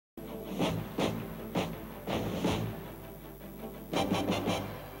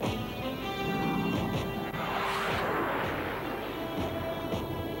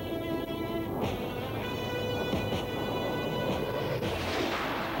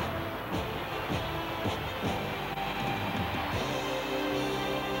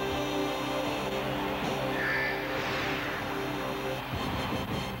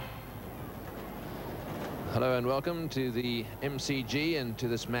Hello and welcome to the MCG and to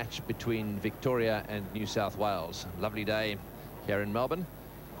this match between Victoria and New South Wales. Lovely day here in Melbourne,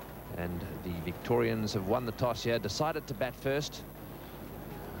 and the Victorians have won the toss here, decided to bat first,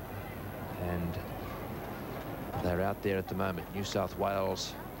 and they're out there at the moment. New South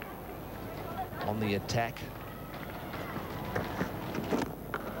Wales on the attack.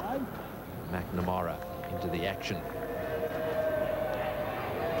 McNamara into the action.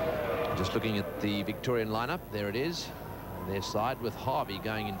 Just looking at the Victorian lineup, there it is, on their side, with Harvey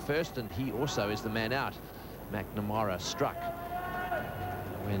going in first, and he also is the man out. McNamara struck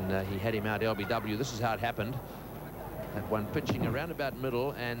when he had him out LBW. This is how it happened. That one pitching around about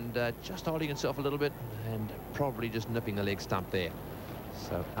middle and just holding itself a little bit and probably just nipping the leg stump there.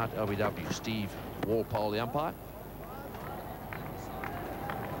 So out LBW, Steve Walpole, the umpire.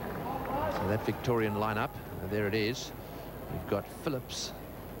 So that Victorian lineup, there it is. We've got Phillips,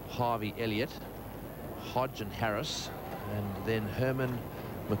 Harvey, Elliott, Hodge and Harris, and then Herman,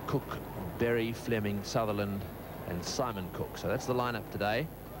 McCook, Berry, Fleming, Sutherland and Simon Cook. So that's the lineup today.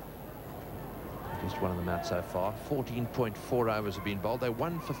 Just one of them out so far. 14.4 overs have been bowled. They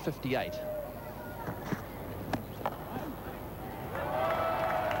won for 58.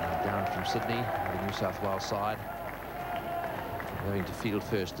 And down from Sydney, the New South Wales side, having to field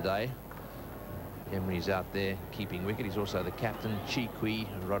first today. Emery's out there keeping wicket. He's also the captain. Chikwi,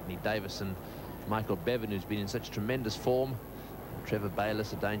 Rodney Davison, Michael Bevan, who's been in such tremendous form. Trevor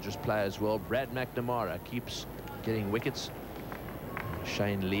Bayliss, a dangerous player as well. Brad McNamara keeps getting wickets.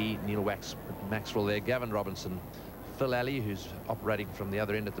 Shane Lee, Neil Maxwell there. Gavin Robinson, Phil Alley, who's operating from the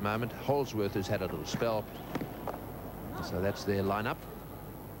other end at the moment. Holsworth, who's had a little spell. So that's their lineup.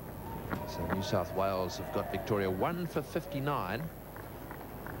 So New South Wales have got Victoria 1 for 59.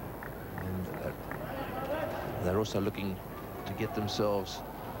 And they're also looking to get themselves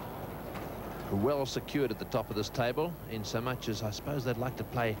well secured at the top of this table, in so much as I suppose they'd like to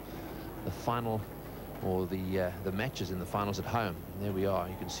play the final, or the matches in the finals at home. And there we are.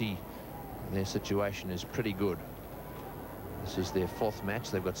 You can see their situation is pretty good. This is their fourth match.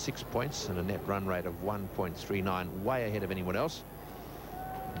 They've got 6 points and a net run rate of 1.39, way ahead of anyone else.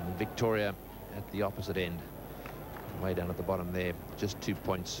 And Victoria at the opposite end, way down at the bottom there, just 2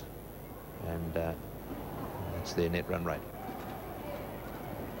 points, and that's their net run rate.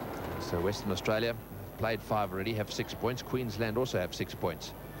 So Western Australia played 5 already, have 6 points. Queensland also have 6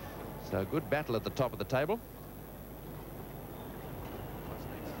 points. So a good battle at the top of the table.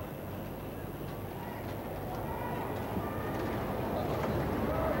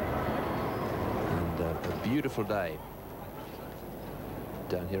 And a beautiful day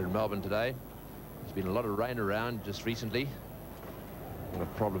down here in Melbourne today. There's been a lot of rain around just recently. A lot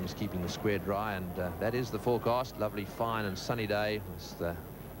of problems keeping the square dry, and that is the forecast. Lovely, fine and sunny day. With the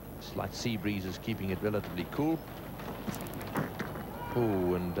slight sea breezes keeping it relatively cool.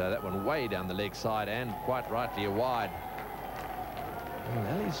 Oh, and that one way down the leg side, and quite rightly a wide.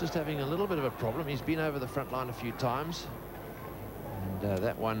 Well, Ali's just having a little bit of a problem. He's been over the front line a few times, and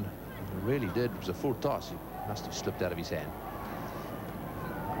that one really did. It was a full toss. It must have slipped out of his hand.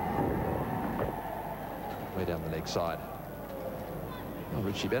 Way down the leg side. Well,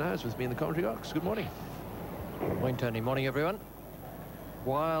 Richie Benno is with me in the commentary box. Good morning. Morning, Tony. Morning, everyone.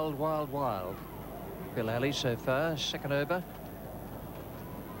 Wild, wild, wild. Phil Alley so far, second over.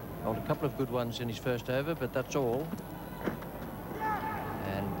 Held a couple of good ones in his first over, but that's all.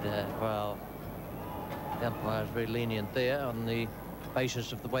 And, well, the umpire is very lenient there on the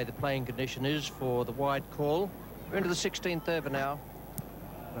basis of the way the playing condition is for the wide call. We're into the 16th over now.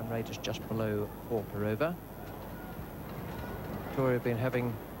 Run rate is just below 4 per over. Victoria have been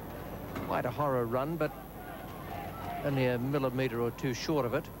having quite a horror run, but only a millimetre or two short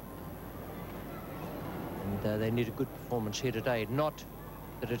of it. And they need a good performance here today. Not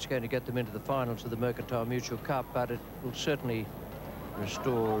that it's going to get them into the finals of the Mercantile Mutual Cup, but it will certainly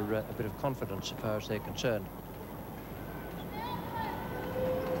restore a bit of confidence as far as they're concerned.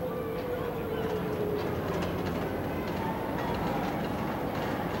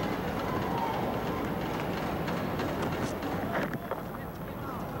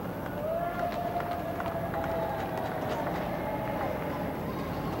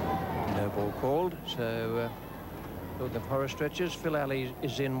 Ball called, so talking of horror stretches, Phil Alley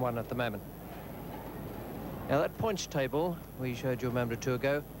is in one at the moment. Now that points table we showed you a moment or two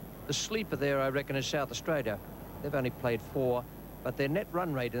ago, the sleeper there I reckon is South Australia. They've only played 4, but their net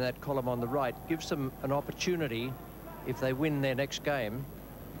run rate in that column on the right gives them an opportunity, if they win their next game,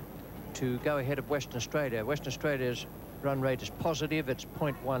 to go ahead of Western Australia. Western Australia's run rate is positive, it's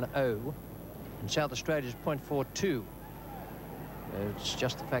 0.10, and South Australia's 0.42. It's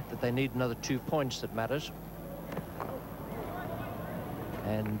just the fact that they need another 2 points that matters.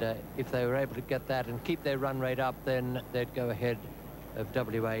 And if they were able to get that and keep their run rate up, then they'd go ahead of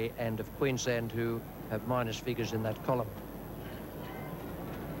WA and of Queensland, who have minus figures in that column.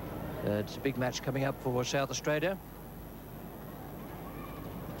 It's a big match coming up for South Australia.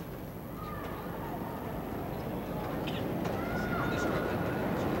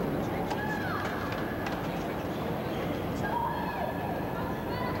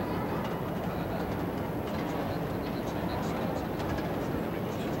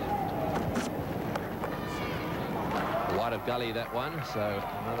 Wide of gully, that one, so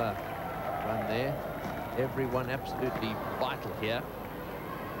another run there. Everyone absolutely vital here.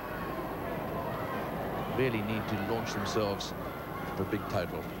 Really need to launch themselves for a big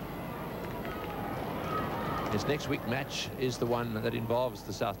total. This next week match is the one that involves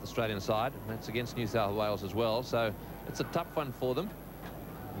the South Australian side, and that's against New South Wales as well, so it's a tough one for them.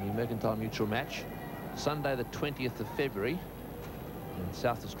 The Mercantile Mutual match, Sunday the 20th of February, and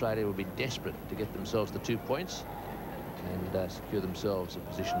South Australia will be desperate to get themselves the 2 points and secure themselves a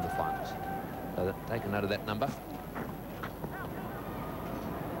position in the finals. So take a note of that number.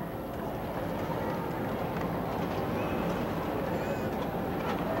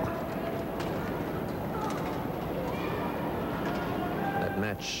 That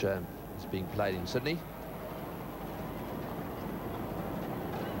match is being played in Sydney.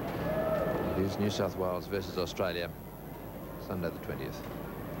 It is New South Wales versus Australia, Sunday the 20th.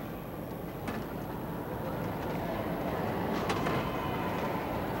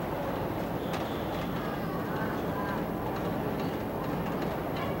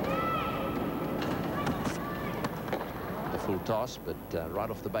 Full toss, but right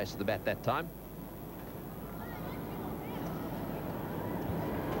off the base of the bat that time.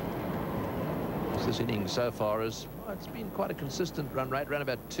 This innings so far is, well, it's been quite a consistent run rate, around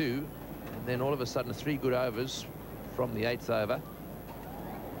about 2, and then all of a sudden 3 good overs from the 8th over.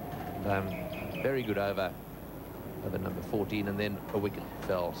 And, very good over number 14, and then a wicket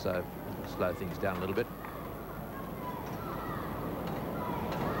fell, so slow things down a little bit.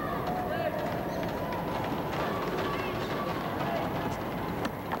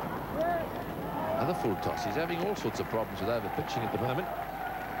 Another full toss. He's having all sorts of problems with over pitching at the moment.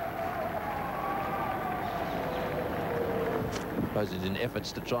 I suppose in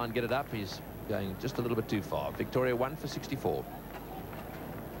efforts to try and get it up, he's going just a little bit too far. Victoria 1 for 64.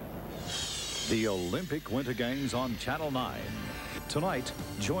 The Olympic Winter Games on Channel 9. Tonight,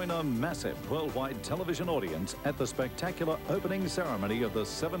 join a massive worldwide television audience at the spectacular opening ceremony of the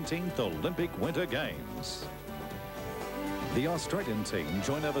 17th Olympic Winter Games. The Australian team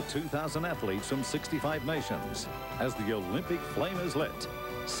join over 2,000 athletes from 65 nations as the Olympic flame is lit,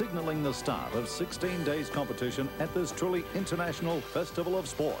 signalling the start of 16 days competition at this truly international festival of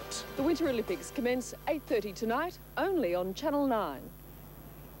sports. The Winter Olympics commence 8:30 tonight, only on Channel 9.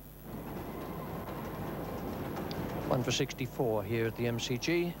 1 for 64 here at the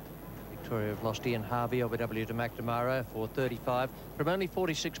MCG. Victoria have lost Ian Harvey, OBW to McNamara for 35 from only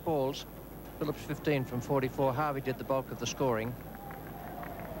 46 balls. Phillips 15 from 44. Harvey did the bulk of the scoring.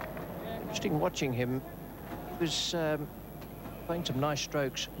 Interesting watching him. He was playing some nice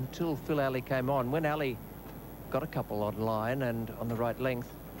strokes until Phil Alley came on. When Alley got a couple on line and on the right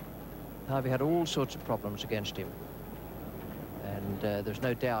length, Harvey had all sorts of problems against him. And there's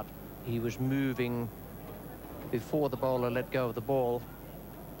no doubt he was moving before the bowler let go of the ball.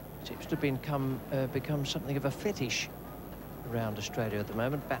 Seems to have become something of a fetish around Australia at the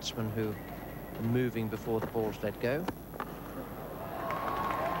moment. Batsmen who are moving before the ball's let go.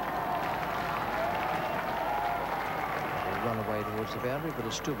 They'll run away towards the boundary, but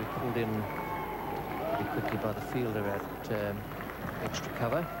it'll still be pulled in pretty quickly by the fielder at extra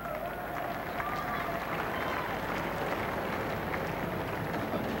cover.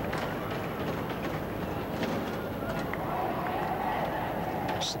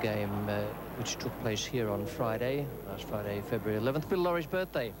 It's the game which took place here on Friday, last Friday, February 11th, Bill Laurie's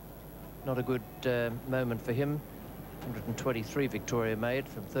birthday. Not a good moment for him. 123 Victoria made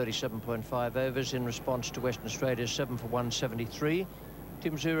from 37.5 overs in response to Western Australia's 7 for 173.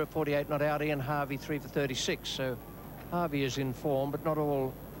 Tim Zura 48 not out, Ian Harvey 3 for 36. So Harvey is in form, but not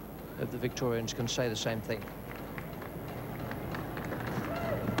all of the Victorians can say the same thing.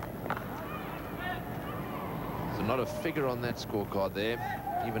 So not a figure on that scorecard there,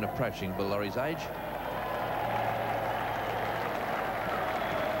 even approaching Bill Laurie's age.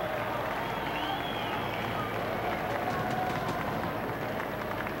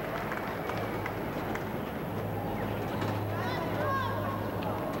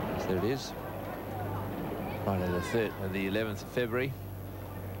 There it is. Friday the 11th of February.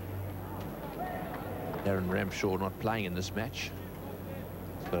 Darren Ramshaw not playing in this match.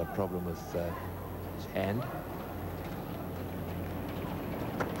 got a problem with his hand.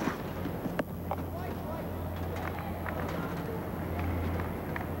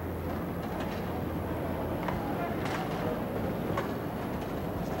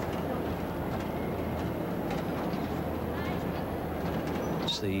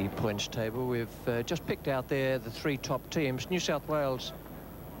 The points table. We've just picked out there the three top teams. New South Wales,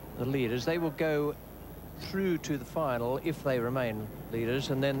 the leaders. They will go through to the final if they remain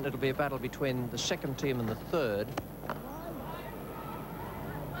leaders, and then it'll be a battle between the second team and the third.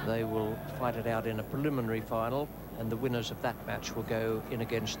 They will fight it out in a preliminary final, and the winners of that match will go in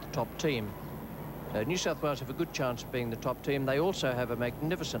against the top team. New South Wales have a good chance of being the top team. They also have a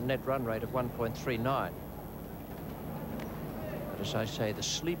magnificent net run rate of 1.39. As I say, the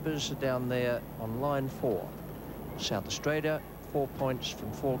sleepers are down there on line 4. South Australia, 4 points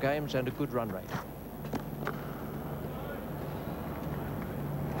from 4 games and a good run rate.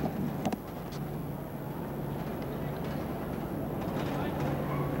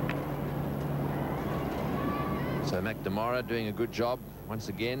 So McNamara doing a good job once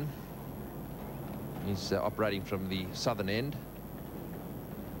again. He's operating from the southern end.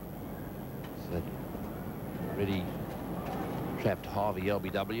 So ready. Trapped Harvey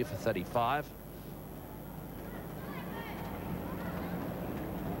LBW for 35.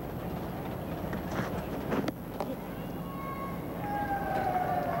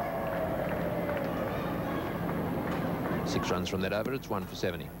 Six runs from that over. It's 1 for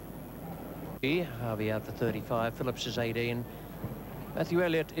 70. Harvey out for 35. Phillips is 18. Matthew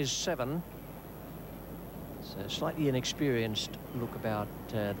Elliott is 7. It's a slightly inexperienced look about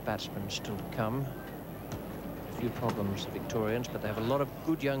the batsmen still to come. Few problems, the Victorians, but they have a lot of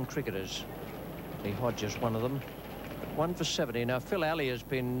good young cricketers. Lee Hodges, one of them. 1 for 70. Now, Phil Alley has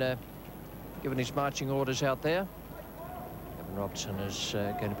been given his marching orders out there. Kevin Robertson is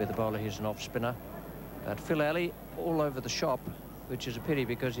going to be the bowler. He's an off-spinner. But Phil Alley all over the shop, which is a pity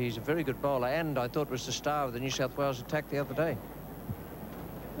because he's a very good bowler, and I thought was the star of the New South Wales attack the other day.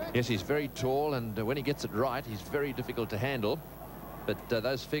 Yes, he's very tall, and when he gets it right, he's very difficult to handle. But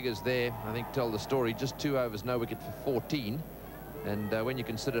those figures there, I think, tell the story. Just 2 overs, no wicket for 14. And when you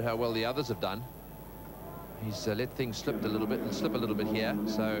consider how well the others have done, he's let things slip a little bit and slip a little bit here.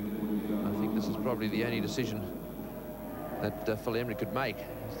 So I think this is probably the only decision that Phil Emery could make.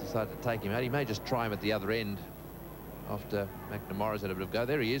 He's decided to take him out. He may just try him at the other end after McNamara's had a bit of go.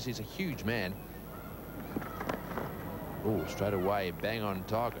 There he is. He's a huge man. Oh, straight away, bang on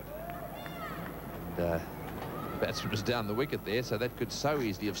target. And, batsman was down the wicket there, so that could so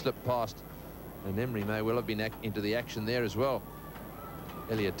easily have slipped past, and Emery may well have been into the action there as well.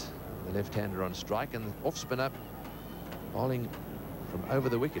 Elliott, the left-hander on strike, and the off-spinner bowling from over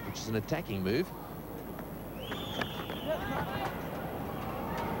the wicket, which is an attacking move.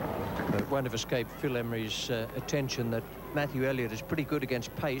 But it won't have escaped Phil Emery's attention that Matthew Elliott is pretty good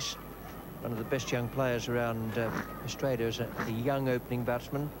against pace. One of the best young players around Australia is a young opening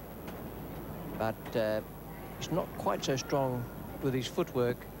batsman, but he's not quite so strong with his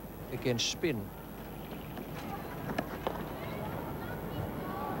footwork against spin.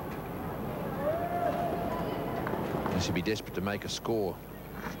 He should be desperate to make a score,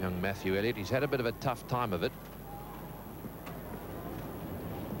 young Matthew Elliott. He's had a bit of a tough time of it.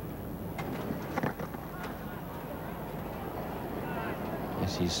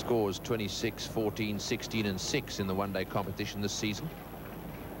 Yes, he scores 26, 14, 16 and 6 in the one-day competition this season.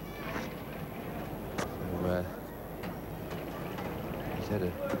 So, he's had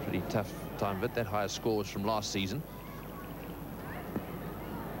a pretty tough time of it. That higher score was from last season.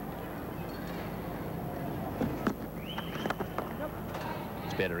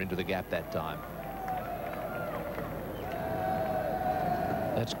 It's better into the gap that time.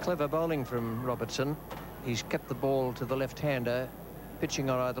 That's clever bowling from Robertson. He's kept the ball to the left-hander, pitching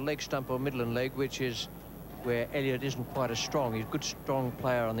on either leg stump or middle leg, which is where Elliott isn't quite as strong. He's a good, strong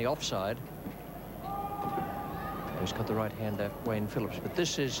player on the offside. He's got the right-hander, Wayne Phillips. But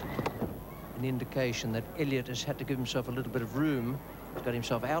this is an indication that Elliott has had to give himself a little bit of room. He's got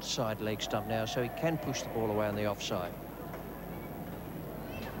himself outside leg stump now, so he can push the ball away on the offside.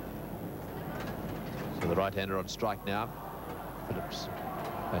 So the right-hander on strike now. Phillips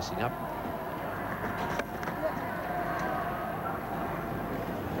facing up.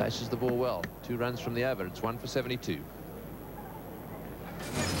 Faces the ball well. 2 runs from the over. It's 1 for 72.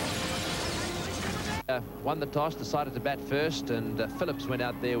 Won the toss, decided to bat first, and Phillips went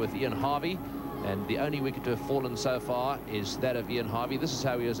out there with Ian Harvey, and the only wicket to have fallen so far is that of Ian Harvey. This is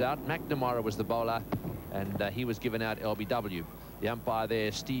how he was out. McNamara was the bowler, and he was given out LBW. The umpire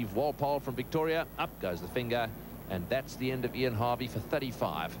there, Steve Walpole from Victoria. Up goes the finger, And that's the end of Ian Harvey for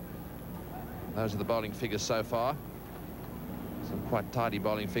 35. Those are the bowling figures so far. Some quite tidy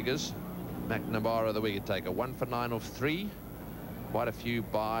bowling figures. McNamara, the wicket taker, 1 for 9 off 3. Quite a few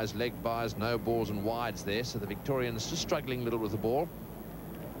byes, leg byes, no balls and wides there. So the Victorians just struggling a little with the ball.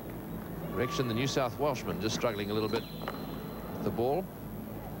 Direction, the New South Welshmen just struggling a little bit with the ball.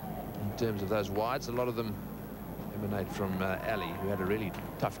 In terms of those wides, a lot of them emanate from Ali, who had a really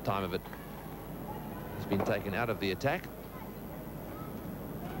tough time of it. He's been taken out of the attack.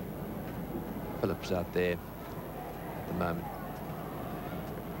 Phillips out there at the moment.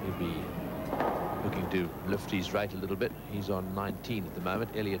 He'll be looking to lift his rate a little bit. He's on 19 at the moment.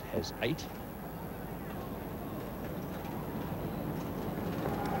 Elliott has 8.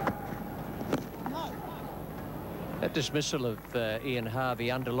 That dismissal of Ian Harvey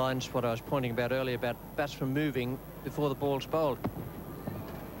underlines what I was pointing about earlier about batsmen moving before the ball's bowled.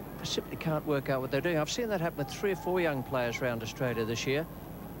 I simply can't work out what they're doing. I've seen that happen with 3 or 4 young players around Australia this year.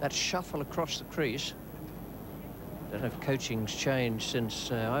 That shuffle across the crease. I don't know if coaching's changed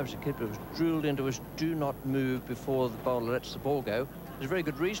since I was a kid, but it was drilled into us: do not move before the bowler lets the ball go. There's a very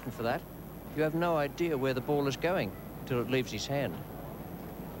good reason for that. You have no idea where the ball is going until it leaves his hand.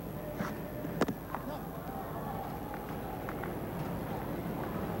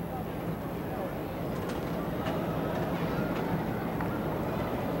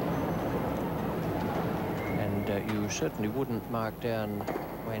 And you certainly wouldn't mark down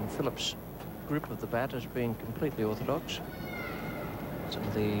Wayne Phillips' grip of the bat as being completely orthodox. Some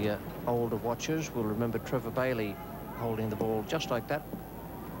of the older watchers will remember Trevor Bailey holding the ball just like that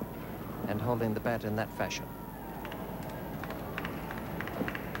and holding the bat in that fashion.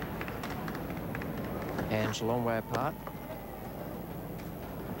 Hands a long way apart.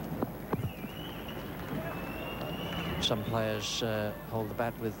 Some players hold the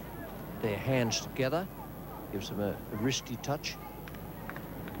bat with their hands together, gives them a wristy touch.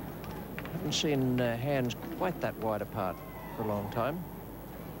 Haven't seen hands quite that wide apart for a long time.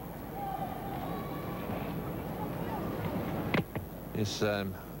 Yes,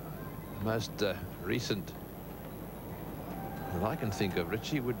 most recent that I can think of,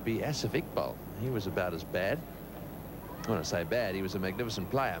 Richie, would be Asif Iqbal. He was about as bad. When I say bad, he was a magnificent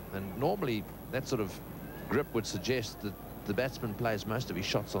player. And normally that sort of grip would suggest that the batsman plays most of his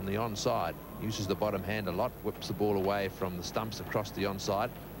shots on the onside, uses the bottom hand a lot, whips the ball away from the stumps across the onside.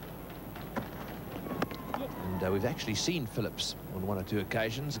 And we've actually seen Phillips on 1 or 2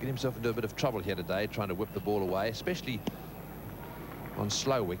 occasions get himself into a bit of trouble here today, trying to whip the ball away, especially on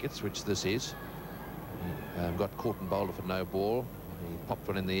slow wickets, which this is. He got caught and bowled for no ball. He popped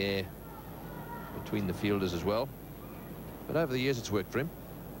one in the air between the fielders as well. But over the years, it's worked for him.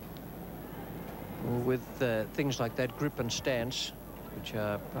 With things like that, grip and stance, which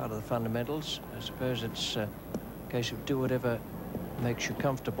are part of the fundamentals, I suppose it's a case of do whatever makes you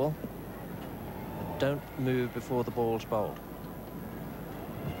comfortable. But don't move before the ball's bowled.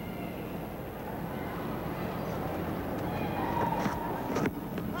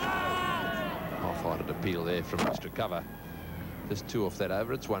 Half-hearted appeal there from extra cover. Just 2 off that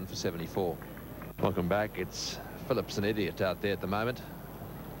over. It's 1 for 74. Welcome back. It's Phillips and Elliott out there at the moment.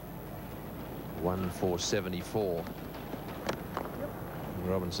 1 for 74.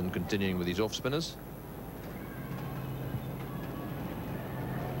 Robinson continuing with his off spinners.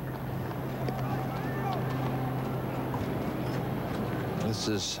 This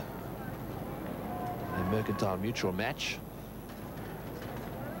is a Mercantile Mutual match.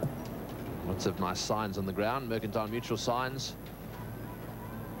 Lots of nice signs on the ground, Mercantile Mutual signs.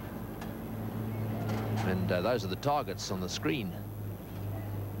 And those are the targets on the screen.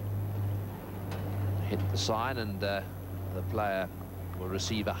 Hit the sign and the player will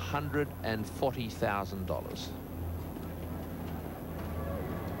receive $140,000.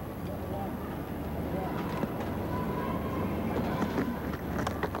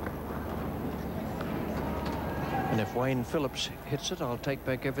 And if Wayne Phillips hits it, I'll take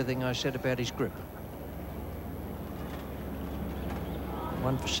back everything I said about his grip.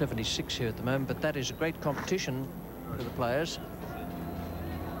 1 for 76 here at the moment, but that is a great competition for the players.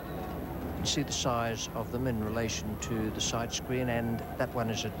 You see the size of them in relation to the side screen, and that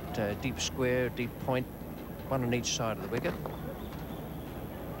one is at deep square, deep point, 1 on each side of the wicket,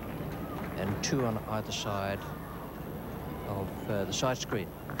 and 2 on either side of the side screen.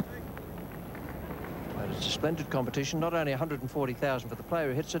 But it's a splendid competition. Not only 140,000 for the player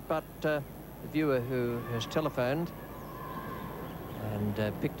who hits it, but the viewer who has telephoned and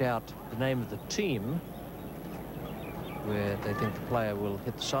picked out the name of the team where they think the player will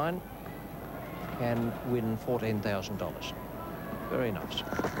hit the sign can win $14,000. Very nice.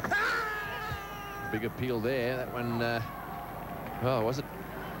 big appeal there. That one, well, was it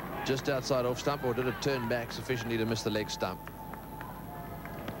just outside off stump, or did it turn back sufficiently to miss the leg stump?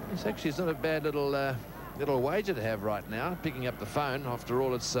 It's actually not a bad little wager to have right now, picking up the phone. After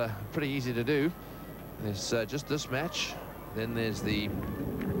all, it's pretty easy to do. There's just this match, then there's the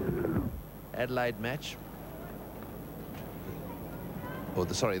Adelaide match, or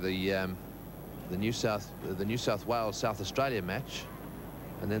the New South Wales South Australia match,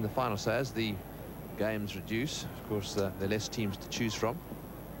 and then the final. So as the games reduce, of course, there are less teams to choose from.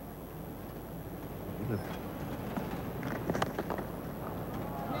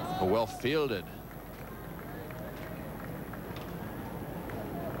 Well fielded.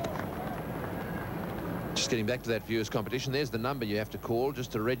 Just getting back to that viewers competition, there's the number you have to call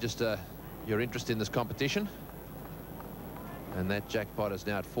just to register your interest in this competition, and that jackpot is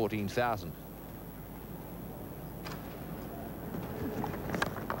now at 14,000.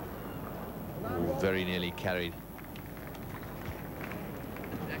 Very nearly carried.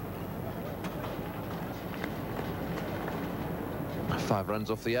 5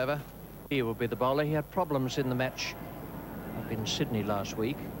 runs off the over. He will be the bowler. He had problems in the match up in Sydney last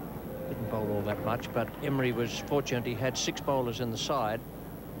week. Didn't bowl all that much, but Emery was fortunate. He had 6 bowlers in the side.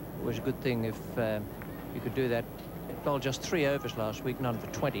 It was a good thing if you could do that. He bowled just 3 overs last week, none for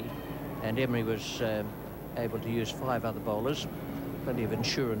 20, and Emery was able to use 5 other bowlers. Plenty of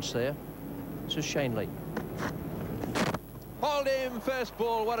insurance there. This is Shane Lee. Hold him, first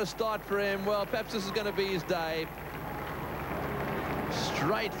ball. What a start for him. Well, perhaps this is going to be his day.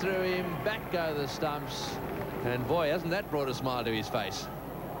 Straight through him, back go the stumps, and boy, hasn't that brought a smile to his face.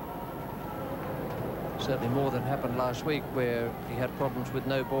 Certainly more than happened last week, where he had problems with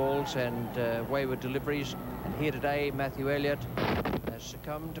no balls and wayward deliveries. And here today, Matthew Elliott has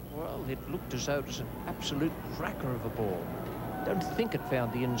succumbed. Well, it looked as though it was an absolute cracker of a ball. Don't think it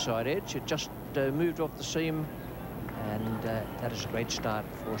found the inside edge. It just moved off the seam, and that is a great start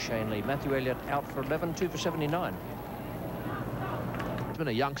for Shane Lee. Matthew Elliott out for 11, 2 for 79. He's been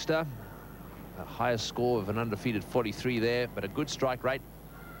a youngster, a highest score of an undefeated 43 there, but a good strike rate.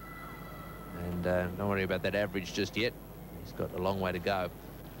 And don't worry about that average just yet. He's got a long way to go.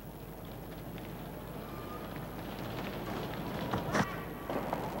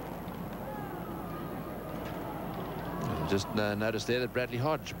 Just noticed there that Bradley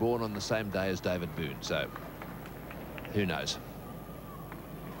Hodge born on the same day as David Boone, so who knows.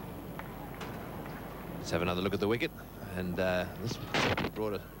 Let's have another look at the wicket, and this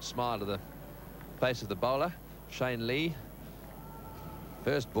brought a smile to the face of the bowler, Shane Lee.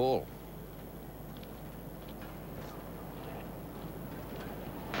 First ball.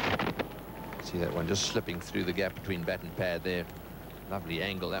 See that one just slipping through the gap between bat and pad there. Lovely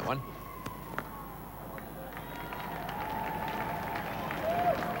angle, that one.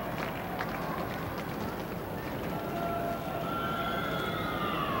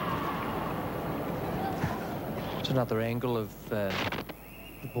 It's another angle of the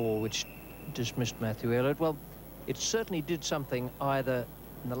ball which dismissed Matthew Elliott. Well, it certainly did something either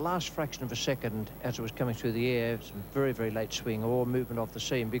in the last fraction of a second as it was coming through the air, some very, very late swing or movement off the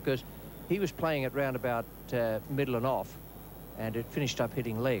seam, because he was playing it round about middle and off, and it finished up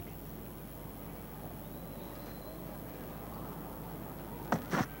hitting leg.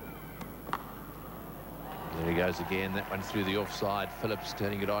 There he goes again. That one through the offside. Phillips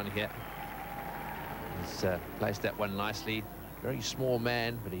turning it on here. He's placed that one nicely. Very small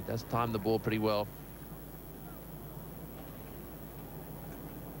man, but he does time the ball pretty well.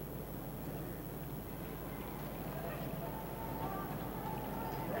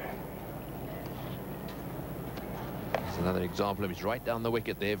 Another example of he's right down the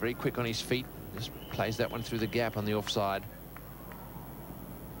wicket there, very quick on his feet. Just plays that one through the gap on the offside.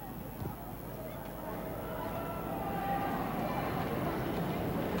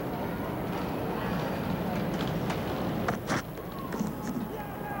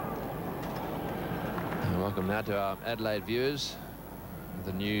 And welcome now to our Adelaide viewers.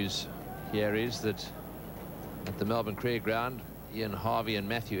 The news here is that at the Melbourne Cricket Ground, Ian Harvey and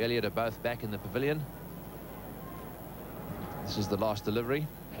Matthew Elliott are both back in the pavilion. This is the last delivery.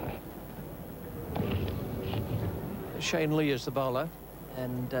 Shane Lee is the bowler,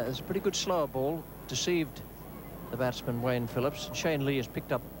 and it's a pretty good slower ball. Deceived the batsman Wayne Phillips. Shane Lee has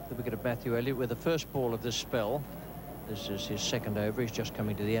picked up the wicket of Matthew Elliott with the first ball of this spell. This is his second over. He's just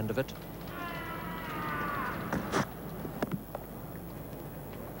coming to the end of it.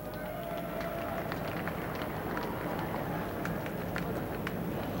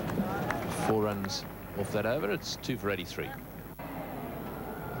 Four runs off that over. It's 2 for 83.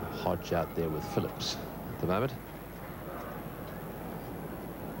 Hodge out there with Phillips at the moment.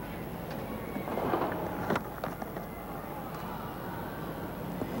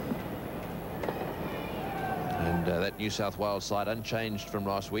 And that New South Wales side unchanged from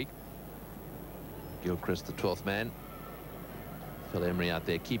last week. Gilchrist, the 12th man. Phil Emery out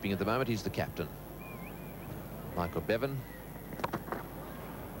there keeping at the moment. He's the captain. Michael Bevan.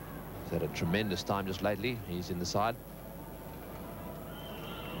 He's had a tremendous time just lately. He's in the side.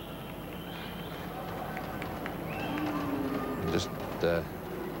 Just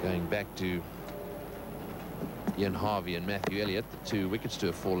going back to Ian Harvey and Matthew Elliott, the 2 wickets to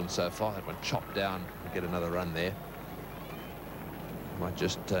have fallen so far. That one chopped down to get another run there. Might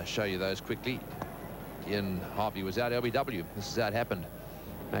just show you those quickly. Ian Harvey was out LBW. This is how it happened.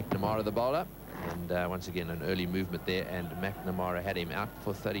 McNamara the bowler, and once again an early movement there, and McNamara had him out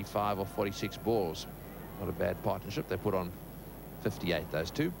for 35 or 46 balls. Not a bad partnership. They put on 58,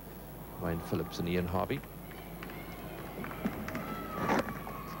 those two, Wayne Phillips and Ian Harvey.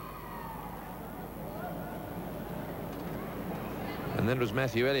 And then it was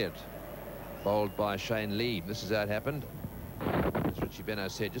Matthew Elliott, bowled by Shane Lee. This is how it happened. As Richie Benno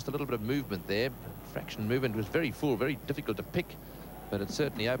said, just a little bit of movement there. Fraction movement was very full, very difficult to pick, but it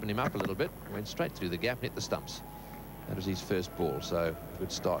certainly opened him up a little bit. Went straight through the gap and hit the stumps. That was his first ball, so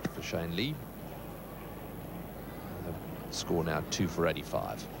good start for Shane Lee. The score now 2 for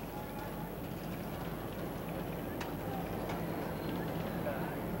 85.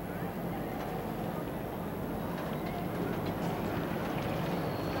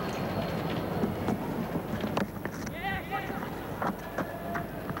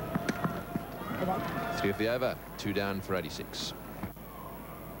 Of the over, 2 down for 86.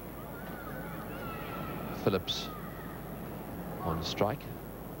 Phillips on strike.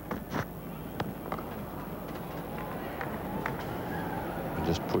 And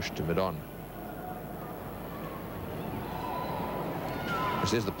just pushed to mid-on.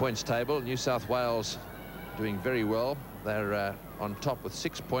 This is the points table. New South Wales doing very well. They're on top with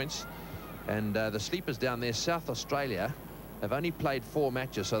 6 points. And the sleepers down there, South Australia, have only played 4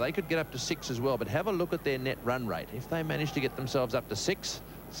 matches, so they could get up to 6 as well. But have a look at their net run rate. If they manage to get themselves up to 6,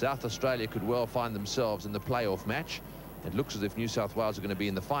 South Australia could well find themselves in the playoff match. It looks as if New South Wales are going to be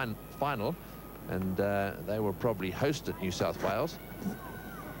in the final, and they will probably host at New South Wales.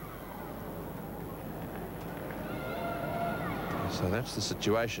 So that's the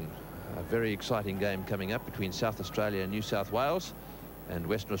situation. A very exciting game coming up between South Australia and New South Wales. And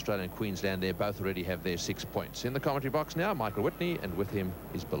Western Australia and Queensland there both already have their 6 points. In the commentary box now, Michael Whitney, and with him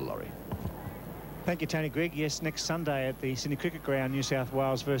is Bill Laurie. Thank you, Tony Greig. Yes, next Sunday at the Sydney Cricket Ground, New South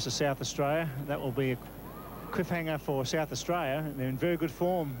Wales versus South Australia. That will be a cliffhanger for South Australia. They're in very good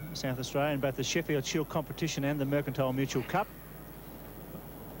form, South Australia, in both the Sheffield Shield competition and the Mercantile Mutual Cup.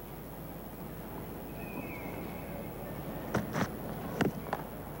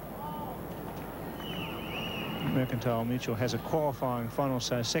 Mercantile Mutual has a qualifying final,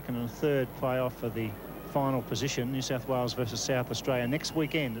 so second and third play off for the final position. New South Wales versus South Australia next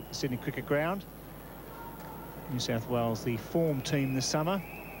weekend at the Sydney Cricket Ground. New South Wales, the form team this summer,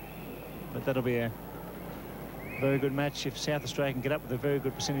 but that'll be a very good match if South Australia can get up with a very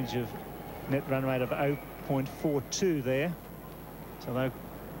good percentage of net run rate of 0.42 there. So they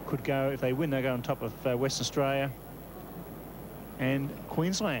could go, if they win, they go on top of Western Australia and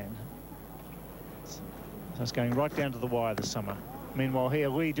Queensland. So it's going right down to the wire this summer. Meanwhile here,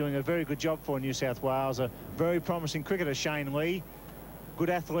 Lee doing a very good job for New South Wales. A very promising cricketer, Shane Lee. Good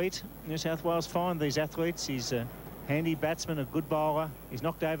athlete. New South Wales find these athletes. He's a handy batsman, a good bowler. He's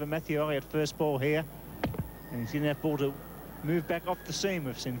knocked over Matthew Elliott first ball here. And he's getting that ball to move back off the seam.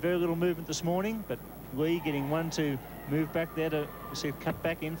 We've seen very little movement this morning, but Lee getting one to move back there to see cut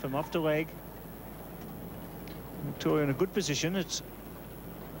back in from off to leg. Victoria in a good position. It's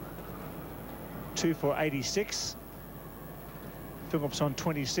 2 for 86. Phillips on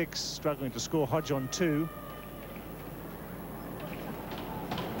 26, struggling to score. Hodge on 2.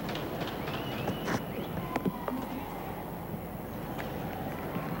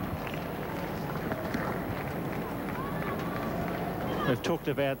 We've talked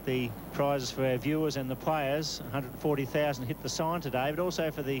about the prizes for our viewers and the players. 140,000 hit the sign today, but also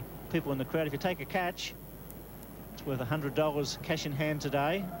for the people in the crowd. If you take a catch, it's worth $100 cash in hand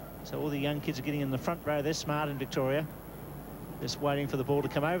today. So all the young kids are getting in the front row. They're smart in Victoria. Just waiting for the ball to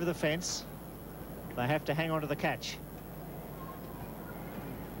come over the fence. They have to hang on to the catch.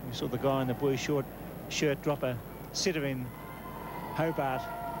 We saw the guy in the blue short shirt drop a sitter in Hobart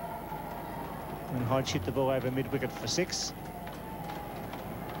when Hodge hit the ball over mid-wicket for 6.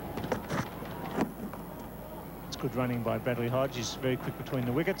 It's good running by Bradley Hodge. He's very quick between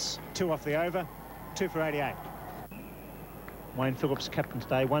the wickets. 2 off the over, 2 for 88. Wayne Phillips, captain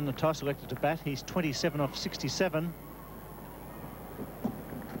today, won the toss, elected to bat. He's 27 off 67.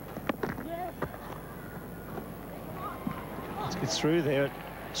 It's through there at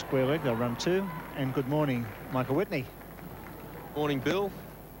square leg. They'll run 2. And good morning, Michael Whitney. Morning, Bill.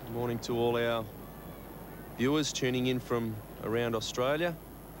 Good morning to all our viewers tuning in from around Australia.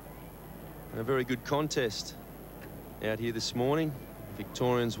 And a very good contest out here this morning.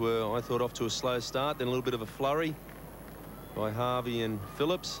 Victorians were, I thought, off to a slow start, then a little bit of a flurry by Harvey and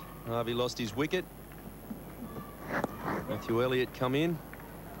Phillips. Harvey lost his wicket. Matthew Elliott come in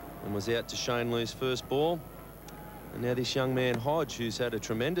and was out to Shane Lee's first ball. And now this young man Hodge, who's had a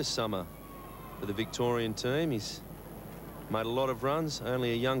tremendous summer for the Victorian team. He's made a lot of runs,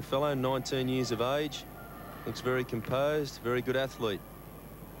 only a young fellow, 19 years of age. Looks very composed, very good athlete.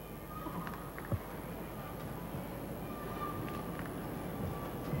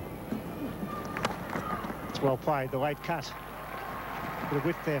 It's well played, the late cut. Bit of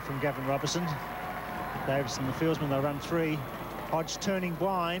width there from Gavin Robertson. Davison, the fieldsman, they'll run 3. Hodge turning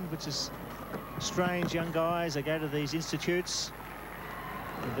blind, which is strange. Young guys, they go to these institutes,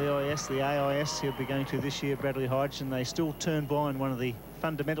 the VIS, the AIS, he'll be going to this year, Bradley Hodge, and they still turn blind. One of the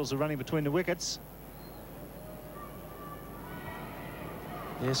fundamentals of running between the wickets.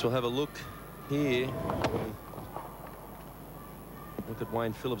 Yes, we'll have a look here. Look at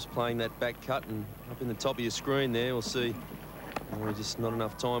Wayne Phillips playing that back cut, and up in the top of your screen there we'll see just not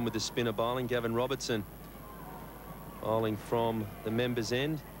enough time with the spinner bowling. Gavin Robertson bowling from the members'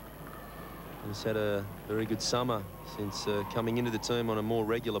 end. He's had a very good summer since coming into the team on a more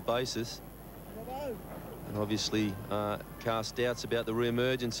regular basis. And obviously cast doubts about the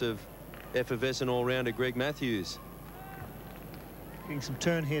re-emergence of effervescent all-rounder Greg Matthews. Getting some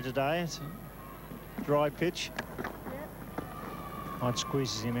turn here today. It's a dry pitch. Hodge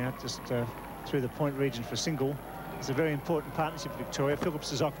squeezes him out just through the point region for a single. It's a very important partnership for Victoria. Phillips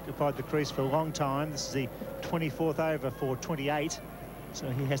has occupied the crease for a long time. This is the 24th over for 28. So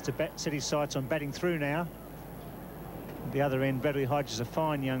he has to set his sights on batting through now. At the other end, Bradley Hodge is a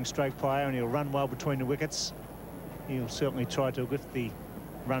fine young stroke player, and he'll run well between the wickets. He'll certainly try to lift the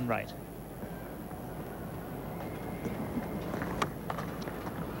run rate.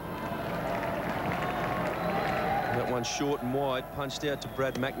 That one short and wide, punched out to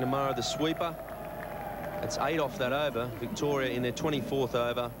Brad McNamara, the sweeper. That's 8 off that over. Victoria in their 24th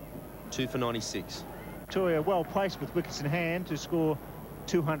over, 2 for 96. Victoria well placed with wickets in hand to score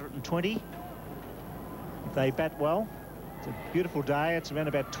 220 if they bat well. It's a beautiful day. It's around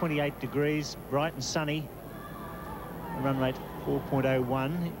about 28 degrees, bright and sunny. The run rate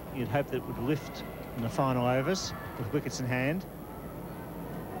 4.01. You'd hope that it would lift in the final overs with wickets in hand.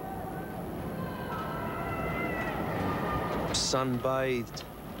 Sun-bathed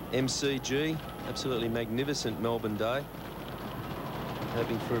MCG, absolutely magnificent Melbourne day.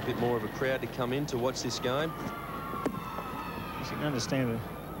 Hoping for a bit more of a crowd to come in to watch this game. As you can understand, it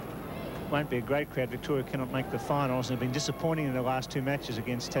won't be a great crowd. Victoria cannot make the finals and have been disappointing in the last 2 matches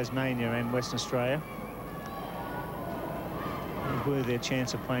against Tasmania and Western Australia. And were their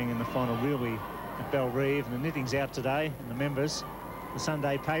chance of playing in the final really at Bellerive. And the knitting's out today, and the members, the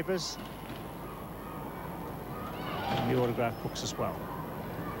Sunday papers, and the autograph books as well.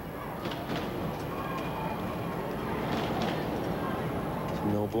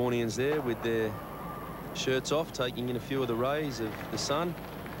 Melbournians there with their shirts off, taking in a few of the rays of the sun.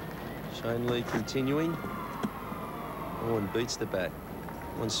 Shane Lee continuing. Oh, and beats the bat.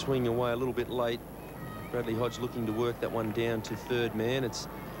 One swing away a little bit late. Bradley Hodge looking to work that one down to third man. It's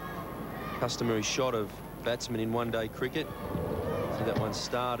a customary shot of batsmen in one-day cricket. So that one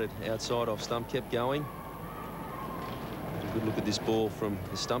started outside off stump, kept going. A good look at this ball from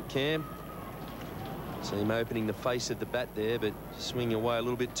the stump cam. See him opening the face of the bat there, but swinging away a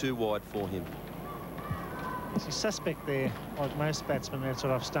little bit too wide for him. He's a suspect there, like most batsmen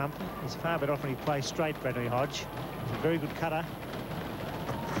outside off stump. He's far better off when he plays straight, Bradley Hodge. He's a very good cutter.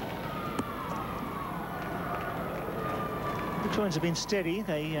 The Victorians have been steady.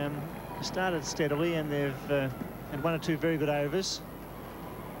 They started steadily, and they've had 1 or 2 very good overs.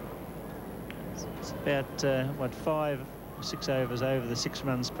 It's about, what, 5 or 6 overs over the 6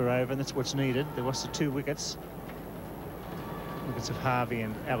 runs per over, and that's what's needed. There was the 2 wickets. Wickets of Harvey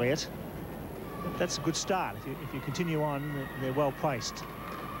and Elliott. But that's a good start. If you continue on, they're well placed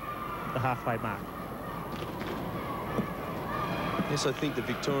at the halfway mark. Yes, I think the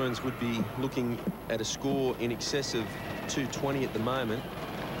Victorians would be looking at a score in excess of 220 at the moment.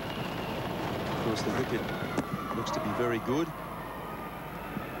 Of course, the wicket looks to be very good.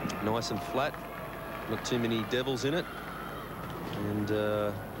 Nice and flat. Not too many devils in it. And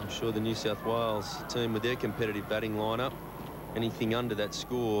I'm sure the New South Wales team with their competitive batting lineup, anything under that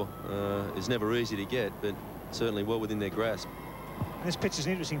score is never easy to get, but certainly well within their grasp. This pitch is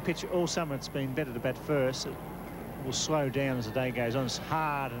an interesting pitch all summer. It's been better to bat first. will slow down as the day goes on. It's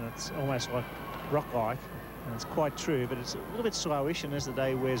hard and it's almost like rock-like, and it's quite true, but it's a little bit slowish, and as the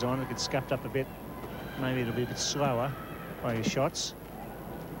day wears on, it gets scuffed up a bit. Maybe it'll be a bit slower by your shots.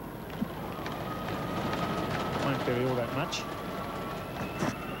 Won't vary all that much.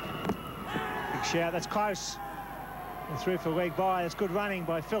 Big shout, that's close. And through for a leg by. It's good running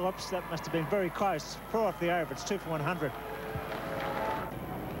by Phillips. That must have been very close. 4 off the over. It's 2 for 100.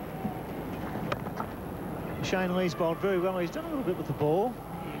 Shane Lee's bowled very well. He's done a little bit with the ball.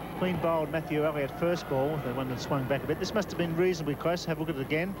 Clean bowled Matthew Elliott first ball, the one that swung back a bit. This must have been reasonably close. Have a look at it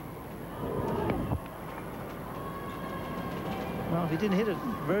again. Well, if he didn't hit it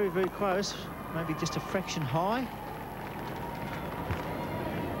very, very close, maybe just a fraction high.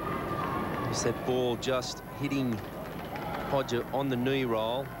 It's that ball just hitting Hodger on the knee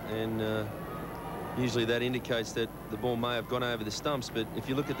roll, and usually that indicates that the ball may have gone over the stumps. But if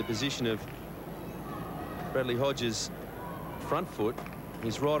you look at the position of Bradley Hodge's front foot,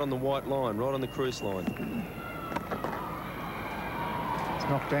 he's right on the white line, right on the crease line. It's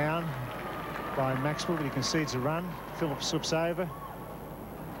knocked down by Maxwell, but he concedes a run. Phillips slips over.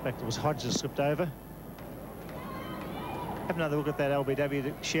 In fact, it was Hodges slipped over. Have another look at that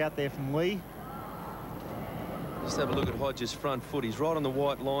LBW shout there from Lee. Just have a look at Hodges' front foot. He's right on the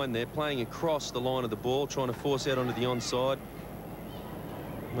white line there, playing across the line of the ball, trying to force out onto the onside.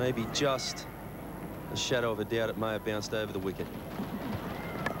 Maybe just a shadow of a doubt it may have bounced over the wicket.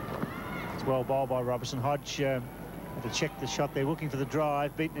 It's well bowled by Robertson. Hodge had to check the shot there, looking for the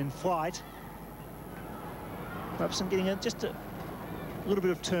drive, beaten in flight. Robertson getting just a little bit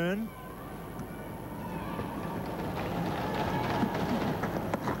of turn.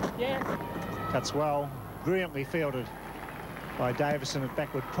 Yeah. Cuts well. Brilliantly fielded by Davison at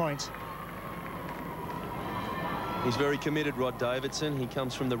backward point. He's very committed, Rod Davidson. He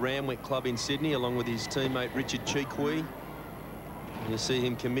comes from the Ramwick club in Sydney along with his teammate Richard Cheekwe. You see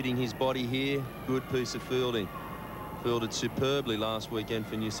him committing his body here. Good piece of fielding. Fielded superbly last weekend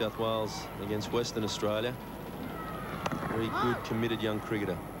for New South Wales against Western Australia. Very good, committed young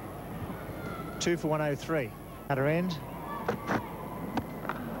cricketer. 2 for 103. Other end.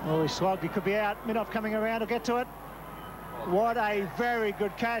 Oh, he slogged. He could be out. Minoff coming around. He'll get to it. What a very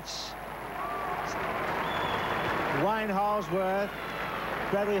good catch. Wayne Holsworth.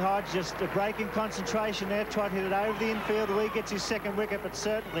 Bradley Hodge just a break in concentration there. Tried to hit it over the infield. Lee gets his second wicket, but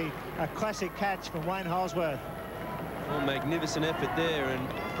certainly a classic catch from Wayne Holsworth. Well, magnificent effort there, and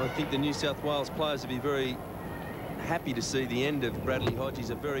I think the New South Wales players will be very happy to see the end of Bradley Hodge.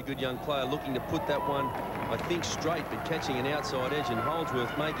 He's a very good young player, looking to put that one, I think, straight, but catching an outside edge, and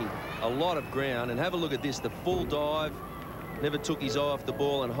Holdsworth making a lot of ground. And have a look at this, the full dive, never took his eye off the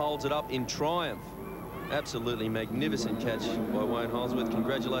ball and holds it up in triumph. Absolutely magnificent catch by Wayne Holdsworth,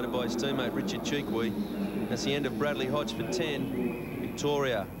 congratulated by his teammate Richard Cheekwe. That's the end of Bradley Hodge for 10.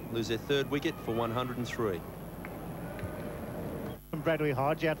 Victoria lose their third wicket for 103. Bradley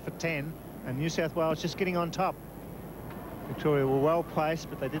Hodge out for 10, and New South Wales just getting on top. Victoria were well placed,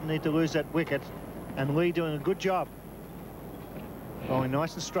 but they didn't need to lose that wicket, and Lee doing a good job. Bowling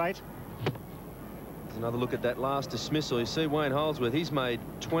nice and straight. There's another look at that last dismissal. You see Wayne Holdsworth, he's made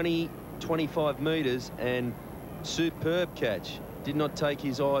 20-25 metres, and superb catch. Did not take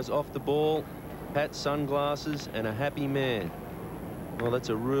his eyes off the ball. Hat, sunglasses, and a happy man. Well, that's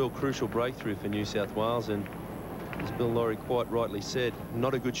a real crucial breakthrough for New South Wales, and as Bill Laurie quite rightly said,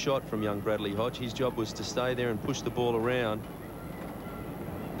 not a good shot from young Bradley Hodge. His job was to stay there and push the ball around.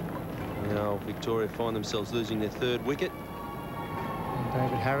 Now Victoria find themselves losing their third wicket. And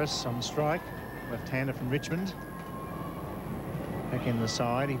David Harris on strike, left-hander from Richmond. Back in the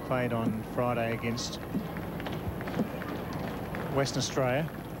side, he played on Friday against Western Australia.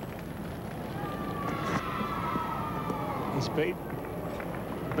 He's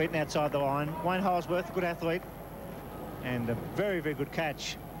beaten outside the line. Wayne Holdsworth, a good athlete, and a very, very good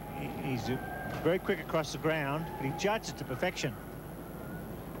catch. He's very quick across the ground, but he judged it to perfection.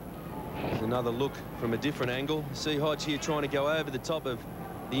 There's another look from a different angle. See Hodge here trying to go over the top of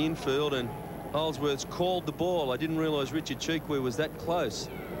the infield, and Holdsworth's called the ball. I didn't realise Richard Cheekwe was that close.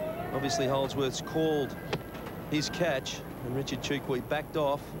 Obviously Holdsworth's called his catch, and Richard Cheekwe backed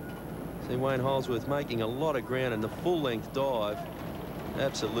off. See Wayne Holdsworth making a lot of ground, and the full-length dive.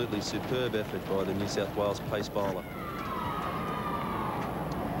 Absolutely superb effort by the New South Wales pace bowler.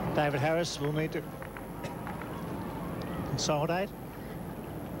 David Harris will need to consolidate.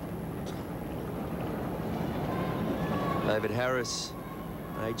 David Harris,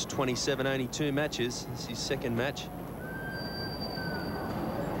 age 27, only 2 matches. This is his second match.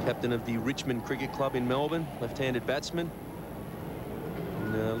 Captain of the Richmond Cricket Club in Melbourne, left-handed batsman.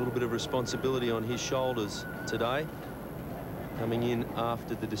 And a little little bit of responsibility on his shoulders today, coming in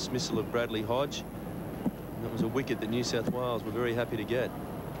after the dismissal of Bradley Hodge. And that was a wicket that New South Wales were very happy to get.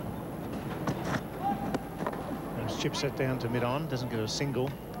 Chip set down to mid-on, doesn't get a single.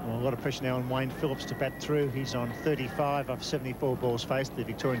 Well, a lot of pressure now on Wayne Phillips to bat through. He's on 35 off 74 balls faced, the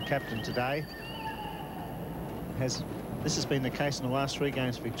Victorian captain today. This has been the case in the last 3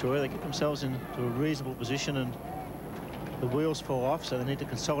 games for Victoria. They get themselves into a reasonable position and the wheels fall off, so they need to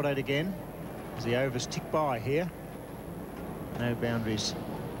consolidate again as the overs tick by here. No boundaries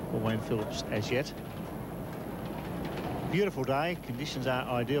for Wayne Phillips as yet. Beautiful day. Conditions are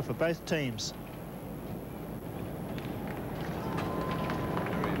ideal for both teams.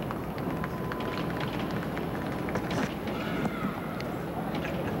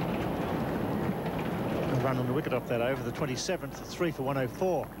 Run on the wicket off that over, the 27th, 3 for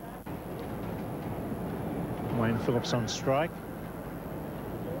 104. Wayne Phillips on strike.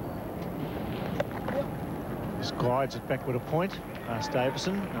 Just glides it backward a point past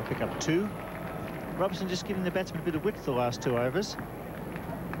Davison. They'll pick up 2. Robertson just giving the batsman a bit of width the last 2 overs.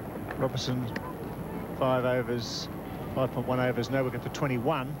 Robertson 5 overs, 5.1 overs, no wicket for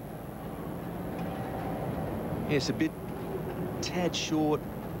 21. Yes, a bit tad short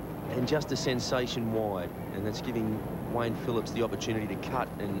and just a sensation wide, and that's giving Wayne Phillips the opportunity to cut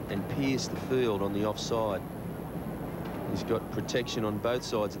and pierce the field on the offside. He's got protection on both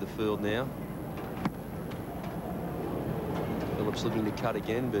sides of the field now. Phillips looking to cut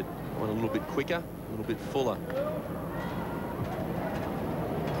again, but one a little bit quicker, a little bit fuller.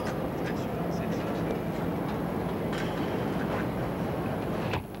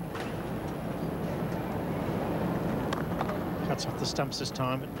 Cuts off the stumps this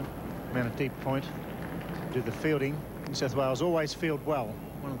time, man at deep point to do the fielding. New South Wales always field well.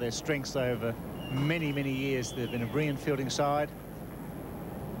 One of their strengths over many, many years. They've been a brilliant fielding side.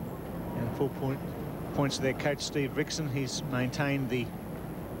 And 4 points to their coach, Steve Rickson. He's maintained the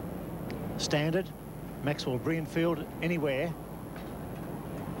standard. Maxwell, brilliant field anywhere.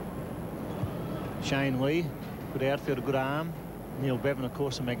 Shane Lee, good outfield, a good arm. Neil Bevan, of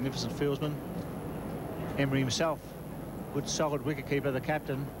course, a magnificent fieldsman. Emery himself, good solid wicketkeeper, the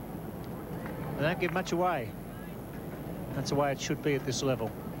captain. They don't give much away. That's the way it should be at this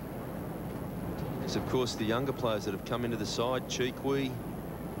level. There's, of course, the younger players that have come into the side. Cheekwee,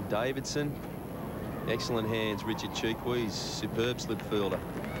 Davidson. Excellent hands, Richard Cheekwee. He's a superb slip fielder.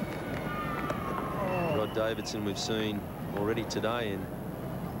 Rod Davidson we've seen already today in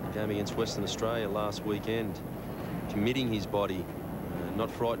the game against Western Australia last weekend, committing his body,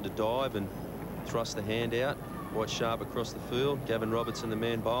 not frightened to dive and thrust the hand out. Quite sharp across the field. Gavin Robertson, the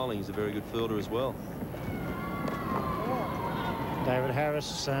man bowling, he's a very good fielder as well. David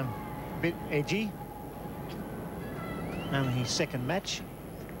Harris, a bit edgy. Only his 2nd match.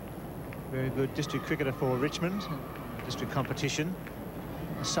 Very good district cricketer for Richmond, district competition.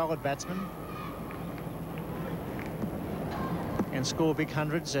 A solid batsman. And score big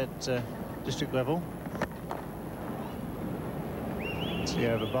hundreds at district level. It's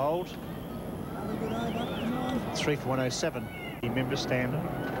the over bowled. 3 for 107. The member stand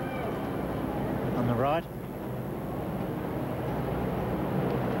on the right.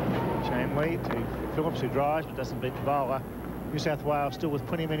 Shane Lee to Phillips, who drives but doesn't beat the bowler. New South Wales still with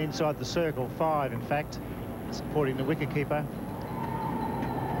 20 men inside the circle, 5 in fact, supporting the wicketkeeper.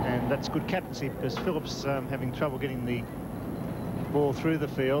 And that's good captaincy because Phillips having trouble getting the ball through the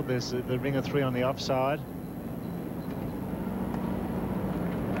field. There's the ring of 3 on the offside.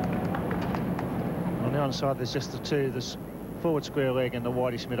 On the onside, there's just the 2, this forward square leg and the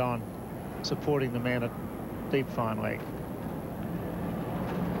whitish mid-on, supporting the man at deep fine leg.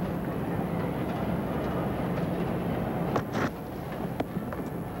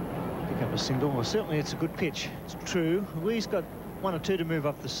 Pick up a single. Well, certainly it's a good pitch. It's true. Wee's got 1 or 2 to move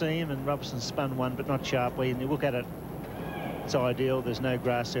off the seam, and Robertson spun 1, but not sharply. And you look at it, it's ideal. There's no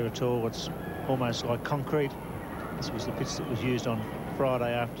grass there at all. It's almost like concrete. This was the pitch that was used on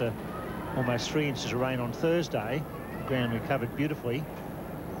Friday after almost 3 inches of rain on Thursday. The ground recovered beautifully.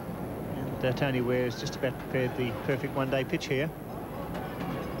 And Tony Ware's just about prepared the perfect one-day pitch here.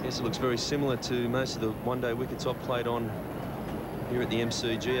 Yes, it looks very similar to most of the one-day wickets I've played on here at the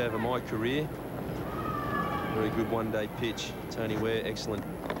MCG over my career. Very good one-day pitch. Tony Ware, excellent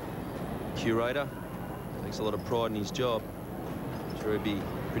curator. Takes a lot of pride in his job. I'm sure he'd be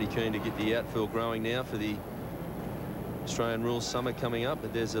pretty keen to get the outfield growing now for the Australian rules summer coming up.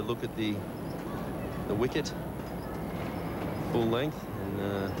 But there's a look at the wicket, full length, and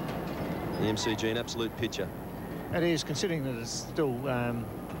the MCG an absolute picture. It is, considering that it's still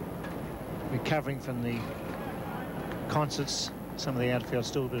recovering from the concerts Some of the outfield's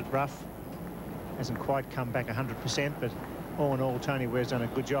still a bit rough. Hasn't quite come back 100%, but all in all, Tony Ware's done a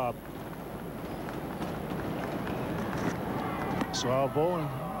good job. Slow ball, and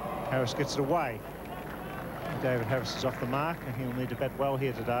Harris gets it away. David Harris is off the mark, and he'll need to bat well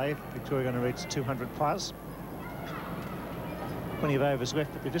here today. Victoria going to reach 200 plus. Plenty of overs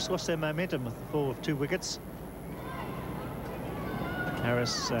left, but they've just lost their momentum with the fall of 2 wickets.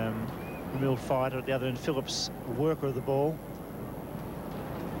 Harris, a real fighter at the other end. Phillips, a worker of the ball.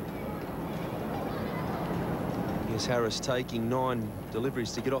 Here's Harris taking 9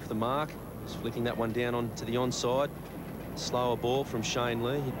 deliveries to get off the mark. Just flicking that one down onto the onside. Slower ball from Shane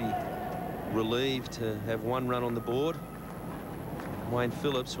Lee. He'd be relieved to have 1 run on the board. Wayne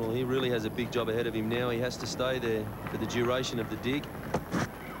Phillips, well, he really has a big job ahead of him now. He has to stay there for the duration of the dig.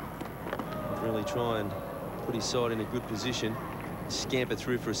 Really try and put his side in a good position. Scamper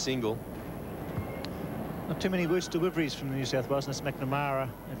through for a single. Not too many loose deliveries from the New South Wales. That's McNamara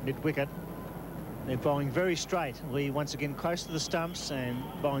at mid-wicket. They're bowling very straight. Lee once again close to the stumps and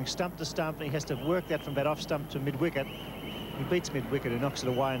bowling stump to stump. And he has to work that from about off stump to mid-wicket. He beats mid-wicket and knocks it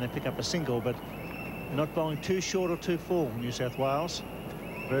away, and they pick up a single, but they're not bowling too short or too full, New South Wales.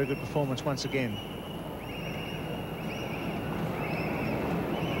 Very good performance once again.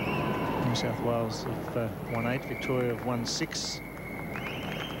 New South Wales have won 8, Victoria have won 6.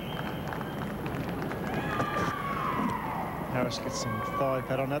 Harris gets some thigh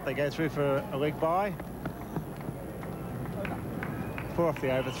pad on that. They go through for a leg bye. 4 off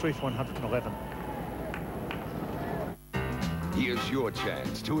the over, 3 for 111. Here's your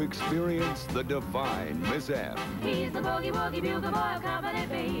chance to experience the divine Miss M. He's the boogie-woogie bugle boy of Company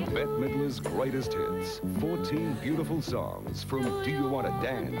B. Bette Midler's greatest hits. 14 beautiful songs from Do You Want to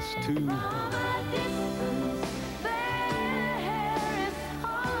Dance to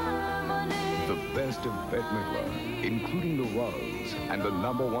the best of Bette Midler, including The Rose and the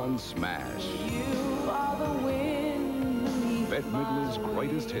 #1 smash. Bette Midler's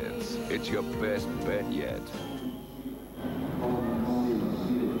greatest hits. It's your best bet yet.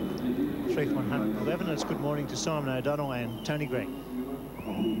 3 for 111. It's good morning to Simon O'Donnell and Tony Gregg.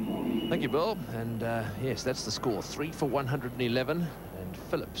 Thank you, Bill. And yes, that's the score. 3 for 111. And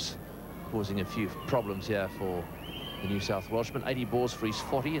Phillips causing a few problems here for the New South Welshman. 80 balls for his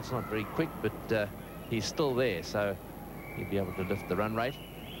 40. It's not very quick, but he's still there, so he'll be able to lift the run rate.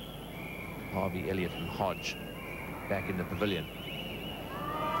 Harvey, Elliott and Hodge back in the pavilion.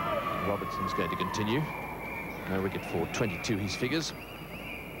 Robertson's going to continue. No wicket for 22, his figures.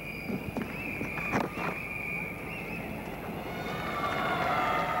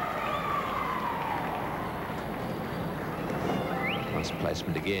 Nice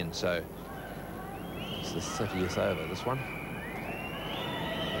placement again, so it's the 30th over, this one.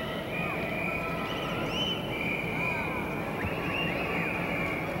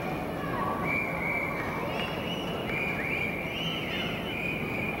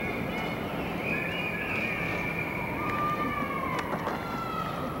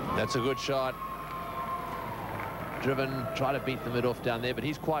 That's a good shot. Driven, try to beat the mid-off down there, but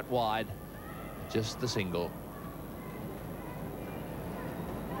he's quite wide. Just the single.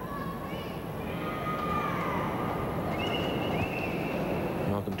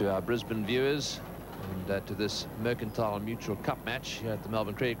 Welcome to our Brisbane viewers and to this Mercantile Mutual Cup match here at the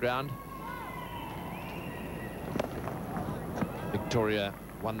Melbourne Cricket Ground. Victoria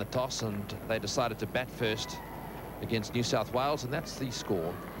won the toss and they decided to bat first against New South Wales, and that's the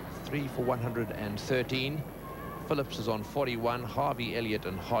score. 3 for 113. Phillips is on 41. Harvey, Elliott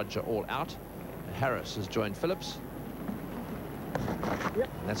and Hodge are all out. Harris has joined Phillips.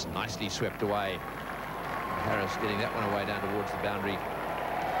 And that's nicely swept away. Harris getting that one away down towards the boundary.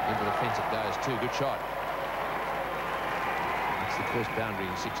 Into the fence it goes too. Good shot. That's the first boundary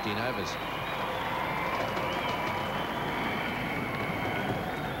in 16 overs.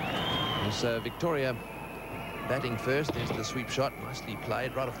 And so Victoria batting first. There's the sweep shot. Nicely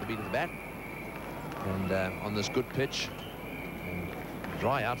played right off the beat of the bat. And on this good pitch. And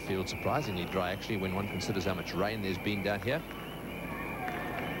dry outfield, surprisingly dry actually when one considers how much rain there's been down here.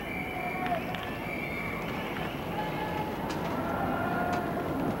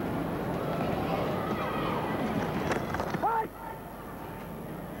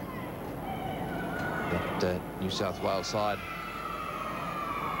 New South Wales side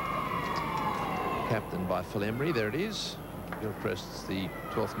captained by Phil Emery. There it is. Gilchrist's the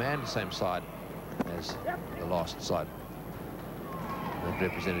 12th man, same side as the last side that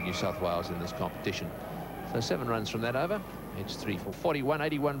represented New South Wales in this competition. So 7 runs from that over. It's 3 for 41.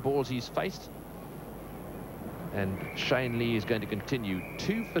 81 balls he's faced. And Shane Lee is going to continue.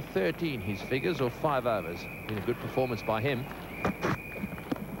 2 for 13 his figures, or 5 overs. Been a good performance by him.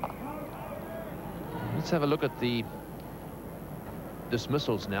 Let's have a look at the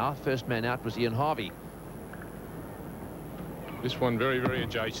dismissals now. First man out was Ian Harvey. This one very, very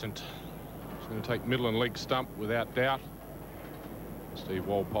adjacent. It's going to take middle and leg stump without doubt. Steve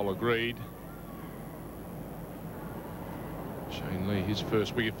Walpole agreed. Shane Lee, his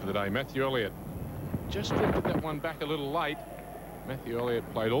first wicket for the day. Matthew Elliott just drifted that one back a little late. Matthew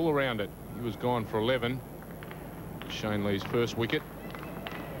Elliott played all around it. He was gone for 11. Shane Lee's first wicket.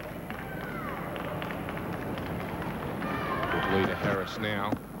 Good leader Harris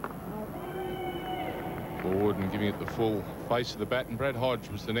now. Forward and giving it the full face of the bat, and Brad Hodge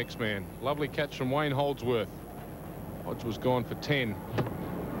was the next man. Lovely catch from Wayne Holdsworth. Hodge was gone for 10.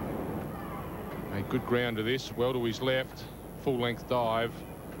 Made good ground to this, well to his left, full length dive,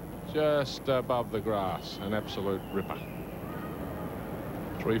 just above the grass. An absolute ripper.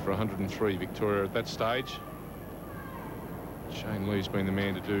 3 for 103 Victoria at that stage. Shane Lee's been the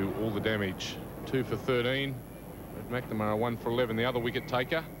man to do all the damage. 2 for 13. Red McNamara 1 for 11, the other wicket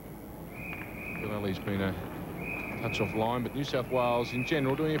taker. Phil Alley's been a touch off line, but New South Wales in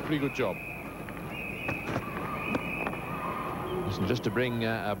general doing a pretty good job. Listen, just to bring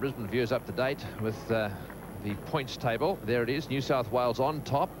our Brisbane viewers up to date with the points table. There it is, New South Wales on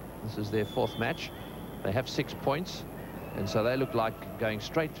top. This is their 4th match. They have 6 points, and so they look like going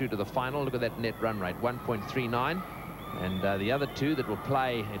straight through to the final. Look at that net run rate, 1.39. And the other 2 that will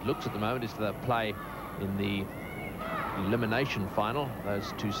play, it looks at the moment, is they'll play in the elimination final.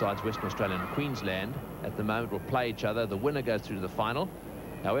 Those 2 sides, Western Australia and Queensland, at the moment will play each other. The winner goes through to the final.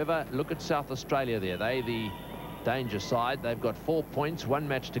 However, look at South Australia there. They the danger side. They've got 4 points, 1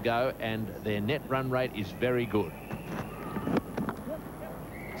 match to go, and their net run rate is very good.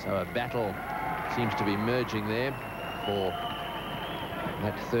 So a battle seems to be merging there for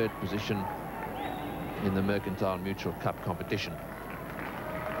that 3rd position in the Mercantile Mutual Cup competition.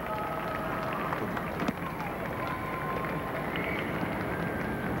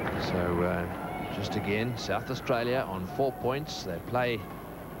 So just again, South Australia on 4 points. They play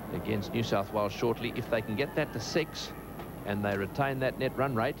against New South Wales shortly. If they can get that to 6 and they retain that net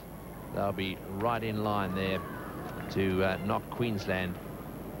run rate, they'll be right in line there to knock Queensland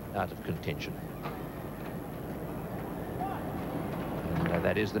out of contention. And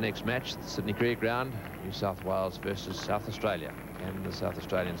that is the next match, the Sydney Cricket Ground, New South Wales versus South Australia. Can the South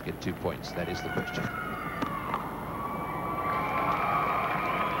Australians get 2 points? That is the question.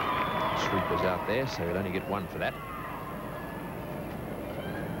 Sweepers out there, so he'll only get 1 for that.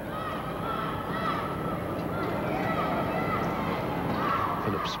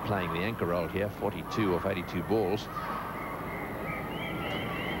 Phillips playing the anchor role here, 42 off 82 balls.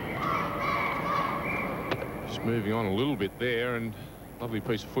 Just moving on a little bit there, and lovely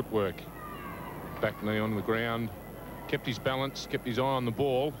piece of footwork. Back knee on the ground, kept his balance, kept his eye on the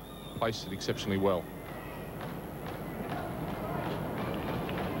ball, placed it exceptionally well.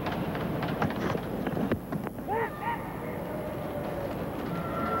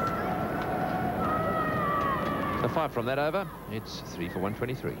 So 5 from that over, it's 3 for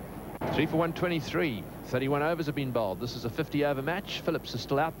 123. 3 for 123. 31 overs have been bowled. This is a 50-over match. Phillips is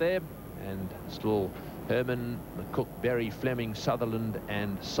still out there, and still Herman, Cook, Berry, Fleming, Sutherland,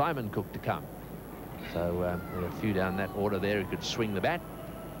 and Simon Cook to come. So there are a few down that order there who could swing the bat.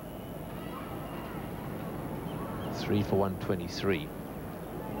 3 for 123.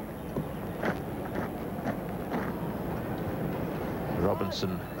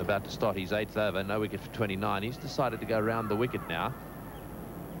 Robinson about to start his 8th over, no wicket for 29. He's decided to go round the wicket now.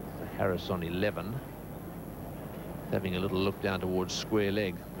 So Harris on 11. Having a little look down towards square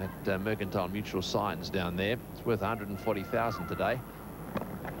leg. That Mercantile Mutual signs down there. It's worth 140,000 today.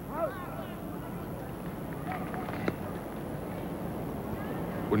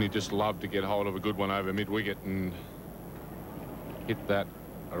 Wouldn't he just love to get hold of a good one over mid-wicket and hit that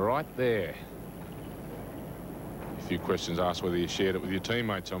right there? A few questions asked whether you shared it with your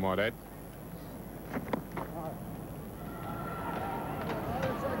teammates, I might add.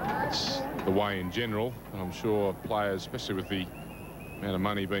 It's the way in general, and I'm sure players, especially with the amount of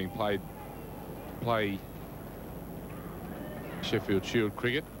money being paid to play Sheffield Shield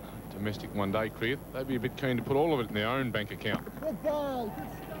cricket, domestic one-day cricket, they'd be a bit keen to put all of it in their own bank account.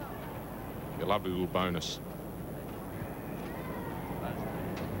 A lovely little bonus.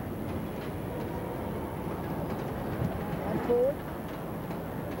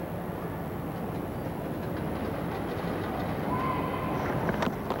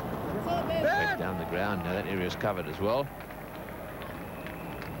 Back down the ground. Now that area is covered as well.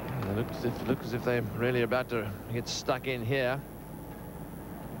 And it looks as if they're really about to get stuck in here.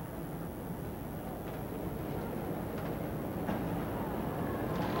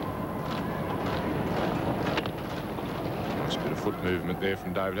 foot movement there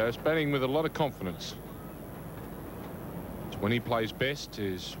from David Harris, batting with a lot of confidence. It's when he plays best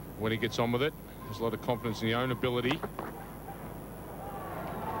is when he gets on with it. Has a lot of confidence in his own ability.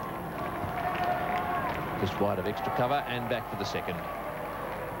 Just wide of extra cover and back for the second.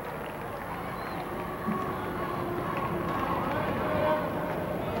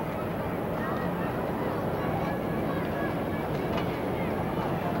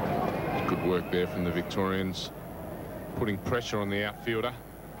 Good work there from the Victorians, putting pressure on the outfielder,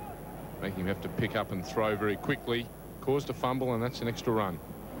 making him have to pick up and throw very quickly. Caused a fumble, and that's an extra run.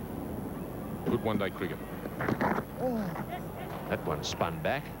 Good one-day cricket. That one spun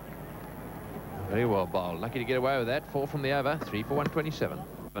back. Very well bowled. Lucky to get away with that. 4 from the over. 3 for 127.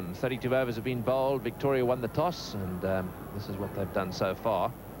 And 32 overs have been bowled. Victoria won the toss, and this is what they've done so far.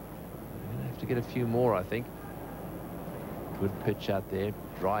 They're going to have to get a few more, I think. Good pitch out there.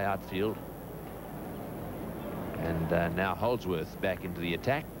 Dry outfield. And now Holdsworth back into the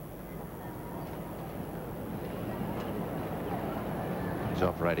attack. He's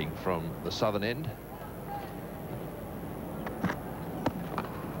operating from the southern end.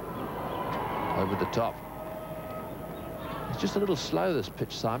 Over the top. It's just a little slow, this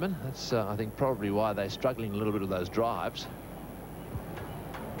pitch, Simon. That's, I think, probably why they're struggling a little bit with those drives.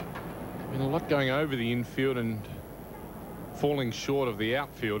 I mean, a lot going over the infield and falling short of the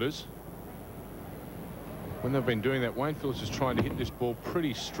outfielders. When they've been doing that, Wayne Phillips is trying to hit this ball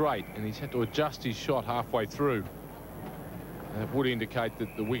pretty straight, and he's had to adjust his shot halfway through. And that would indicate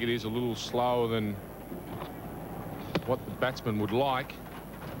that the wicket is a little slower than what the batsman would like.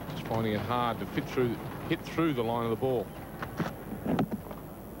 Just finding it hard to hit through the line of the ball.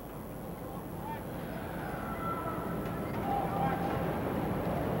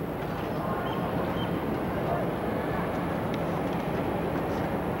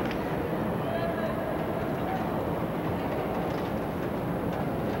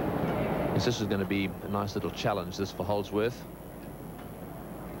 This is going to be a nice little challenge, this, for Holdsworth.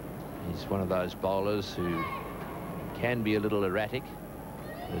 He's one of those bowlers who can be a little erratic.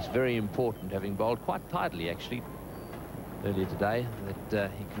 It's very important, having bowled quite tidily actually earlier today,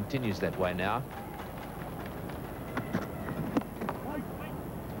 that he continues that way now.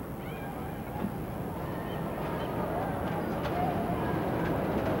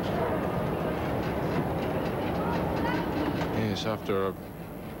 Yes, after a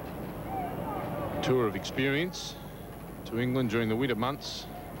tour of experience to England during the winter months,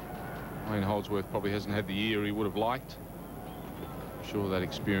 Wayne Holdsworth probably hasn't had the year he would have liked. I'm sure that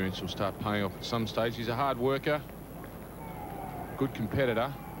experience will start paying off at some stage. He's a hard worker, good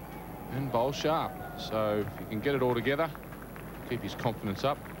competitor, and bowls sharp. So if he can get it all together, keep his confidence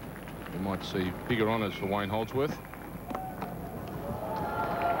up, we might see bigger honours for Wayne Holdsworth. It's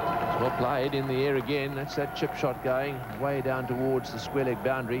well played in the air again. That's that chip shot going way down towards the square leg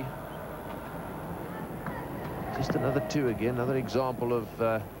boundary. Just another 2 again, another example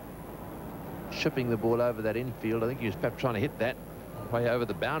of chipping the ball over that infield. I think he was perhaps trying to hit that way over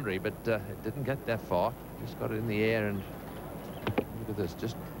the boundary, but it didn't get that far. Just got it in the air, and look at this,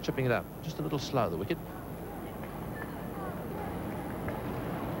 just chipping it up. Just a little slow, the wicket.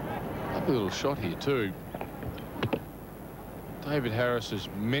 Lovely little shot here too. David Harris is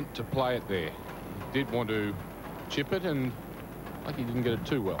meant to play it there. He did want to chip it, and like he didn't get it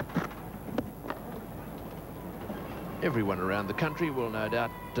too well. Everyone around the country will no doubt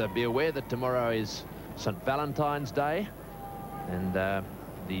be aware that tomorrow is St. Valentine's Day, and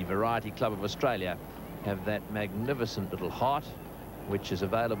the Variety Club of Australia have that magnificent little heart, which is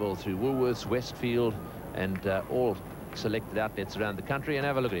available through Woolworths, Westfield, and all selected outlets around the country. And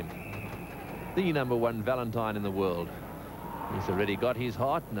have a look at him, the #1 Valentine in the world. He's already got his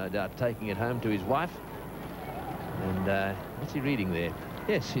heart, no doubt taking it home to his wife. And what's he reading there?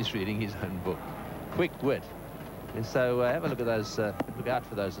 Yes, he's reading his own book. Quick wit. And so have a look at those, look out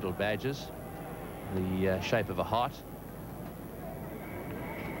for those little badges, the shape of a heart.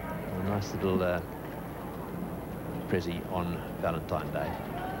 A nice little prezi on Valentine Day.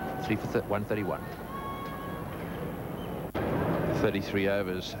 3 for 131. 33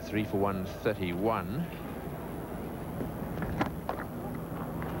 overs, 3 for 131.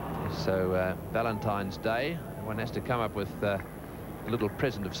 So Valentine's Day, one has to come up with a little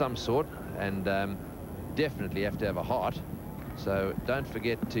present of some sort, and definitely have to have a heart. So don't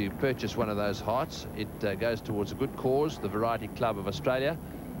forget to purchase one of those hearts. It goes towards a good cause, the Variety Club of Australia.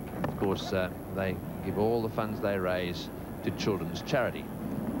 Of course, they give all the funds they raise to children's charity.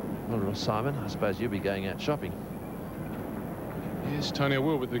 Well, Simon, I suppose you'll be going out shopping. Yes, Tony, I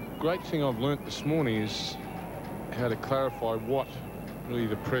will. But the great thing I've learnt this morning is how to clarify what really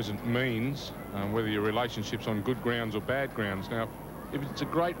the present means, whether your relationship's on good grounds or bad grounds. Now, if it's a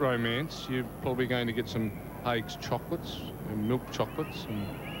great romance, you're probably going to get some Hague's chocolates and milk chocolates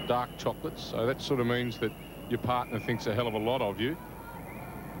and dark chocolates. So that sort of means that your partner thinks a hell of a lot of you.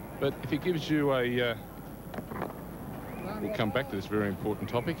 But if he gives you a... we'll come back to this very important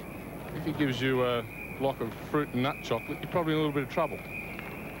topic. If he gives you a block of fruit and nut chocolate, you're probably in a little bit of trouble.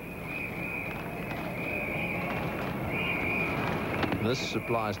 This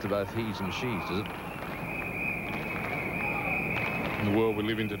applies to both he's and she's, does it? In the world we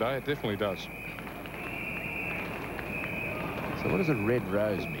live in today, it definitely does. So what does a red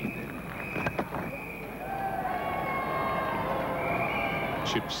rose mean then?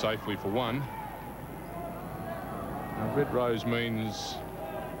 Chipped safely for one. Now, red rose means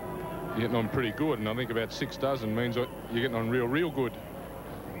you're getting on pretty good, and I think about 6 dozen means you're getting on real good.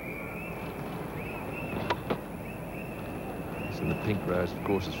 And the pink rose, of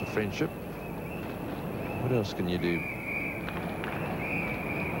course, is for friendship. What else can you do?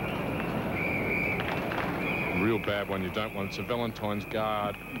 A real bad one you don't want. It's a Valentine's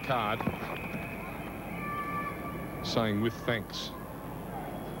card saying with thanks.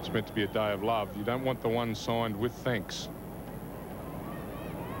 It's meant to be a day of love. You don't want the one signed with thanks.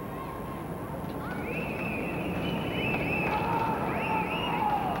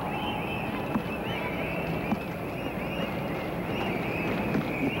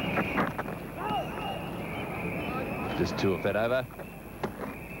 Just 2 of that over.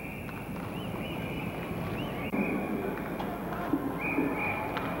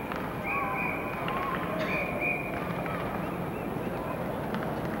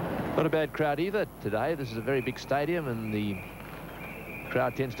 Not a bad crowd either today. This is a very big stadium and the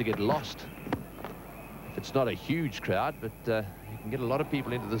crowd tends to get lost if it's not a huge crowd, but you can get a lot of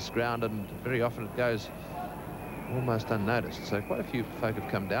people into this ground and very often it goes almost unnoticed. So quite a few folk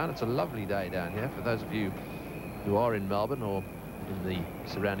have come down. It's a lovely day down here for those of you who are in Melbourne or in the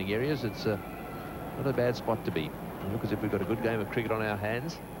surrounding areas. It's not a bad spot to be. It looks as if we've got a good game of cricket on our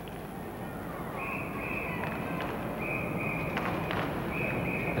hands.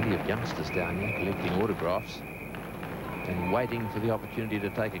 Plenty of youngsters down here collecting autographs and waiting for the opportunity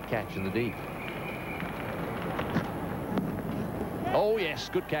to take a catch in the deep. Oh yes,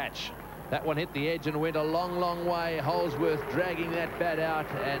 good catch. That one hit the edge and went a long way. Holdsworth dragging that bat out,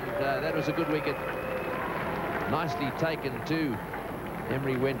 and that was a good wicket. Nicely taken too.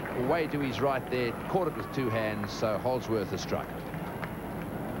 Emery went way to his right there, caught it with 2 hands, so Holdsworth has struck.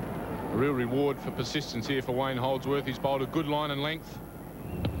 A real reward for persistence here for Wayne Holdsworth. He's bowled a good line and length.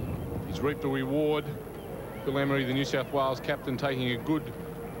 He's reaped a reward. Phil Emery, the New South Wales captain, taking a good,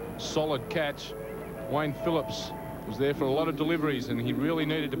 solid catch. Wayne Phillips was there for a lot of deliveries, and he really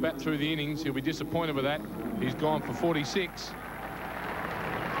needed to bat through the innings. He'll be disappointed with that. He's gone for 46.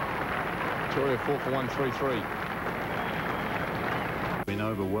 Victoria 4 for 133. Been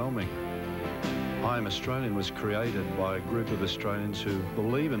overwhelming. I Am Australian was created by a group of Australians who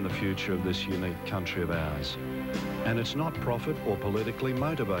believe in the future of this unique country of ours. And it's not profit or politically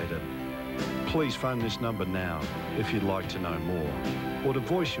motivated. Please phone this number now if you'd like to know more or to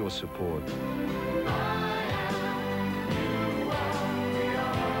voice your support.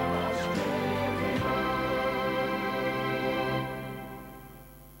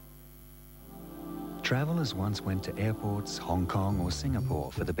 Travellers once went to airports, Hong Kong or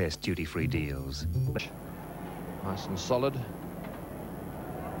Singapore for the best duty-free deals. Nice and solid.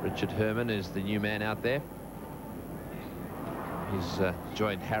 Richard Herman is the new man out there. He's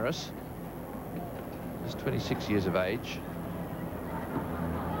joined Harris. He's 26 years of age.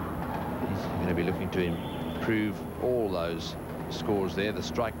 He's going to be looking to improve all those scores there, the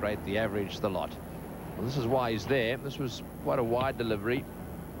strike rate, the average, the lot. Well, this is why he's there. This was quite a wide delivery.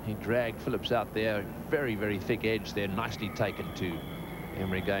 He dragged Phillips out there, very thick edge there, nicely taken too.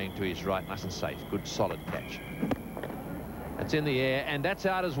 Emery going to his right, nice and safe. Good solid catch. That's in the air and that's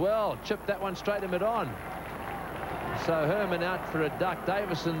out as well. Chipped that one straight to mid-on. So Herman out for a duck.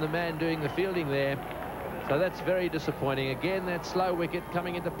 Davison, the man doing the fielding there. So that's very disappointing. Again, that slow wicket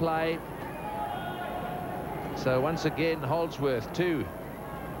coming into play. So once again, Holdsworth too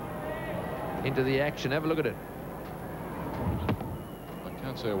into the action. Have a look at it.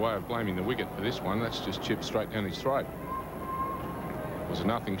 Can't see a way of blaming the wicket for this one. That's just chipped straight down his throat. It was a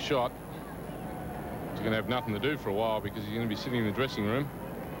nothing shot. He's going to have nothing to do for a while because he's going to be sitting in the dressing room.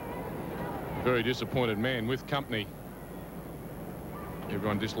 A very disappointed man with company.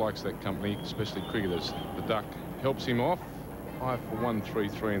 Everyone dislikes that company, especially cricketers. The duck helps him off. 5 for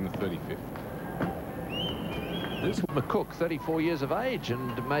 133 in the 35th. This is McCook, 34 years of age,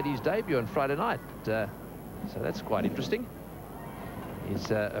 and made his debut on Friday night. So that's quite interesting. He's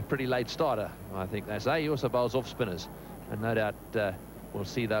a pretty late starter, I think they say. He also bowls off spinners, and no doubt we'll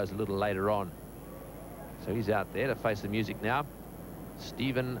see those a little later on. So he's out there to face the music now.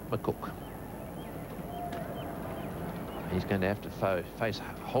 Stephen McCook. He's going to have to face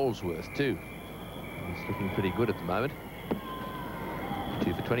Holsworth too. He's looking pretty good at the moment.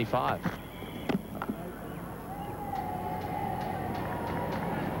 2 for 25.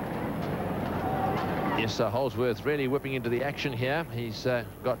 Yes, Holsworth really whipping into the action here. He's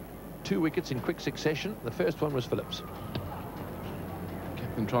got 2 wickets in quick succession. The first one was Phillips.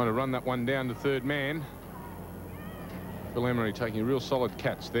 Captain trying to run that one down to third man. Phil Emery taking a real solid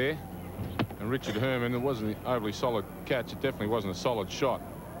catch there. And Richard Herman, it wasn't an overly solid catch. It definitely wasn't a solid shot.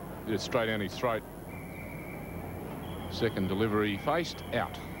 Did it straight down his throat. Second delivery faced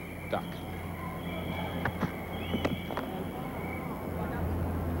out. Duck.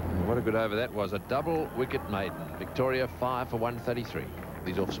 What a good over that was. A double wicket maiden. Victoria 5 for 133.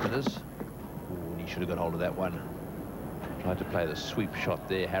 These off spinners. Ooh, and he should have got hold of that one. Tried to play the sweep shot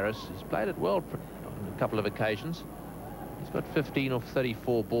there, Harris. He's played it well on a couple of occasions. He's got 15 off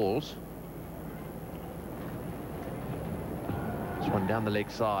 34 balls. This one down the leg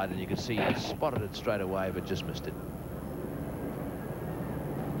side, and you can see he spotted it straight away, but just missed it.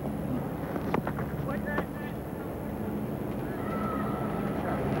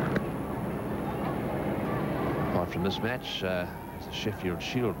 Apart from this match, there's a Sheffield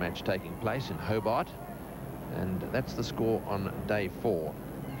Shield match taking place in Hobart, and that's the score on day 4.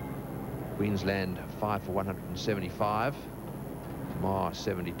 Queensland 5 for 175. Mar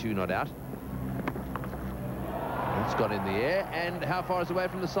 72 not out. It's got in the air, and how far is it away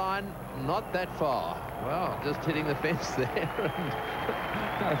from the sign? Not that far. Well, just hitting the fence there.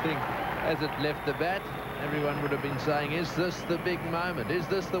 And I think as it left the bat, everyone would have been saying, is this the big moment? Is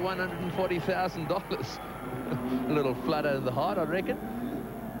this the $140,000? A little flutter in the heart, I reckon.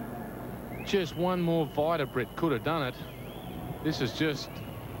 Just one more Vita, Brett, could have done it. This is just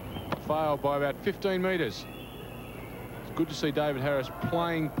failed by about 15 metres. It's good to see David Harris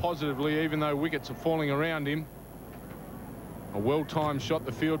playing positively, even though wickets are falling around him. A well-timed shot,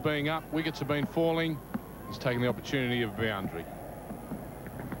 the field being up, wickets have been falling. He's taking the opportunity of a boundary.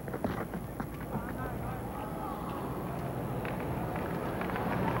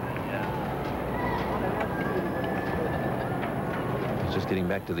 He's just getting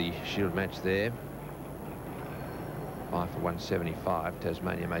back to the Shield match there. 5 for 175.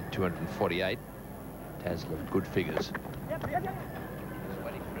 Tasmania made 248. Tas looked good figures.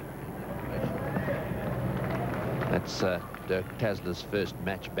 That's Dirk Tasler's first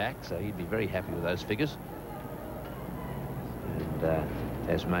match back, so he'd be very happy with those figures. And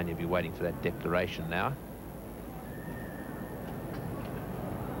Tasmania will be waiting for that declaration now.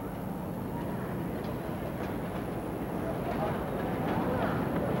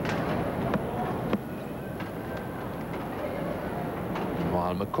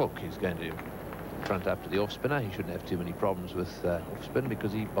 While McCook is going to front up to the off spinner. He shouldn't have too many problems with off spin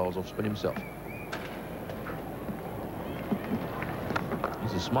because he bowls off spin himself.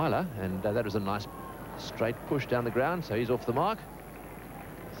 He's a smiler, and that was a nice straight push down the ground, so he's off the mark.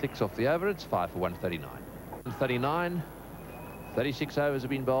 6 off the over. It's 5 for 139. 139. 36 overs have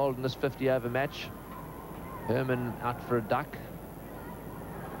been bowled in this 50-over match. Herman out for a duck.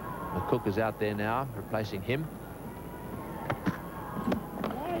 McCook is out there now, replacing him.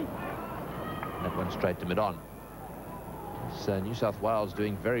 That one straight to mid-on. So New South Wales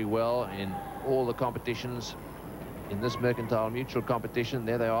doing very well in all the competitions. In this Mercantile Mutual competition,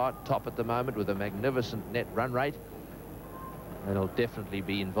 there they are, top at the moment with a magnificent net run rate. They'll definitely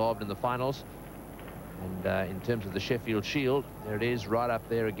be involved in the finals. And in terms of the Sheffield Shield, there it is, right up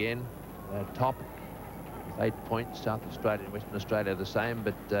there again. Top with 8 points. South Australia and Western Australia are the same,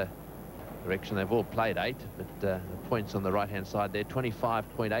 but direction they've all played 8. But the points on the right-hand side there,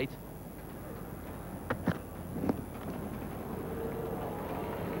 25.8.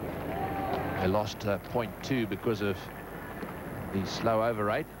 They lost 0.2 because of the slow over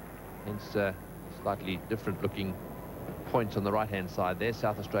rate. Hence slightly different looking points on the right-hand side there.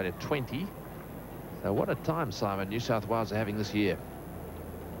 South Australia 20. So what a time, Simon, New South Wales are having this year.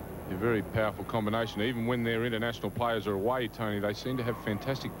 A very powerful combination. Even when their international players are away, Tony, they seem to have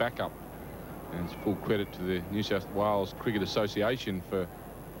fantastic backup. And it's full credit to the New South Wales Cricket Association for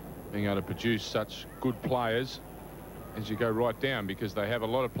being able to produce such good players as you go right down, because they have a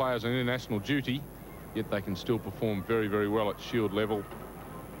lot of players on international duty, yet they can still perform very, very well at Shield level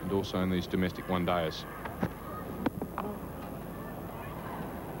and also in these domestic one-dayers.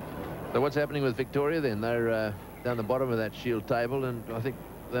 So what's happening with Victoria then? They're down the bottom of that Shield table, and I think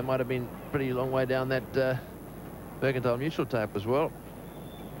they might have been pretty long way down that Mercantile Mutual table as well.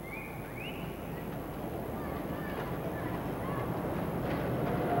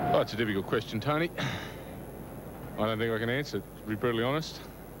 Oh, it's a difficult question, Tony. I don't think I can answer it, to be brutally honest.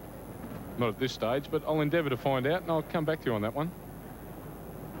 Not at this stage, but I'll endeavour to find out, and I'll come back to you on that one.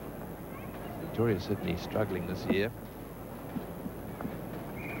 Victoria's certainly struggling this year.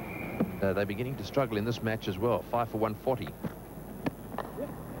 And, they're beginning to struggle in this match as well. 5 for 140.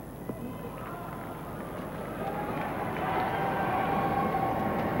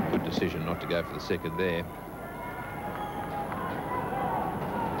 Good decision not to go for the second there.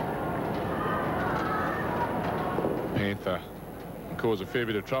 Panther can cause a fair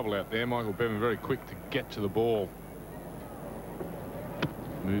bit of trouble out there. Michael Bevan very quick to get to the ball.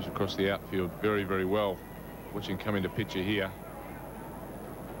 Moves across the outfield very, very well. Watch him come into picture here.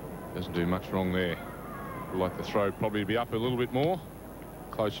 Doesn't do much wrong there. Would like the throw probably to be up a little bit more,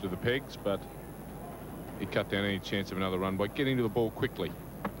 closer to the pegs, but he cut down any chance of another run by getting to the ball quickly.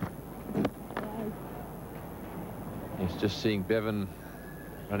 It's just seeing Bevan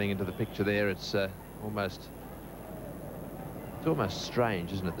running into the picture there. It's almost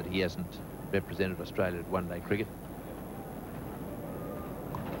strange, isn't it, that he hasn't represented Australia at one-day cricket.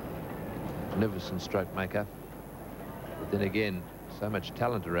 Magnificent stroke maker, but then again, so much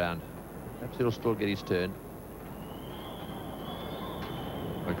talent around. Perhaps he'll still get his turn.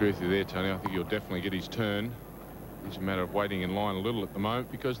 I agree with you there, Tony. I think he'll definitely get his turn. It's a matter of waiting in line a little at the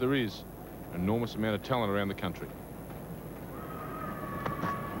moment, because there is an enormous amount of talent around the country.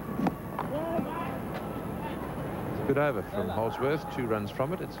 It's a good over from Holsworth. 2 runs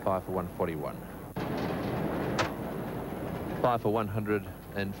from it. It's 5 for 141. 5 for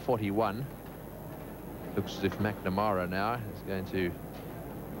 141. Looks as if McNamara now is going to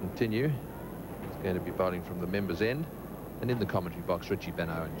continue. He's going to be bowling from the members' end. And in the commentary box, Richie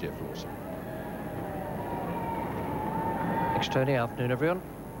Benaud and Jeff Lawson. Thanks, Tony. Afternoon, everyone.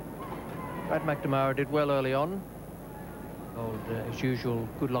 Brad McNamara did well early on. Bowled, as usual,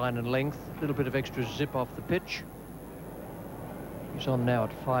 good line and length. A little bit of extra zip off the pitch. He's on now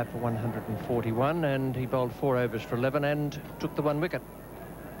at 5 for 141, and he bowled 4 overs for 11 and took the 1 wicket.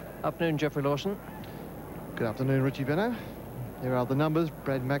 Afternoon, Jeffrey Lawson. Good afternoon, Richie Benaud. There are the numbers.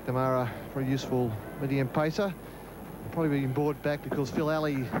 Brad McNamara, very useful medium pacer. Probably being brought back because Phil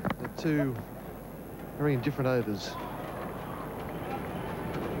Alley had 2 very indifferent overs.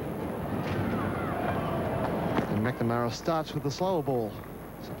 And McNamara starts with the slower ball.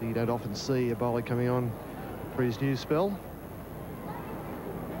 Something you don't often see a bowler coming on for his new spell.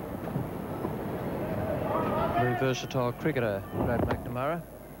 Very versatile cricketer, Brad McNamara.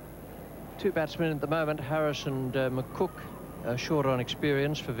 2 batsmen at the moment, Harris and McCook, short on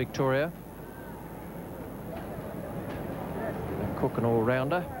experience for Victoria. McCook an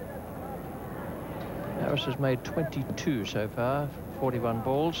all-rounder. Harris has made 22 so far, 41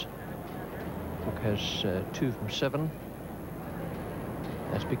 balls. Cook has 2 from 7.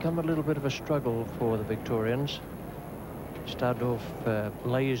 It's become a little bit of a struggle for the Victorians. Started off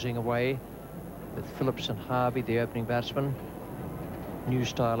blazing away with Phillips and Harvey, the opening batsman. New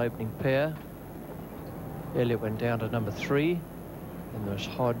style opening pair. Elliott went down to number 3. Then there was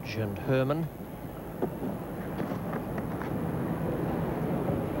Hodge and Herman.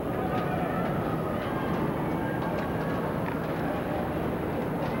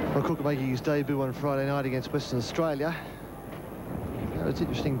 Well, Cook making his debut on Friday night against Western Australia. It's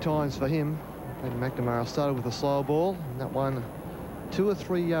interesting times for him. And McNamara started with a slower ball, and that one 2 or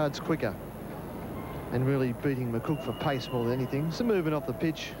 3 yards quicker. And really beating McCook for pace more than anything. Some movement off the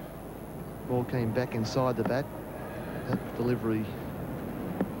pitch. Ball came back inside the bat. That delivery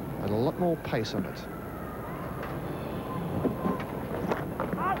had a lot more pace on it.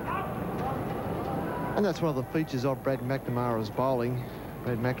 And that's one of the features of Brad McNamara's bowling.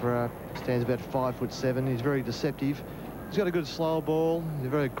 Brad McNamara stands about 5'7". He's very deceptive. He's got a good slower ball. He's a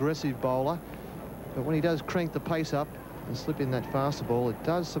very aggressive bowler. But when he does crank the pace up and slip in that faster ball, it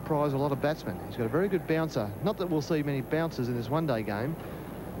does surprise a lot of batsmen. He's got a very good bouncer. Not that we'll see many bouncers in this one-day game,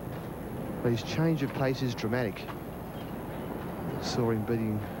 but his change of pace is dramatic. Saw him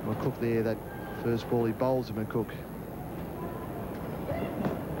beating McCook there, that first ball he bowls to McCook.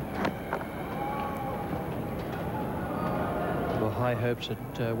 There were high hopes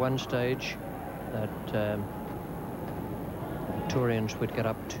at one stage that the Victorians would get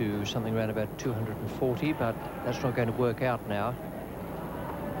up to something around about 240, but that's not going to work out now.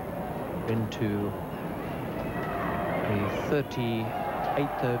 Into the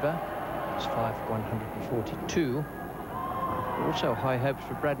 38th over. It's 5 for 142. Also high hopes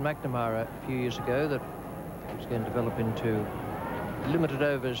for Brad McNamara a few years ago that he was going to develop into limited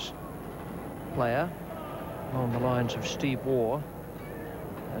overs player along the lines of Steve Waugh.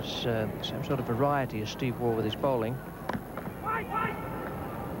 Has same sort of variety as Steve Waugh with his bowling.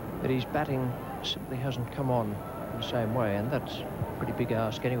 But his batting simply hasn't come on in the same way, and that's a pretty big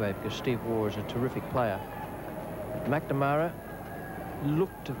ask anyway, because Steve Waugh is a terrific player. McNamara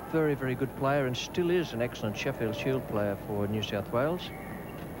looked a very, very good player and still is an excellent Sheffield Shield player for New South Wales.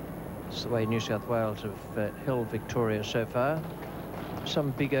 It's the way New South Wales have held Victoria so far.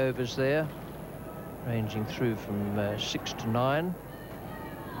 Some big overs there, ranging through from 6 to 9.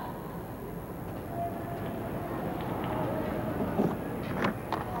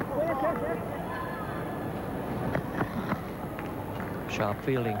 Sharp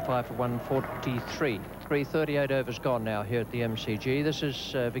fielding, 5 for 143. 38 overs gone now here at the MCG. This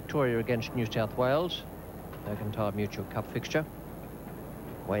is Victoria against New South Wales, Mercantile Mutual Cup fixture.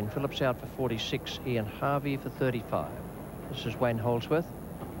 Wayne Phillips out for 46, Ian Harvey for 35. This is Wayne Holdsworth.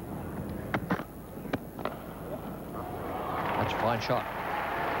 That's a fine shot.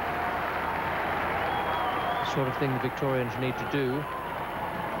 The sort of thing the Victorians need to do.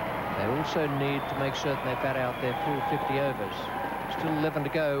 They also need to make certain they bat out their full 50 overs. Still 11 to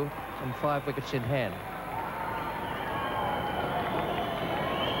go and 5 wickets in hand.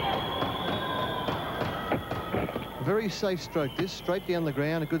 A very safe stroke this, straight down the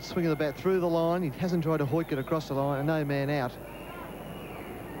ground, a good swing of the bat through the line. He hasn't tried to hoik it across the line, and no man out.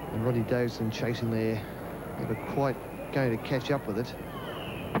 And Rodney Davison chasing there, never quite going to catch up with it.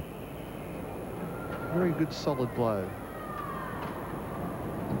 Very good solid blow.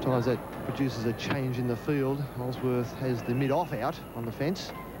 Sometimes that produces a change in the field. Holdsworth has the mid-off out on the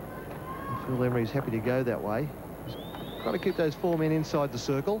fence. And Phil Emery's happy to go that way. He's got to keep those 4 men inside the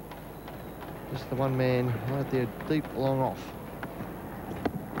circle. Just the 1 man right there, deep long off.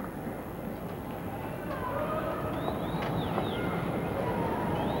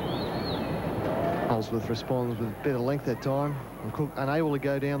 Holdsworth responds with better length that time. And Cook unable to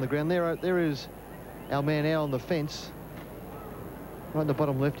go down the ground. There is our man out on the fence. Right in the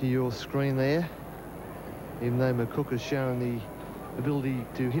bottom left of your screen there. Even though McCook has shown the ability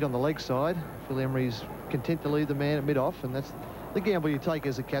to hit on the leg side, Phil Emery's content to leave the man at mid-off, and that's the gamble you take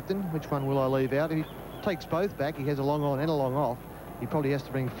as a captain. Which one will I leave out? If he takes both back, he has a long on and a long off. He probably has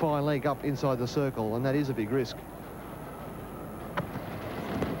to bring fine leg up inside the circle, and that is a big risk.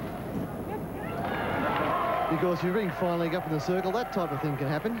 Because if you bring fine leg up in the circle, that type of thing can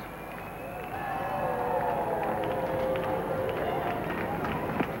happen.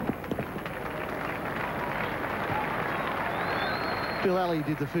 Bill Alley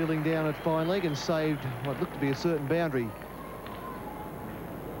did the fielding down at fine leg and saved what looked to be a certain boundary.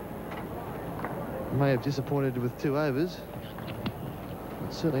 May have disappointed with 2 overs,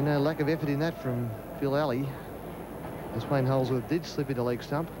 but certainly no lack of effort in that from Bill Alley, as Wayne Holdsworth did slip into leg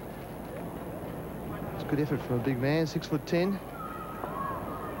stump. It's good effort from a big man, 6'10".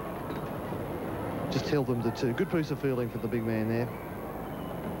 Just held them to 2. Good piece of fielding for the big man there.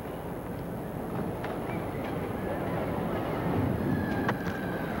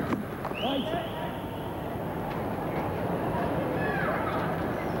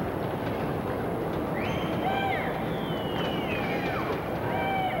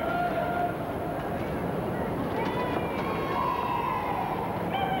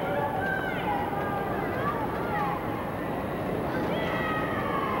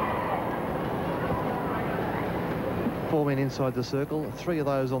 Inside the circle, 3 of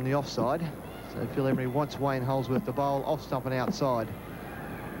those on the offside. So Phil Emery wants Wayne Holdsworth to bowl off stump and outside.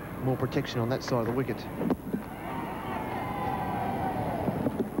 More protection on that side of the wicket.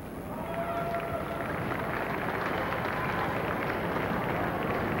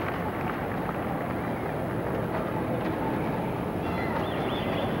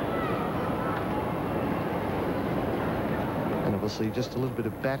 And obviously just a little bit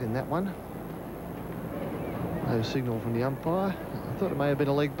of bat in that one. No signal from the umpire. I thought it may have been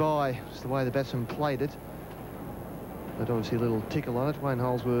a leg by, just the way the batsman played it. But obviously a little tickle on it. Wayne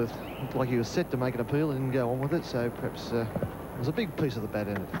Holdsworth looked like he was set to make an appeal and didn't go on with it, so perhaps there's a big piece of the bat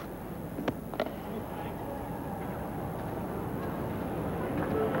in it.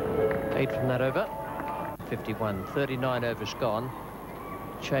 Eight from that over. 51, 39 overs gone.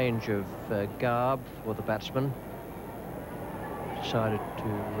 Change of garb for the batsman. Decided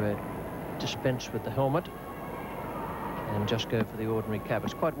to dispense with the helmet and just go for the ordinary cap.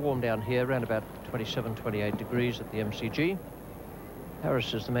 It's quite warm down here, around about 27, 28 degrees at the MCG.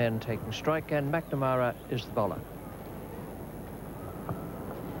 Harris is the man taking strike, and McNamara is the bowler.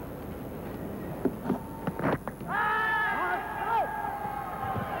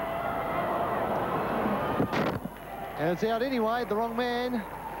 And it's out anyway, the wrong man.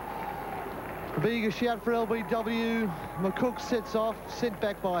 A big shout for LBW. McCook sets off, sent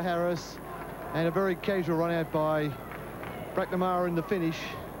back by Harris, and a very casual run out by McNamara in the finish.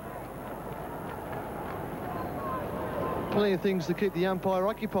 plenty of things to keep the umpire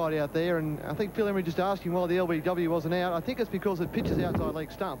occupied out there, and I think Phil Emery just asking why the LBW wasn't out. I think it's because it pitches outside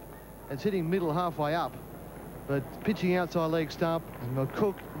leg stump. It's hitting middle halfway up, but pitching outside leg stump, and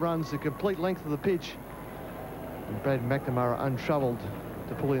McCook runs the complete length of the pitch, and Brad McNamara untroubled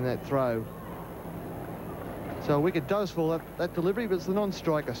to pull in that throw. So a wicket does fall that delivery, but it's the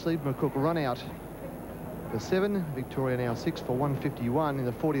non-striker, Steve McCook, run out for 7. Victoria now 6 for 151 in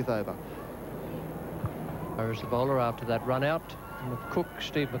the 40th over. There's the bowler after that run out.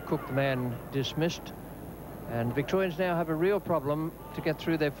 Steve McCook, the man dismissed. And Victorians now have a real problem to get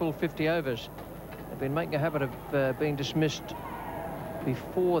through their full 50 overs. They've been making a habit of being dismissed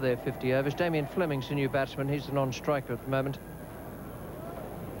before their 50 overs. Damien Fleming's the new batsman. He's the non-striker at the moment.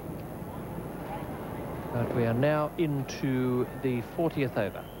 But we are now into the 40th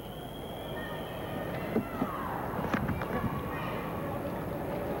over.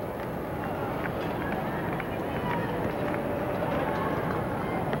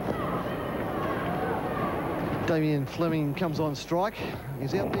 Damien Fleming comes on strike.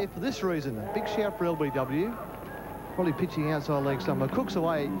 He's out there for this reason. A big shout for LBW. Probably pitching outside leg stump. McCook's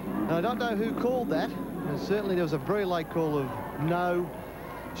away. Now, I don't know who called that. Certainly there was a very late call of no.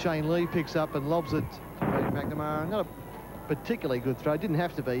 Shane Lee picks up and lobs it to Brad McNamara. Not a particularly good throw. Didn't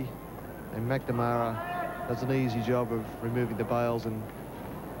have to be. And McNamara does an easy job of removing the bails, and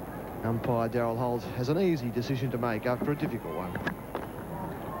umpire Darryl Holt has an easy decision to make after a difficult one.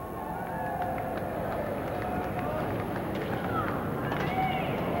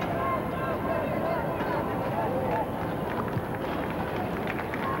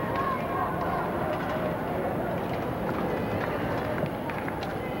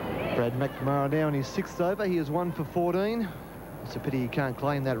 Brad McNamara now in his 6th over. He is 1 for 14. It's a pity he can't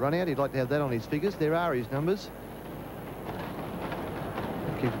claim that run out. He'd like to have that on his figures. There are his numbers.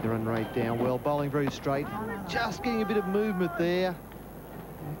 Keeping the run rate down well. Bowling very straight. Just getting a bit of movement there.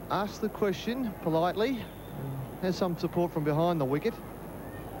 Ask the question politely. Has some support from behind the wicket.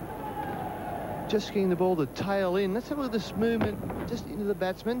 Just getting the ball to tail in. Let's have a look at this movement just into the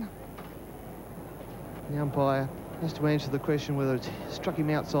batsman. The umpire has to answer the question whether it's struck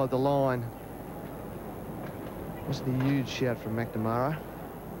him outside the line. Wasn't a huge shout from McNamara.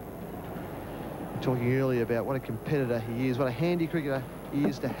 We were talking earlier about what a competitor he is, what a handy cricketer he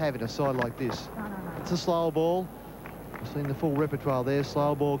is to have in a side like this. It's a slow ball. We've seen the full repertoire there.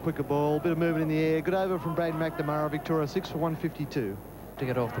 Slow ball, quicker ball, bit of movement in the air. Good over from Brad McNamara. Victoria 6 for 152. To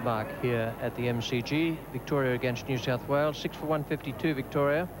get off the mark here at the MCG. Victoria against New South Wales. 6 for 152,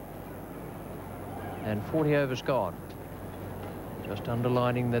 Victoria. And 40 overs gone. Just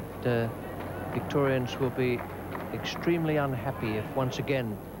underlining that Victorians will be extremely unhappy if once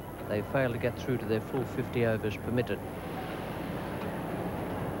again they fail to get through to their full 50 overs permitted.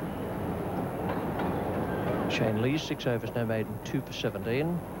 Shane Lee, 6 overs now made and 2 for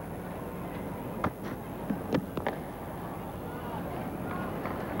 17.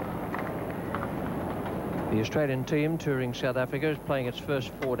 The Australian team touring South Africa is playing its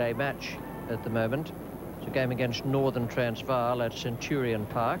first 4-day match at the moment. It's a game against Northern Transvaal at Centurion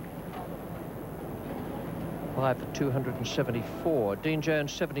Park. 5 for 274. Dean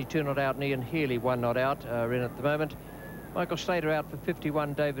Jones 72 not out, and Ian Healy 1 not out are in at the moment. Michael Slater out for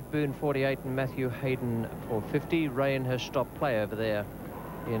 51, David Boone 48, and Matthew Hayden for 50. Rain has stopped play over there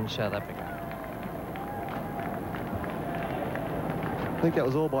in South Africa. I think that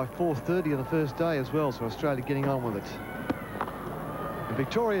was all by 4:30 on the first day as well, so Australia getting on with it. And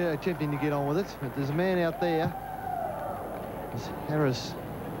Victoria attempting to get on with it, but there's a man out there. As Harris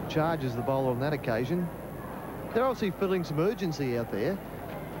charges the bowler on that occasion. They're obviously feeling some urgency out there.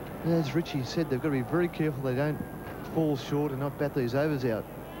 As Richie said, they've got to be very careful they don't fall short and not bat these overs out.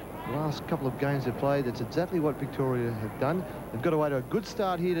 The last couple of games they've played, that's exactly what Victoria have done. They've got away to a good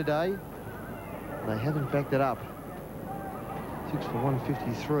start here today. They haven't backed it up. 6 for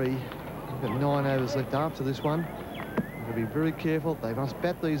 153. They've got 9 overs left after this one. They've got to be very careful. They must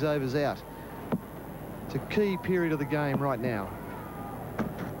bat these overs out. It's a key period of the game right now.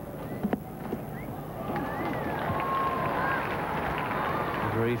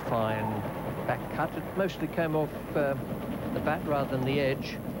 Very fine back cut. It mostly came off the bat rather than the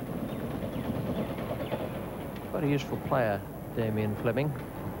edge. Quite a useful player, Damien Fleming,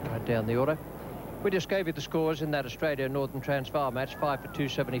 right down the order. We just gave you the scores in that Australia-Northern Transvaal match, 5 for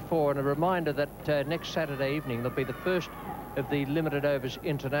 274, and a reminder that next Saturday evening there'll be the first of the limited overs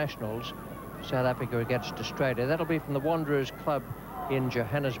internationals, South Africa against Australia. That'll be from the Wanderers Club in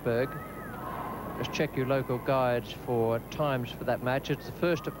Johannesburg. Just check your local guides for times for that match. It's the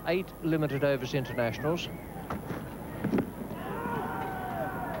first of 8 limited overs internationals.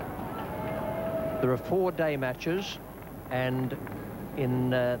 There are 4 day matches and in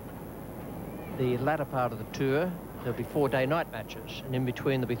the latter part of the tour, there'll be 4-day night matches, and in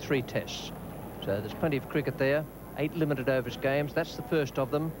between there'll be 3 tests. So there's plenty of cricket there. 8 limited overs games. That's the first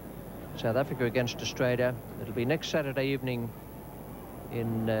of them. South Africa against Australia. It'll be next Saturday evening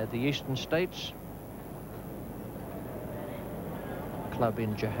in the eastern states. Club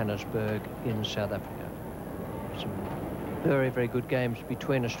in Johannesburg in South Africa. Some very, very good games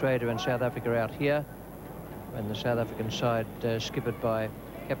between Australia and South Africa out here. And the South African side skippered by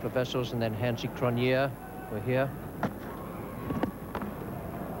Kepler Wessels and then Hansie Cronje were here.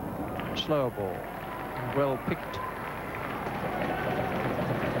 Slower ball. Well picked.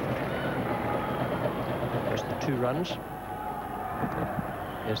 Just the 2 runs.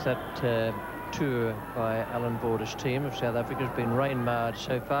 Yes, that tour by Alan Border's team of South Africa has been rain-marred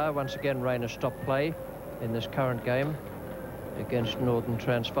so far. Once again, rain has stopped play in this current game against Northern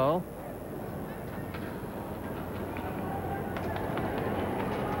Transvaal.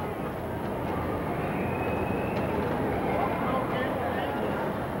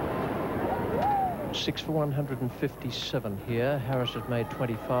 Six for 157 here. Harris has made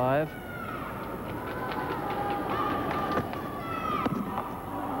 25.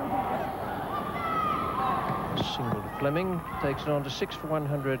 Single to Fleming, takes it on to 6 for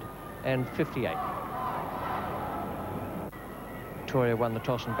 158. Victoria won the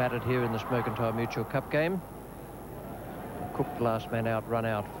toss and batted here in this Mercantile Mutual Cup game. Cook, the last man out, run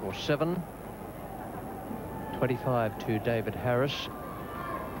out for 7. 25 to David Harris.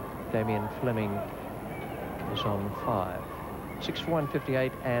 Damien Fleming is on 5. 6 for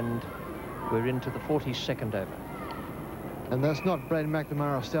 158, and we're into the 42nd over. And that's not Brad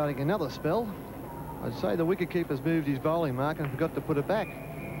McNamara starting another spell. I'd say the wicketkeeper's moved his bowling mark and forgot to put it back.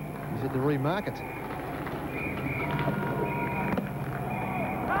 He's had to remark it.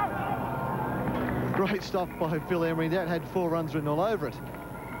 Great stuff by Phil Emery. That had 4 runs written all over it.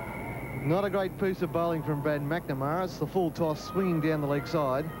 Not a great piece of bowling from Brad McNamara. It's the full toss swinging down the leg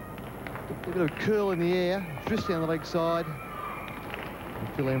side. A bit of a curl in the air, twist down the leg side. And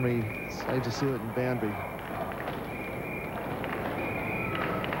Phil Emery saves a certain boundary.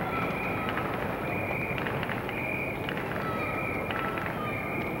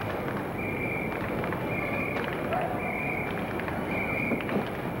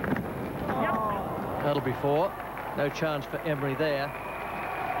 That'll be 4. No chance for Emery there.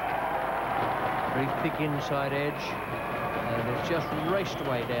 Very thick inside edge. And it's just raced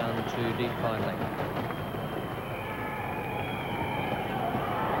away down to deep fine leg.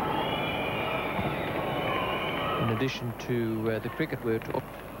 In addition to the cricket we're talking,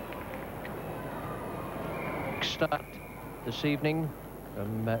 start this evening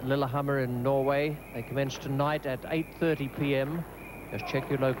from Lillehammer in Norway. They commence tonight at 8:30 p.m. Just check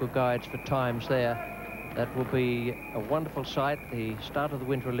your local guides for times there. That will be a wonderful sight, the start of the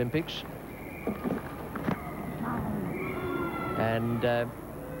Winter Olympics. And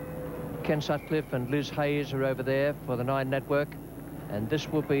Ken Sutcliffe and Liz Hayes are over there for the 9 Network, and this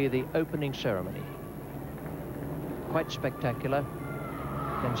will be the opening ceremony. Quite spectacular.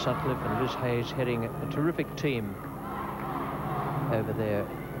 Ken Sutcliffe and Liz Hayes heading a terrific team over there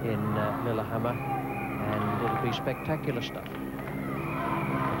in Lillehammer, and it'll be spectacular stuff.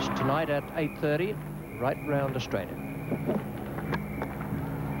 It's tonight at 8:30, right round Australia.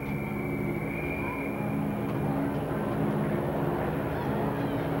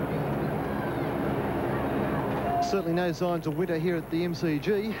 Certainly no signs of winter here at the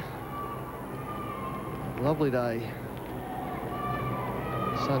MCG. Lovely day.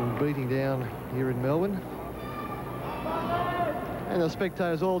 Sun beating down here in Melbourne. And the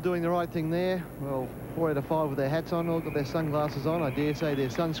spectators all doing the right thing there. Well, 4 out of 5 with their hats on, all got their sunglasses on, I dare say their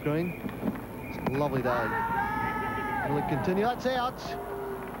sunscreen. It's a lovely day. Will it continue? That's out.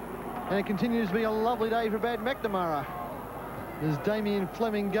 And it continues to be a lovely day for Brad McNamara. As Damien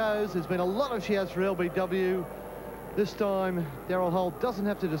Fleming goes, there's been a lot of shouts for LBW. This time, Darryl Holt doesn't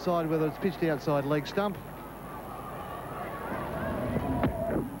have to decide whether it's pitched outside leg stump.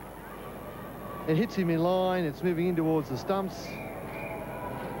 It hits him in line, it's moving in towards the stumps.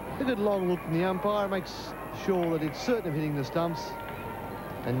 A good long look from the umpire, makes sure that it's certain of hitting the stumps.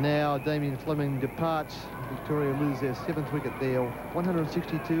 And now Damien Fleming departs. Victoria lose their 7th wicket there,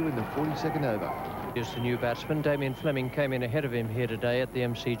 162 in the 42nd over. Here's the new batsman. Damien Fleming came in ahead of him here today at the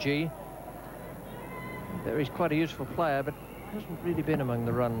MCG. He's quite a useful player, but hasn't really been among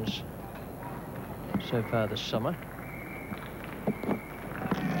the runs so far this summer.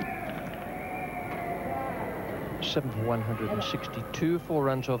 Seven for 162, 4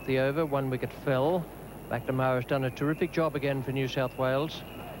 runs off the over, 1 wicket fell. McNamara has done a terrific job again for New South Wales.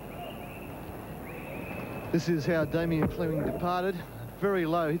 This is how Damien Fleming departed. Very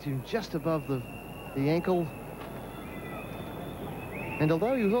low, hit him just above the ankle. And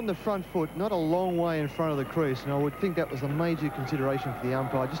although he was on the front foot, not a long way in front of the crease, and I would think that was a major consideration for the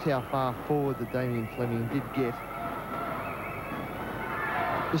umpire, just how far forward the Damien Fleming did get.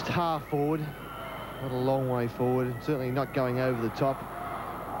 Just half forward, not a long way forward, certainly not going over the top.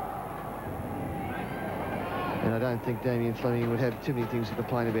 And I don't think Damien Fleming would have too many things to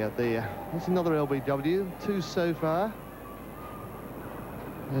complain about there. That's another LBW, 2 so far.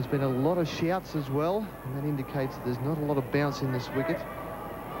 There's been a lot of shouts as well, and that indicates that there's not a lot of bounce in this wicket.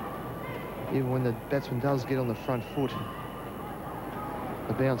 Even when the batsman does get on the front foot,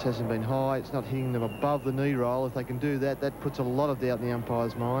 the bounce hasn't been high. It's not hitting them above the knee roll. If they can do that, that puts a lot of doubt in the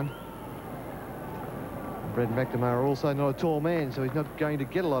umpire's mind. Brad McNamara also not a tall man, so he's not going to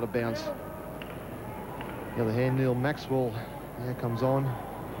get a lot of bounce. On the other hand, Neil Maxwell now comes on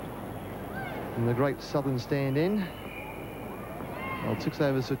from the great southern stand end. Well, 6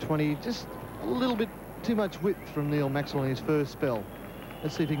 overs for 20, just a little bit too much width from Neil Maxwell in his first spell.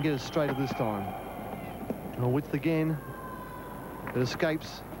 Let's see if he can get it straighter this time. Well, width again. It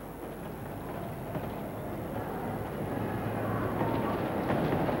escapes.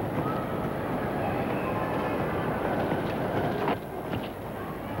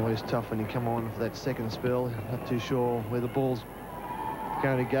 Always tough when you come on for that second spell. Not too sure where the ball's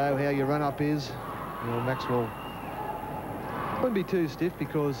going to go, how your run-up is. Neil Maxwell wouldn't be too stiff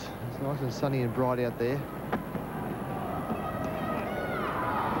because it's nice and sunny and bright out there.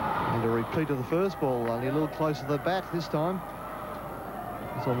 And a repeat of the first ball, only a little closer to the bat this time.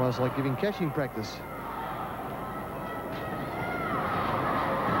 It's almost like giving catching practice.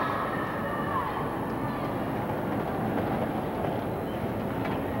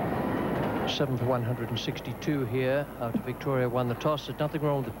 Seven for 162 here after Victoria won the toss. There's nothing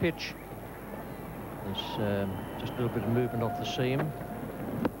wrong with the pitch. There's just a little bit of movement off the seam.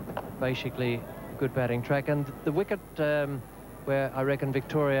 Basically, a good batting track. And the wicket where I reckon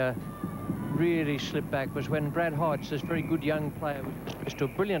Victoria really slipped back was when Brad Hodge, this very good young player, was to a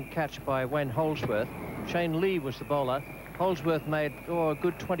brilliant catch by Wayne Holdsworth. Shane Lee was the bowler. Holdsworth made a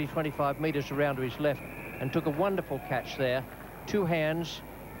good 20-25 metres around to his left and took a wonderful catch there. 2 hands,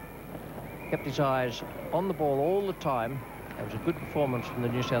 kept his eyes on the ball all the time. That was a good performance from the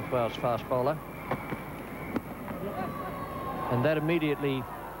New South Wales fast bowler. And that immediately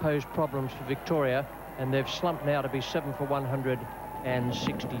posed problems for Victoria, and they've slumped now to be 7 for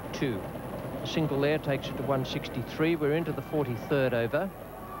 162. A single there takes it to 163. We're into the 43rd over.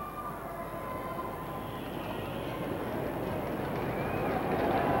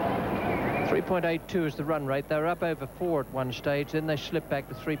 .82 is the run rate. They were up over 4 at one stage, then they slipped back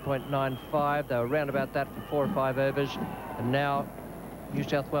to 3.95. They were around about that for 4 or 5 overs, and now New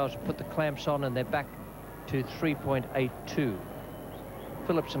South Wales have put the clamps on and they're back to 3.82.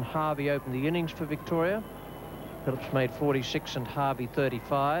 Phillips and Harvey opened the innings for Victoria. Phillips made 46 and Harvey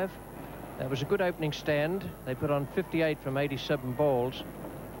 35. That was a good opening stand. They put on 58 from 87 balls,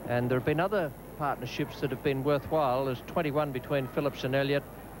 and there have been other partnerships that have been worthwhile. There's 21 between Phillips and Elliott.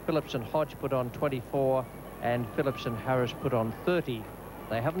 Phillips and Hodge put on 24, and Phillips and Harris put on 30.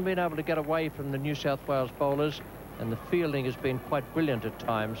 They haven't been able to get away from the New South Wales bowlers, and the fielding has been quite brilliant at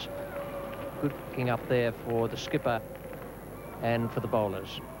times. Good picking up there for the skipper and for the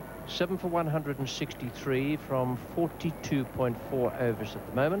bowlers. 7 for 163 from 42.4 overs at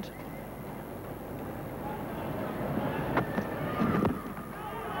the moment.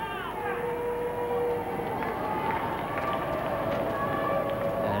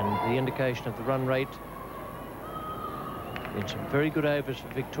 The indication of the run rate. Been some very good overs for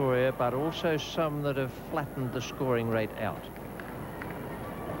Victoria, but also some that have flattened the scoring rate out.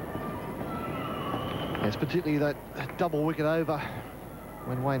 Yes, particularly that double wicket over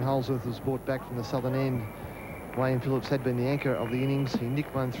when Wayne Holdsworth was brought back from the southern end. Wayne Phillips had been the anchor of the innings. He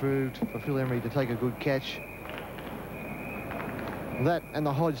nicked one through for Phil Emery to take a good catch. That and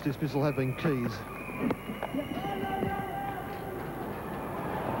the Hodge dismissal have been keys.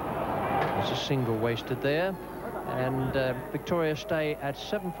 There's a single wasted there, and Victoria stay at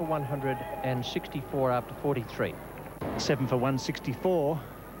 7 for 164 after 43. 7 for 164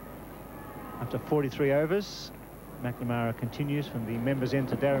 after 43 overs. McNamara continues from the members' end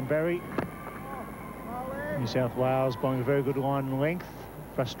to Darren Barry. New South Wales bowling a very good line and length,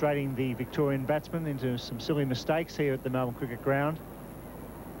 frustrating the Victorian batsmen into some silly mistakes here at the Melbourne Cricket Ground.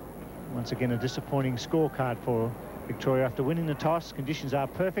 Once again, a disappointing scorecard for Victoria after winning the toss. Conditions are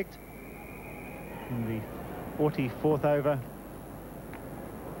perfect. In the 44th over,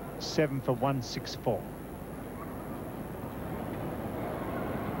 7 for 164.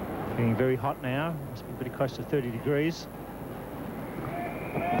 Getting very hot now. Must be pretty close to 30 degrees.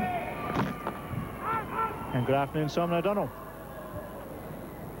 And good afternoon, Simon O'Donnell.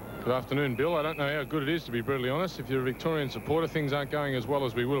 Good afternoon, Bill. I don't know how good it is, to be brutally honest. If you're a Victorian supporter, things aren't going as well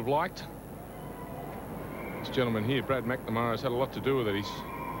as we would have liked. This gentleman here, Brad McNamara, has had a lot to do with it. He's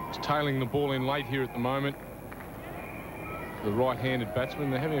tailing the ball in late here at the moment. The right-handed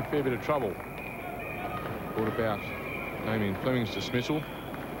batsman, they're having a fair bit of trouble. What about Damien Fleming's dismissal?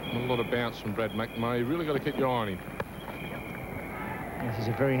 Not a lot of bounce from Brad McNamara. You really got to keep your eye on him. Yes, he's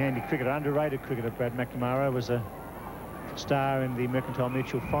a very handy cricketer, underrated cricketer. Brad McNamara was a star in the Mercantile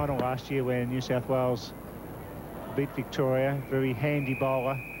Mutual final last year where New South Wales beat Victoria. Very handy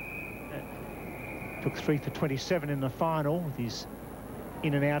bowler. Took 3 for 27 in the final with his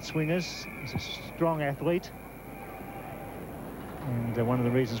in and out swingers. He's a strong athlete. And one of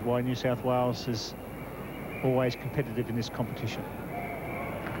the reasons why New South Wales is always competitive in this competition.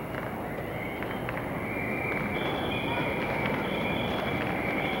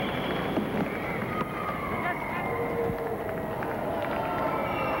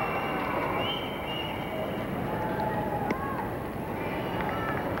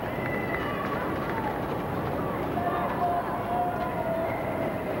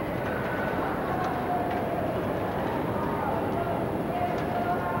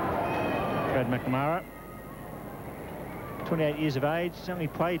 McNamara, 28 years of age. He's only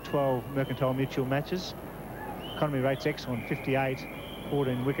played 12 Mercantile Mutual matches. Economy rate's excellent, 58,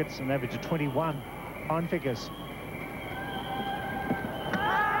 14 wickets, an average of 21. Fine figures.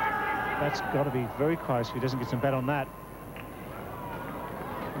 That's got to be very close if he doesn't get some bat on that.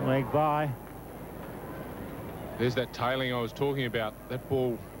 Leg by. There's that tailing I was talking about. That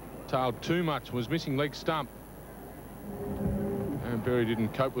ball tailed too much, was missing leg stump. And Berry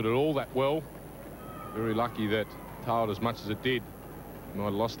didn't cope with it all that well. Very lucky that tailed as much as it did. Might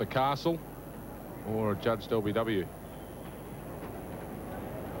have lost the castle or judged LBW.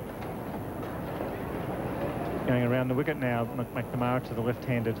 Going around the wicket now, McNamara to the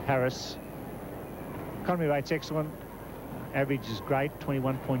left-handed Harris. Economy rate's excellent. Average is great,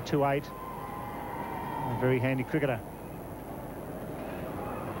 21.28. A very handy cricketer.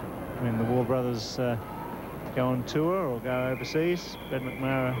 When the War brothers go on tour or go overseas, Brad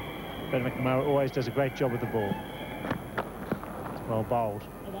McNamara always does a great job with the ball. It's well bowled.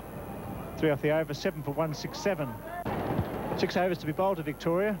 3 off the over, 7 for 167. 6 overs to be bowled to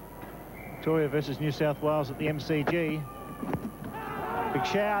Victoria. Victoria versus New South Wales at the MCG. Big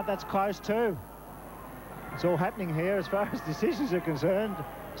shout, that's close too. It's all happening here as far as decisions are concerned.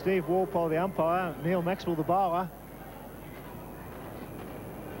 Steve Walpole, the umpire, Neil Maxwell, the bowler.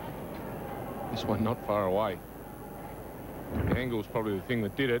 This one not far away. The angle is probably the thing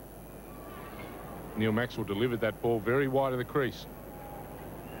that did it. Neil Maxwell delivered that ball very wide of the crease.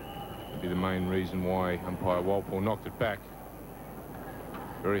 That'd be the main reason why umpire Walpole knocked it back.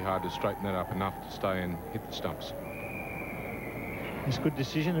 Very hard to straighten that up enough to stay and hit the stumps. It's a good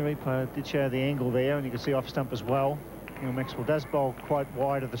decision. The replay did show the angle there, and you can see off stump as well. Neil Maxwell does bowl quite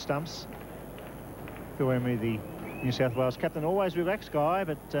wide of the stumps. Phil Emery, the New South Wales captain, always relaxed guy,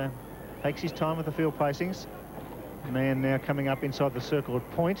 but takes his time with the field placings. Man now coming up inside the circle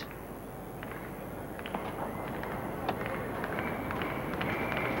at point.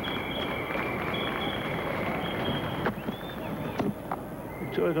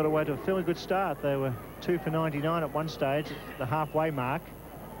 Victoria got away to a fairly good start. They were 2 for 99 at one stage at the halfway mark.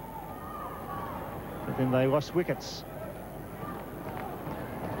 But then they lost wickets.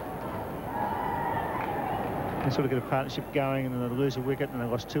 They sort of get a partnership going and then they lose a wicket and they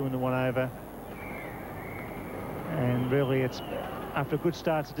lost 2 in the 1 over. And really it's, after a good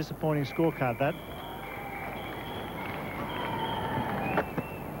start, it's a disappointing scorecard, that.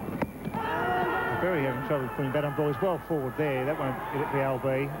 Berry having trouble putting that on ball. He's well forward there. That won't get the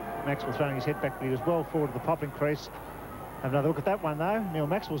LB. Maxwell throwing his head back, but he was well forward to the popping crease. Have another look at that one, though. Neil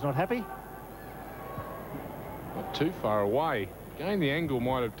Maxwell's not happy. Not too far away. Again, the angle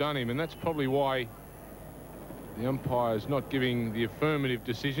might have done him, and that's probably why the umpire's not giving the affirmative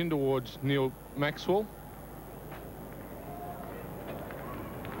decision towards Neil Maxwell.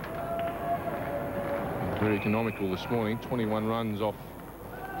 Very economical this morning. 21 runs off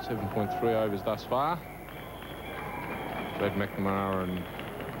 7.3 overs thus far. Brad McNamara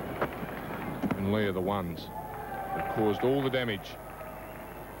and Lee are the ones that caused all the damage.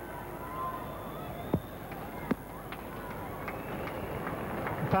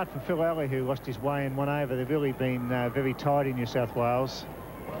 Apart from Phil Alley, who lost his way in 1 over, they've really been very tight in New South Wales.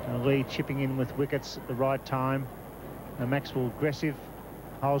 Lee chipping in with wickets at the right time. Maxwell aggressive.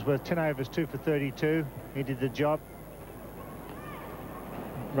 Holsworth 10 overs, 2 for 32. He did the job.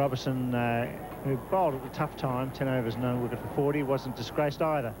 Robertson, who bowled at a tough time, 10 overs, no wicket for 40, wasn't disgraced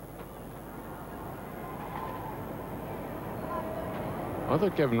either. I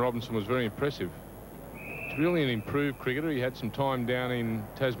thought Gavin Robinson was very impressive. He's really an improved cricketer. He had some time down in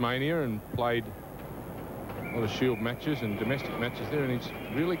Tasmania and played a lot of Shield matches and domestic matches there, and he's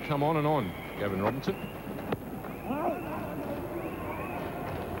really come on and on, Gavin Robinson.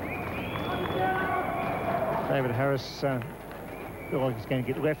 David Harris feels like he's going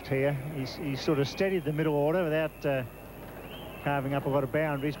to get left here. He's sort of steadied the middle order without carving up a lot of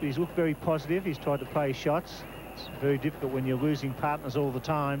boundaries, but he's looked very positive. He's tried to play shots. It's very difficult when you're losing partners all the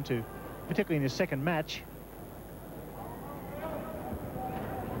time, particularly in his second match.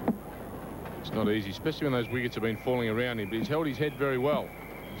 It's not easy, especially when those wickets have been falling around him, but he's held his head very well.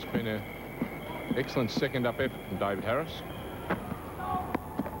 It's been an excellent second-up effort from David Harris.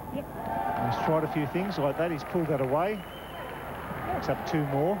 He's tried a few things like that. He's pulled that away. Picks up 2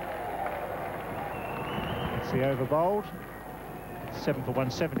 more. It's the over bowled. 7 for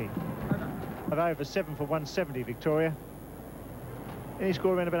 170. Over 7 for 170, Victoria. Any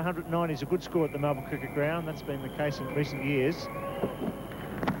score around about 190 is a good score at the Melbourne Cricket Ground. That's been the case in recent years.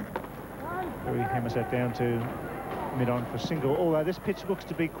 He hammers that down to mid-on for a single, although this pitch looks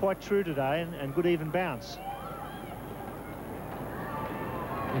to be quite true today and good even bounce.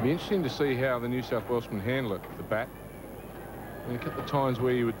 It'd be interesting to see how the New South Welshman handle it with the bat. I mean, a couple of times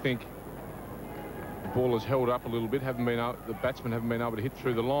where you would think the ball has held up a little bit, the batsmen haven't been able to hit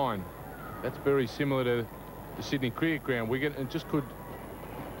through the line. That's very similar to the Sydney Cricket Ground wicket, and just could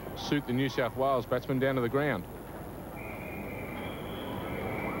suit the New South Wales batsmen down to the ground.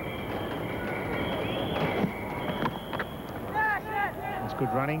 That's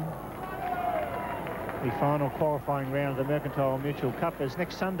good running. The final qualifying round of the Mercantile Mutual Cup is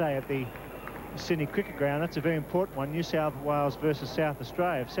next Sunday at the Sydney Cricket Ground. That's a very important one. New South Wales versus South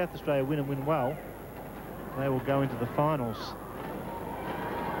Australia. If South Australia win and win well, they will go into the finals.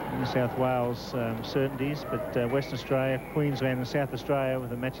 New South Wales certainties, but Western Australia, Queensland and South Australia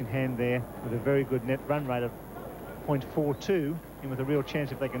with a match in hand there with a very good net run rate of 0.42, and with a real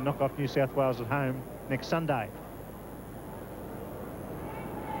chance if they can knock off New South Wales at home next Sunday.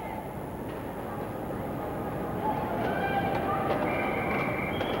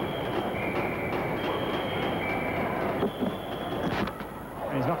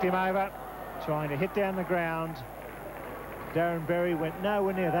 And he's knocked him over, trying to hit down the ground. Darren Berry went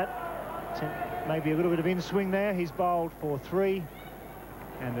nowhere near that. Maybe a little bit of in-swing there. He's bowled for 3,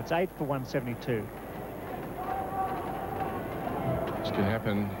 and it's 8 for 172. This can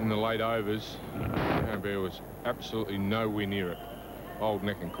happen in the late overs. Darren Berry was absolutely nowhere near it. Old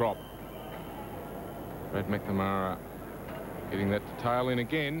neck and crop. Brad McNamara getting that to tail in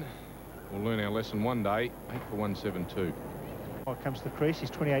again. We'll learn our lesson one day. 8 for 172. Comes to the crease. He's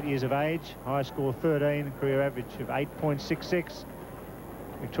 28 years of age. High score 13, career average of 8.66.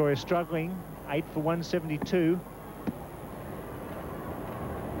 Victoria struggling. 8 for 172.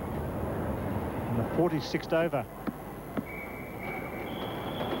 And the 46th over.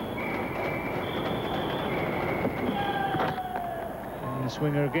 And the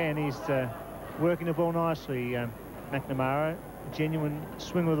swinger again. He's working the ball nicely. McNamara, a genuine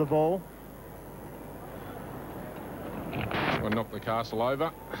swinger of the ball. One knocked the castle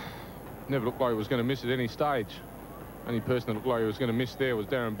over. Never looked like he was going to miss at any stage. Only person that looked like he was going to miss there was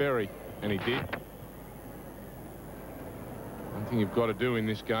Darren Berry, and he did. One thing you've got to do in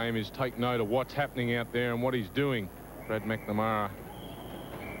this game is take note of what's happening out there and what he's doing. Brad McNamara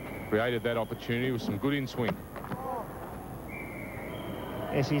created that opportunity with some good in-swing.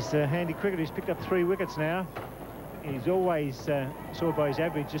 Yes, he's a handy cricketer. He's picked up 3 wickets now. He's always saw by his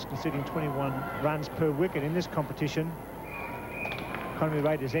average just conceding 21 runs per wicket in this competition. Economy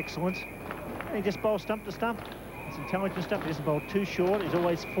rate is excellent. And he just bowls stump to stump. It's intelligent stuff. He doesn't bowl too short. He's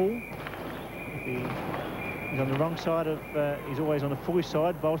always full. If he's on the wrong side of, he's always on the fully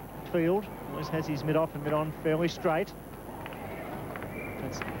side, bowls field. Always has his mid-off and mid-on fairly straight.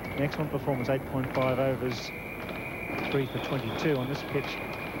 That's an excellent performance. 8.5 overs, 3 for 22 on this pitch.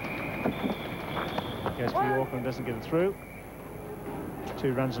 Goes for York and doesn't get it through.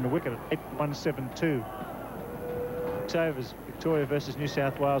 2 runs on a wicket at 8-172. 6 overs, Victoria versus New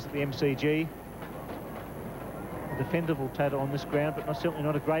South Wales at the MCG. A defendable total on this ground, but certainly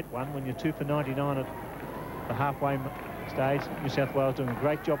not a great one when you're 2 for 99 at the halfway stage. New South Wales doing a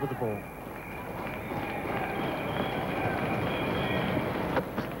great job with the ball.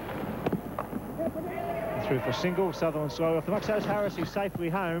 Through for a single, Sutherland slow off the mark. So is Harris, who's safely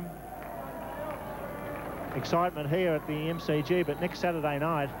home. Excitement here at the MCG, but next Saturday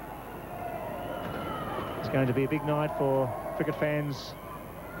night is going to be a big night for cricket fans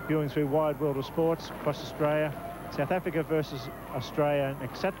viewing through Wide World of Sports across Australia. South Africa versus Australia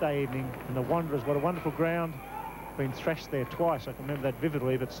next Saturday evening, and the Wanderers, what a wonderful ground. Been thrashed there twice, I can remember that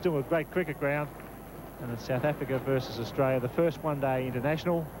vividly, but still a great cricket ground. And it's South Africa versus Australia, the first one-day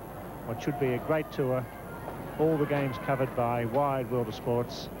international, what should be a great tour. All the games covered by Wide World of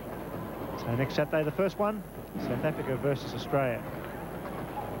Sports. So next Saturday, the first one, South Africa versus Australia.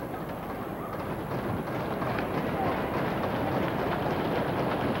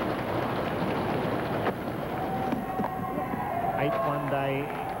 Eight one-day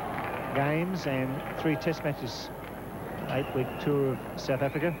games and 3 test matches. 8-week tour of South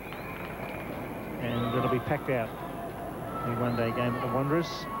Africa. And it'll be packed out. The one-day game at the Wanderers.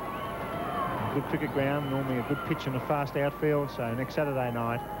 A good cricket ground, normally a good pitch and a fast outfield. So next Saturday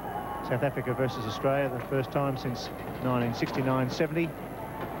night, South Africa versus Australia, the first time since 1969-70. The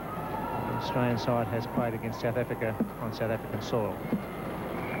Australian side has played against South Africa on South African soil.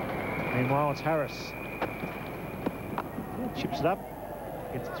 Meanwhile, it's Harris. Chips it up,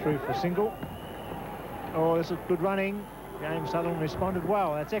 gets it through for a single. Oh, this is good running. James Sutherland responded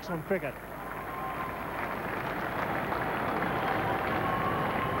well. That's excellent cricket.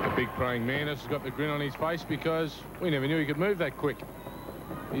 The big praying mantis has got the grin on his face because we never knew he could move that quick.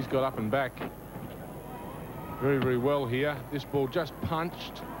 He's got up and back very, very well here. This ball just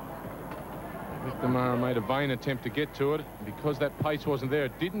punched. McNamara made a vain attempt to get to it. Because that pace wasn't there,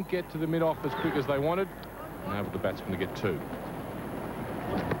 it didn't get to the mid-off as quick as they wanted. And able the batsman to get 2.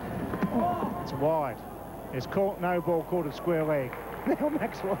 It's wide. There's no ball called at square leg. Now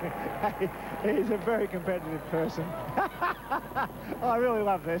Maxwell, he's a very competitive person. I really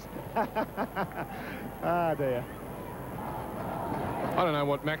love this. Ah, dear. I don't know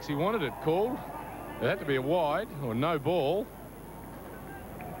what Maxie wanted it called. It had to be a wide or no ball.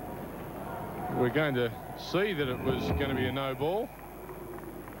 We're going to see that it was going to be a no ball.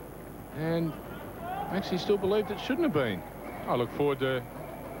 And Maxie still believed it shouldn't have been. I look forward to a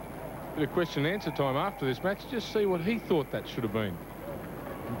bit of question and answer time after this match. Just see what he thought that should have been.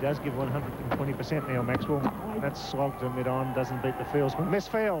 He does give 120% now, Maxwell. That's slogged to mid-on, doesn't beat the fieldsman.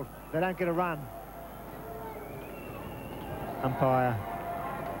 Misfield, they don't get a run. Umpire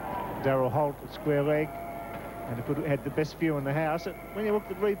Darryl Holt at square leg, and had the best view in the house. When you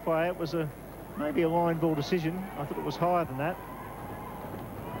looked at replay, it was maybe a line ball decision. I thought it was higher than that.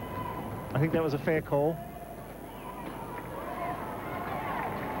 I think that was a fair call.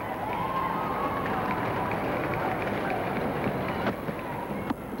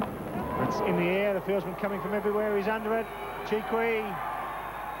 It's in the air, the fieldsman coming from everywhere. He's under it. Chikwi.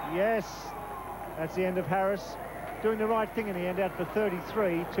 Yes, that's the end of Harris. Doing the right thing in the end, out for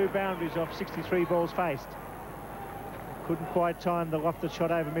 33, 2 boundaries off 63 balls faced. Couldn't quite time the lofted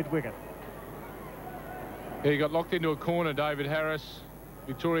shot over mid-wicket. He got locked into a corner, David Harris.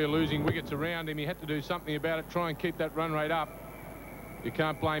 Victoria losing wickets around him. He had to do something about it, try and keep that run rate up. You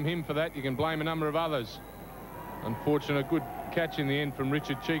can't blame him for that. You can blame a number of others. Unfortunate, good catch in the end from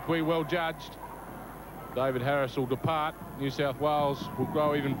Richard Chikwi, well judged. David Harris will depart. New South Wales will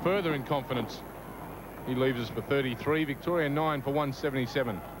grow even further in confidence. He leaves us for 33. Victoria 9 for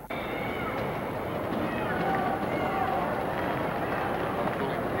 177.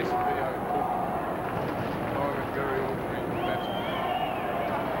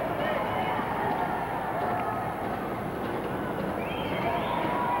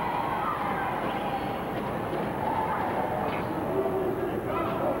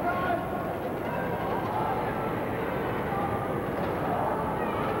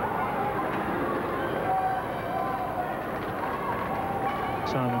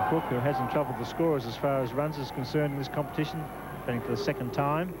 Cook, who hasn't troubled the scorers as far as runs is concerned in this competition, batting for the 2nd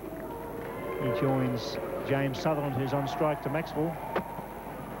time. He joins James Sutherland, who's on strike to Maxwell.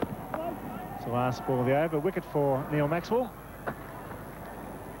 It's the last ball of the over. Wicket for Neil Maxwell.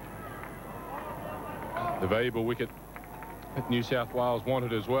 The valuable wicket that New South Wales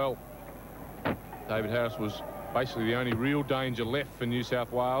wanted as well. David Harris was basically the only real danger left for New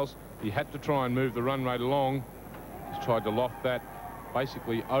South Wales. He had to try and move the run rate along. He's tried to loft that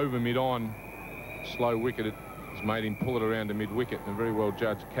basically over mid-on. Slow wicket, it has made him pull it around to mid-wicket, and a very well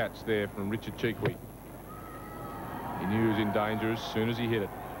judged catch there from Richard Chikwi. He knew he was in danger as soon as he hit it.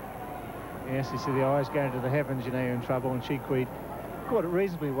 Yes, you see the eyes going to the heavens, you know you're in trouble, and Chikwi caught it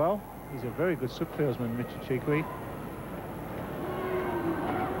reasonably well. He's a very good slip fieldsman, Richard Chikwi.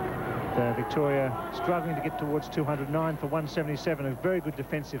 Victoria struggling to get towards 209 for 177. A very good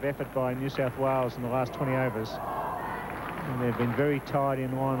defensive effort by New South Wales in the last 20 overs. And they've been very tight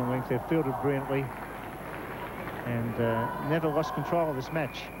in line and length. They've fielded brilliantly and never lost control of this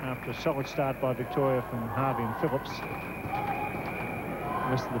match after a solid start by Victoria from Harvey and Phillips.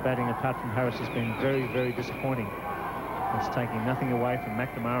 rest of the batting, apart from Harris, has been very, very disappointing. It's taking nothing away from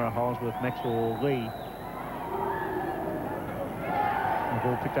McNamara, Holsworth, Maxwell or Lee. They've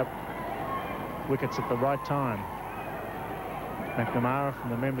all picked up wickets at the right time. McNamara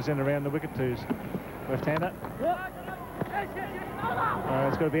from the members in around the wicket twos. Left-hander.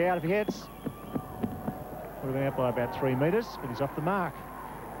 It's got to be out if he hits. Would have been out by about 3 metres, but he's off the mark.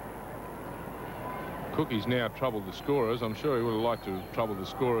 Cookie's now troubled the scorers. I'm sure he would have liked to have troubled the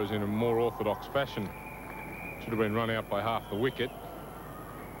scorers in a more orthodox fashion. Should have been run out by half the wicket.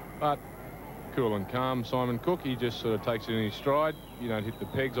 But cool and calm, Simon Cook, he just sort of takes it in his stride. You don't hit the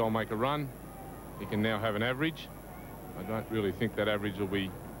pegs, I'll make a run. He can now have an average. I don't really think that average will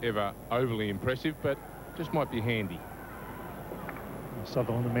be ever overly impressive, but just might be handy.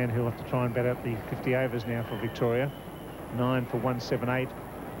 Sutherland, the man who'll have to try and bat out the 50 overs now for Victoria. 9 for 178.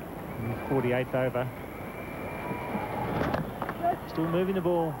 48th over. Still moving the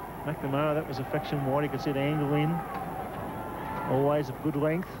ball. McNamara, that was a fraction wide. He could see the angle in. Always of good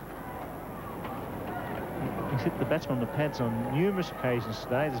length. He's hit the batsman on the pads on numerous occasions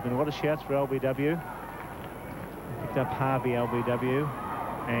today. There's been a lot of shouts for LBW. He picked up Harvey, LBW,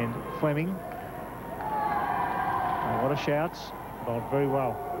 and Fleming. A lot of shouts. Bowled very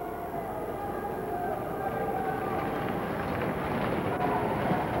well.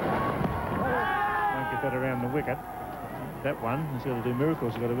 Won't get that around the wicket. That one, he's got to do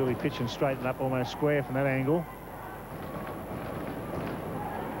miracles. He's got to really pitch and straighten up almost square from that angle.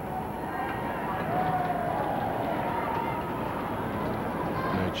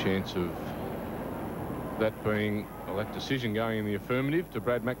 No chance of that being, well, that decision going in the affirmative to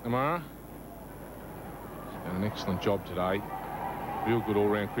Brad McNamara. He's done an excellent job today. Real good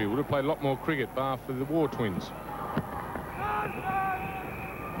all-round career. Would have played a lot more cricket, bar for the War Twins.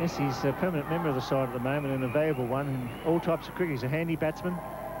 Yes, he's a permanent member of the side at the moment, and a valuable one in all types of cricket. He's a handy batsman,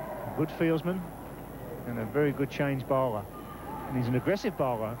 a good fieldsman, and a very good change bowler. And he's an aggressive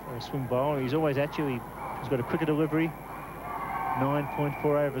bowler for a swing bowler. He's always at you. He's got a quicker delivery. 9.4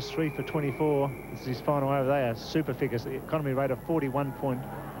 overs, 3 for 24. This is his final over. They are super figures. The economy rate of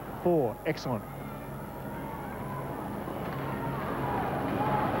 41.4. Excellent.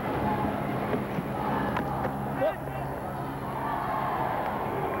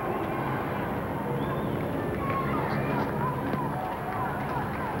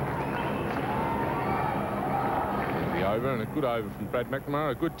 And a good over from Brad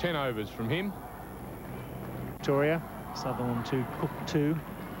McNamara, a good 10 overs from him. Victoria, Sutherland 2, Cook 2.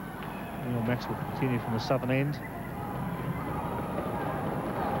 Neil Max will continue from the southern end.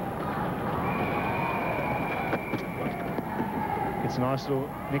 It's a nice little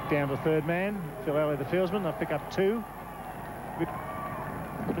nick down to third man. Phil Alley, the fieldsman, they'll pick up 2.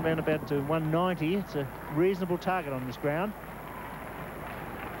 Around about 190. It's a reasonable target on this ground.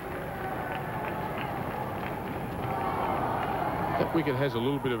 That wicket has a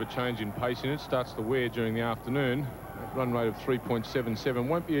little bit of a change in pace in it. Starts to wear during the afternoon. That run rate of 3.77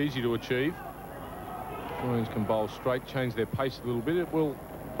 won't be easy to achieve. Australians can bowl straight, change their pace a little bit. It will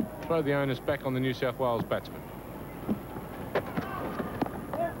throw the onus back on the New South Wales batsmen.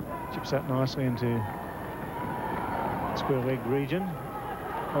 Chips that nicely into square leg region.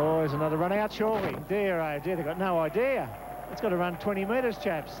 Oh, there's another run out, surely. Dear, oh dear, they've got no idea. It's got to run 20 metres,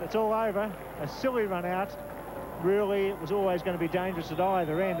 chaps. It's all over. A silly run out. Really, it was always going to be dangerous at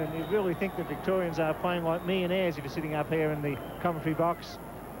either end, and you really think the Victorians are playing like millionaires if you're sitting up here in the commentary box.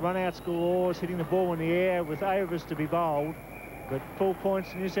 Run-out scores, hitting the ball in the air with overs to be bowled, but full points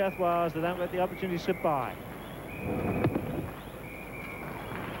to New South Wales. They don't let the opportunity slip by.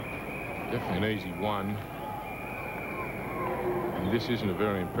 Definitely an easy one. And this isn't a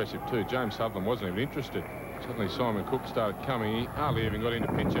very impressive two. James Sutherland wasn't even interested. Suddenly Simon Cook started coming. He hardly even got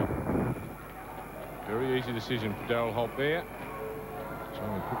into picture. Very easy decision for Darryl Holt there.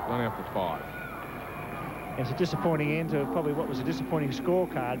 Simon Cook run out for 5. It's a disappointing end to probably what was a disappointing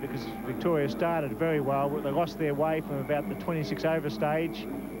scorecard, because Victoria started very well. They lost their way from about the 26 over stage,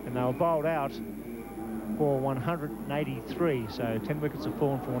 and they were bowled out for 183. So 10 wickets have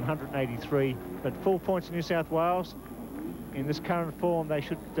fallen for 183. But full points in New South Wales. In this current form, they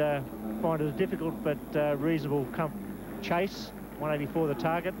should find it a difficult but reasonable chase. 184 the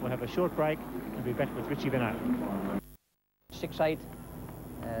target. We'll have a short break and be back with Richie Beno. 6-8,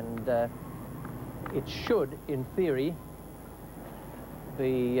 and it should, in theory,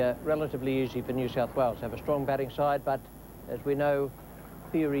 be relatively easy for New South Wales. Have a strong batting side, but as we know,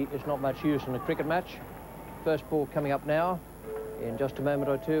 theory is not much use in a cricket match. First ball coming up now in just a moment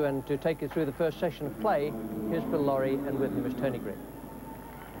or two, and to take you through the first session of play, here's Bill Laurie, and with him is Tony Green.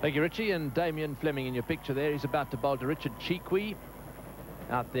 Thank you, Richie, and Damien Fleming in your picture there. He's about to bowl to Richard Cheekwee.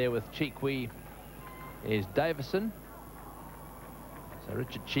 Out there with Cheekwee is Davison. So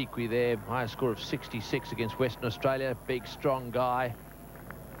Richard Cheekwee there, highest score of 66 against Western Australia. Big, strong guy.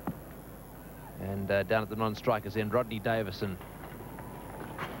 And down at the non-strikers end, Rodney Davison.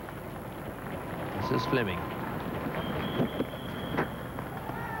 This is Fleming.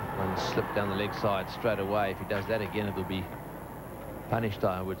 One slip down the leg side straight away. If he does that again, it'll be punished,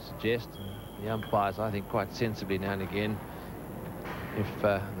 I would suggest. The umpires, I think, quite sensibly now and again, if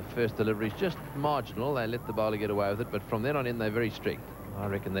the first delivery is just marginal, they let the bowler get away with it, but from then on in, they're very strict. I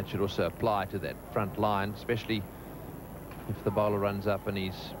reckon that should also apply to that front line, especially if the bowler runs up and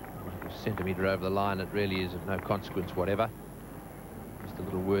he's a centimetre over the line. It really is of no consequence whatever. Just a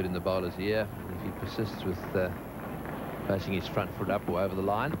little word in the bowler's ear. And if he persists with placing his front foot up or over the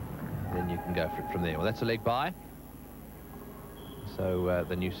line, then you can go for it from there. Well, that's a leg bye. So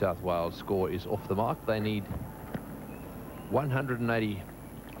the New South Wales score is off the mark. They need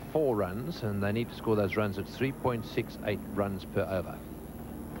 184 runs, and they need to score those runs at 3.68 runs per over.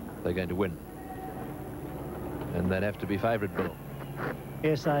 They're going to win. And they'd have to be favoured, Bill.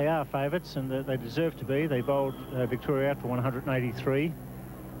 Yes, they are favourites, and they deserve to be. They bowled Victoria out for 183.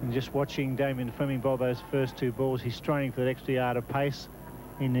 And just watching Damien Fleming bowl those first two balls, he's straining for that extra yard of pace.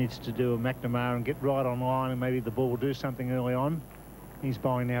 He needs to do a McNamara and get right on line, and maybe the ball will do something early on. He's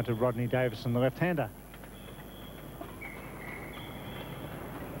bowling now to Rodney Davison, the left-hander.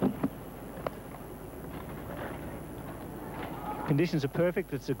 Conditions are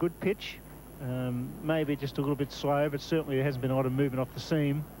perfect. It's a good pitch. Maybe just a little bit slow, but certainly there hasn't been a lot of movement off the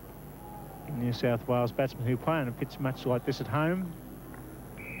seam. New South Wales batsmen who play on a pitch much like this at home.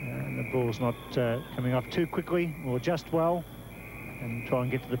 And the ball's not coming off too quickly or just well, and try and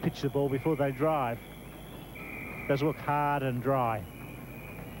get to the pitch of the ball before they drive. It does look hard and dry.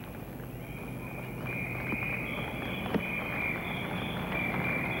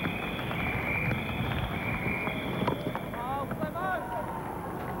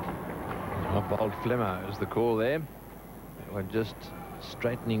 Bold Flemmo is the call there. We're just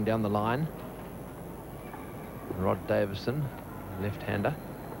straightening down the line. Rod Davison, left-hander.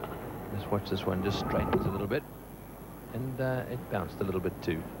 Let's watch this one, just straightens a little bit. And it bounced a little bit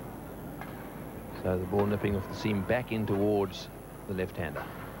too. So the ball nipping off the seam back in towards the left-hander.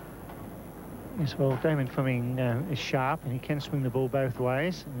 Yes, well, Damien Fleming is sharp, and he can swing the ball both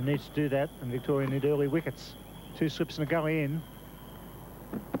ways, and he needs to do that, and Victoria need early wickets. 2 slips and a gully in.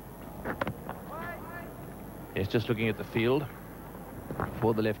 Yes, just looking at the field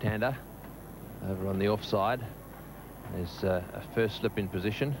for the left-hander over on the offside. There's a first slip in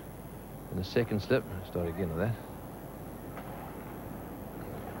position and a second slip. Start again with that.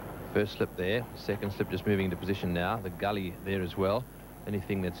 First slip there, second slip just moving into position now. The gully there as well.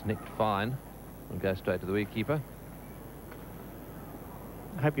 Anything that's nicked fine will go straight to the wicketkeeper.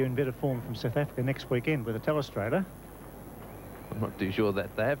 I hope you're in better form from South Africa next weekend with a telestrator. I'm not too sure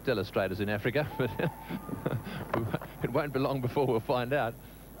that they have telestrators in Africa, but it won't be long before we'll find out.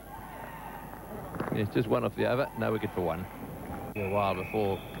 It's just one off the over, no wicket for one. A while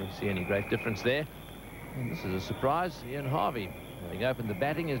before we see any great difference there. And this is a surprise. Ian Harvey, having opened the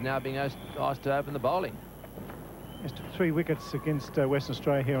batting, is now being asked to open the bowling. Yes, 3 wickets against Western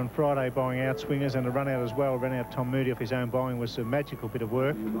Australia here on Friday, bowling out swingers, and a run out as well. Run out Tom Moody off his own bowling was a magical bit of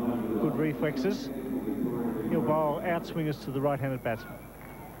work. Good reflexes. He'll bowl out swingers to the right-handed batsman.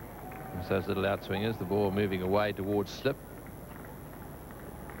 And so those little out swingers, the ball moving away towards slip.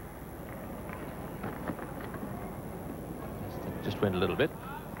 Just went a little bit.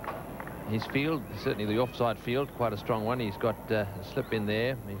 His field, certainly the offside field, quite a strong one. He's got a slip in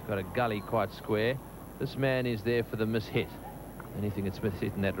there. He's got a gully quite square. This man is there for the mishit. Anything that's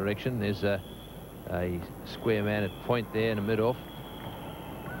mishit in that direction. There's a square man at point there in the mid-off.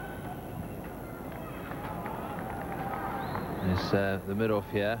 There's the mid-off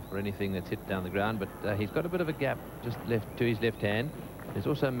here for anything that's hit down the ground, but he's got a bit of a gap just left to his left hand. There's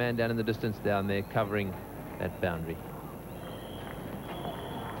also a man down in the distance down there covering that boundary.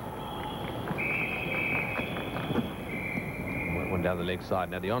 One down the leg side.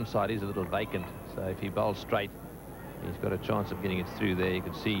 Now the onside is a little vacant, so if he bowls straight, he's got a chance of getting it through there. You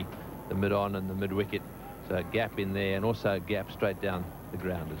can see the mid-on and the mid-wicket, so a gap in there, and also a gap straight down the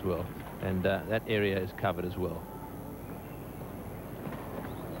ground as well. And that area is covered as well.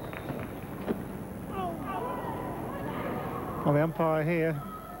 Well, the umpire here,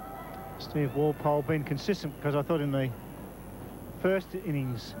 Steve Walpole, been consistent, because I thought in the first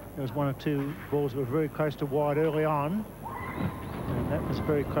innings there was 1 or 2 balls that were very close to wide early on, and that was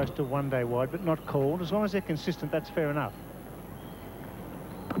very close to one-day wide, but not called. As long as they're consistent, that's fair enough.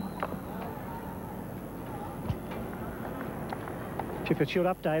 Sheffield Shield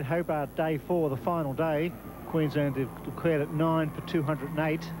update, Hobart day 4, the final day. Queensland declared at 9 for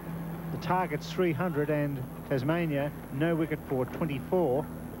 208. The target's 300, and Tasmania no wicket for 24.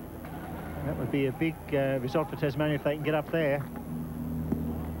 And that would be a big result for Tasmania if they can get up there.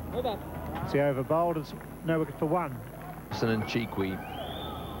 It's the over bowled, it's no wicket for 1. And Cheekwee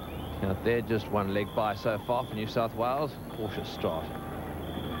out there, just one leg by so far for New South Wales. Cautious start.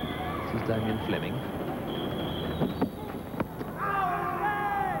 This is Damien Fleming.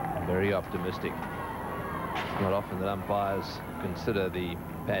 Very optimistic. It's not often that umpires consider the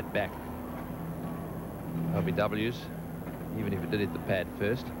pad back. LBWs, even if it did hit the pad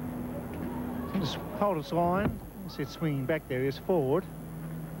first. Just hold its line. See it swinging back there. Is forward.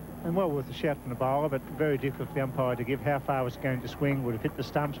 And well worth a shout from the bowler, but very difficult for the umpire to give. How far was it going to swing? Would have hit the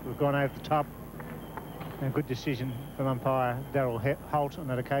stumps, would have gone over the top. And a good decision from umpire Darryl Holt on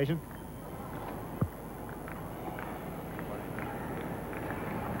that occasion.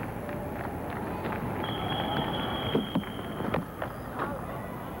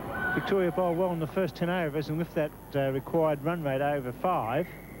 Victoria bowled well in the first 10 overs, and with that required run rate over 5,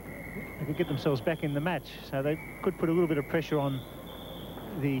 they could get themselves back in the match. So they could put a little bit of pressure on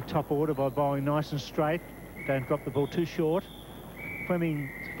the top order by bowling nice and straight. Don't drop the ball too short. Fleming's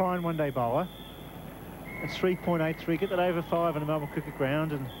a fine one-day bowler. It's 3.83. Get that over 5 on a Melbourne cricket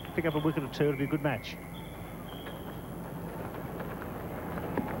ground and pick up a wicket or 2. It'll be a good match.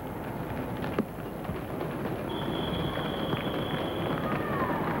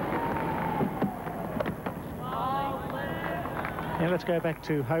 Now let's go back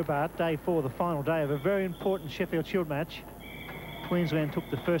to Hobart, day 4, the final day of a very important Sheffield Shield match. Queensland took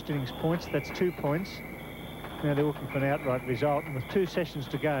the first innings points, that's 2 points. Now they're looking for an outright result, and with 2 sessions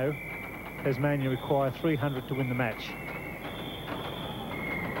to go, Tasmania require 300 to win the match.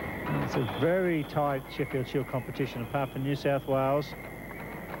 And it's a very tight Sheffield Shield competition, apart from New South Wales.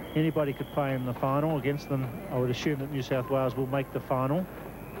 Anybody could play in the final against them. I would assume that New South Wales will make the final.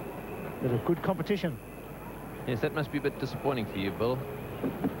 But a good competition. Yes, that must be a bit disappointing for you, Bill.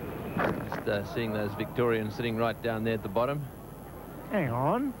 Just seeing those Victorians sitting right down there at the bottom. Hang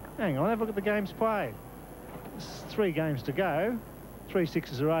on. Have a look at the games played. There's 3 games to go. 3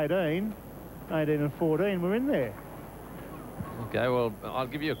 sixes are 18. 18 and 14, we're in there. Okay, well, I'll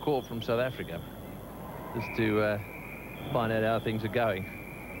give you a call from South Africa just to find out how things are going.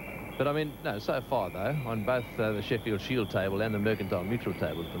 But I mean, no, so far though, on both the Sheffield Shield table and the Mercantile Mutual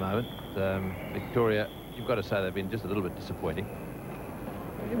table at the moment, Victoria, you've got to say they've been just a little bit disappointing.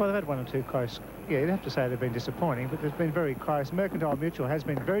 Well, they've had 1 or 2 close. Yeah, you'd have to say they've been disappointing, but they've been very close. Mercantile Mutual has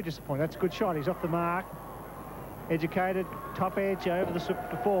been very disappointing. That's a good shot. He's off the mark. Educated, top edge over the slip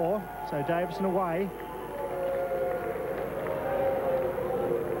before. So Davison away.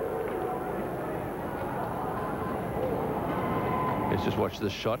 Let's just watch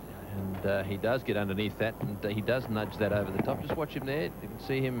this shot. And he does get underneath that, and he does nudge that over the top. Just watch him there. You can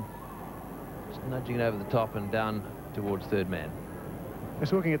see him just nudging it over the top and down towards third man.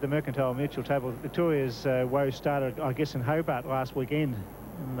 Just looking at the Mercantile Mutual table, Victoria's woes started, I guess, in Hobart last weekend.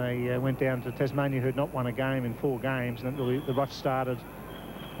 And they went down to Tasmania, who had not won a game in 4 games. And then the rush started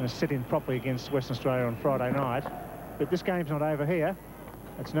and set in properly against Western Australia on Friday night. But this game's not over here.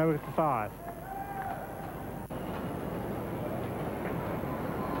 It's no wicket for 5.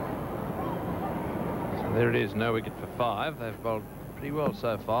 So there it is, no wicket for 5. They've bowled pretty well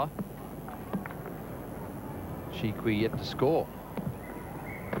so far. Cheekwee yet to score.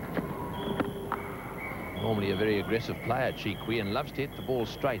 Normally a very aggressive player, Cheekwee, and loves to hit the ball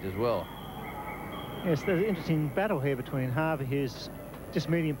straight as well. Yes, there's an interesting battle here between Harvey, who's just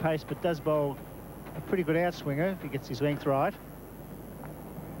medium pace, but does bowl a pretty good outswinger if he gets his length right.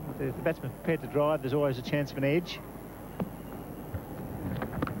 If the batsman prepared to drive, there's always a chance of an edge.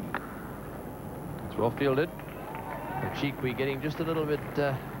 It's well fielded. Cheekwee getting just a little bit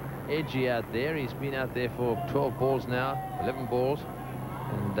edgy out there. He's been out there for 12 balls now, 11 balls.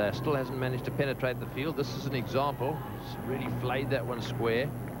 And still hasn't managed to penetrate the field. This is an example. He's really flayed that one square.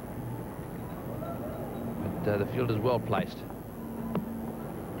 But the field is well placed.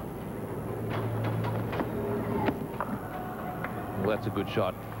 Well, that's a good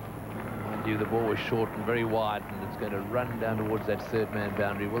shot. Mind you, the ball was short and very wide, and it's going to run down towards that third man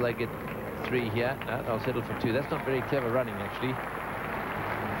boundary. Will they get 3 here? No, they'll settle for 2. That's not very clever running, actually.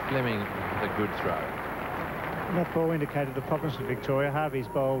 Fleming with a good throw. And that ball indicated the problems for Victoria. Harvey's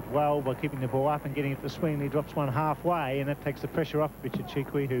bowled well by keeping the ball up and getting it to swing. He drops one halfway, and that takes the pressure off Richard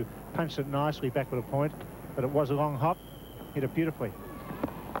Cheekwee, who punched it nicely back with a point. But it was a long hop. Hit it beautifully.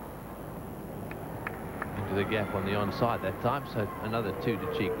 Into the gap on the onside that time, so another 2 to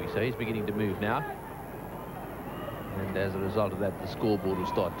Cheekwee. So he's beginning to move now. And as a result of that, the scoreboard will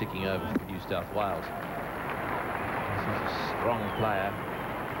start ticking over for New South Wales. He's a strong player.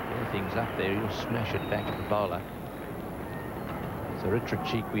 Anything's up there, he'll smash it back at the bowler. So Richard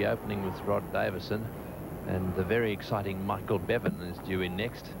Cheekwee opening with Rod Davison, and the very exciting Michael Bevan is due in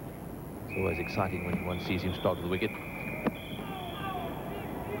next. It's always exciting when one sees him start with the wicket.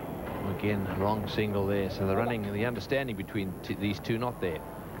 Again, wrong single there, so the running, the understanding between these two not there.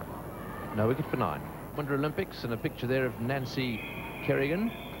 No wicket for 9. Winter Olympics, and a picture there of Nancy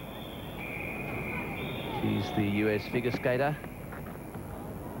Kerrigan. She's the US figure skater.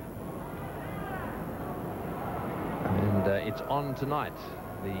 And it's on tonight,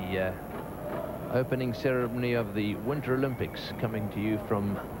 the opening ceremony of the Winter Olympics, coming to you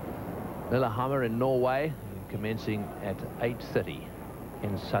from Lillehammer in Norway, commencing at 8:30.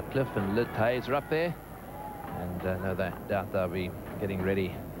 Ken Sutcliffe and Liz Hayes are up there, and no doubt they'll be getting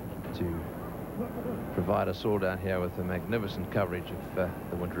ready to provide us all down here with a magnificent coverage of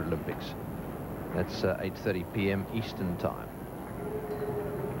the Winter Olympics. That's 8:30 p.m. Eastern Time.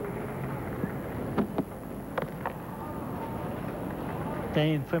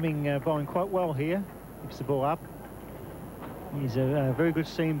 Dan Fleming bowling quite well here. Keeps the ball up. He's a very good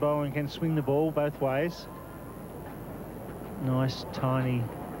seam bowler and can swing the ball both ways. Nice, tiny,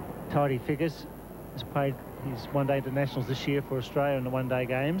 tidy figures. He's played his one-day internationals this year for Australia in the one-day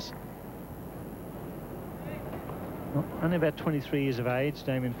games. Only about 23 years of age,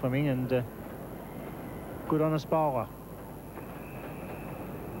 Damien Fleming, and good honest bowler.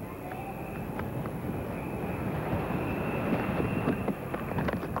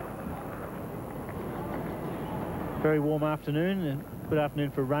 Very warm afternoon, and good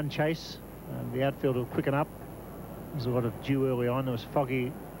afternoon for a run chase. The outfield will quicken up. There's a lot of dew early on. It was foggy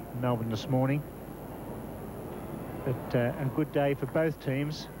in Melbourne this morning. But a good day for both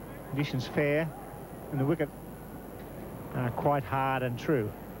teams. Conditions fair, and the wicket quite hard and true.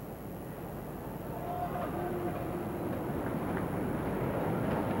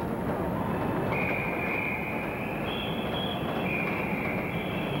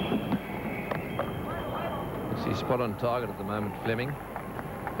 He's spot on target at the moment, Fleming.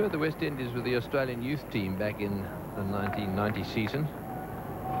 For the West Indies with the Australian youth team back in the 1990 season.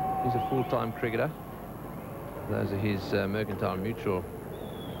 He's a full-time cricketer. Those are his Mercantile Mutual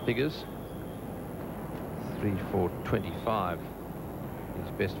figures. 3 for 25.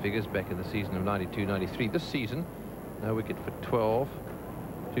 His best figures back in the season of 92-93. This season, no wicket for 12.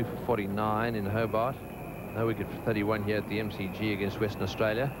 2 for 49 in Hobart. No wicket for 31 here at the MCG against Western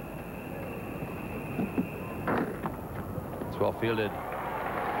Australia. It's well fielded.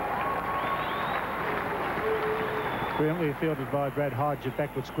 Brilliantly fielded by Brad Hodge at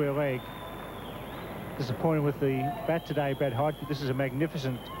backward square leg. Disappointed with the bat today, Brad Hodge, but this is a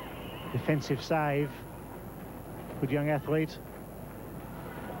magnificent defensive save. Good young athlete.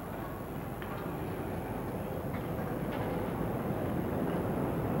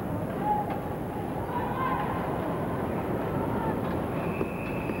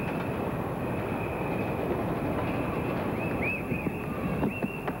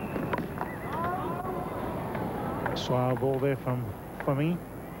 Slow ball there from Fleming.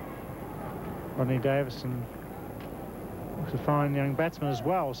 Rodney Davison looks a fine young batsman as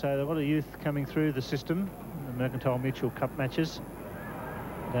well, so a lot of youth coming through the system, the Mercantile Mutual Cup matches.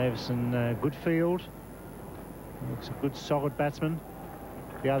 Davison, good field, looks a good solid batsman.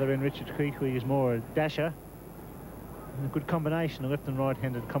 The other end, Richard Cheekwee, is more a dasher. And a good combination, a left and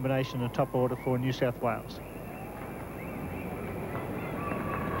right-handed combination in the top order for New South Wales.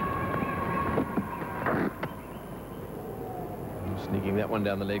 Sneaking that one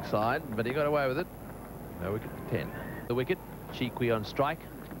down the leg side, but he got away with it. No wicket for 10. The wicket, Cheekwee on strike.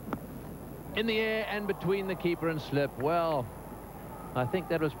 In the air and between the keeper and slip. Well, I think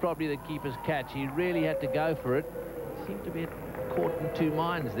that was probably the keeper's catch. He really had to go for it. Seemed to be caught in two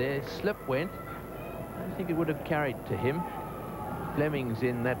minds there. Slip went. I don't think it would have carried to him. Fleming's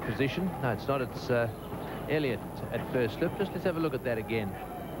in that position. No, it's not. It's Elliott at first slip. Just let's have a look at that again.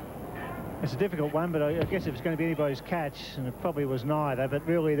 It's a difficult one, but I guess if it's going to be anybody's catch, and it probably was neither, but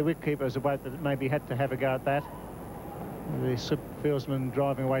really the wicketkeeper was the bloke that maybe had to have a go at that. The slip fieldsman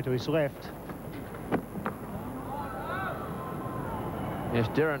driving away to his left. Yes,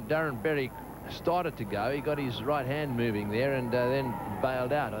 Darren Berry started to go. He got his right hand moving there and then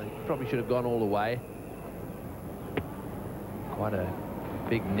bailed out. I probably should have gone all the way. Quite a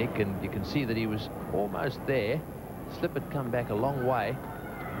big nick, and you can see that he was almost there. Slip had come back a long way.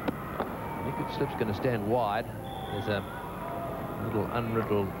 If slip's going to stand wide, there's a little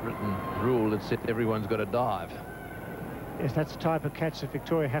unwritten rule that said everyone's got to dive. Yes, that's the type of catch that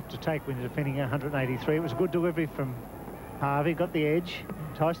Victoria have to take when you're defending 183. It was a good delivery from Harvey, got the edge,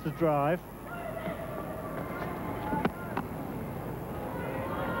 enticed the drive.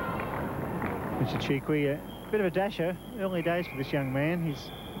 Richard Chikwi, a bit of a dasher, early days for this young man.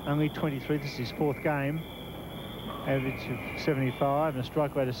 He's only 23, this is his 4th game. Average of 75 and a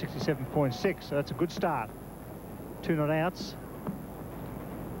strike rate of 67.6, so that's a good start. 2 not outs.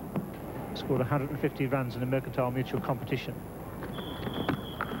 Scored 150 runs in the Mercantile Mutual competition.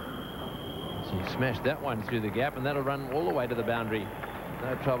 So he smashed that one through the gap, and that'll run all the way to the boundary.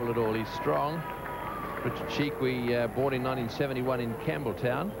 No trouble at all. He's strong. Richard Chikwi, born in 1971 in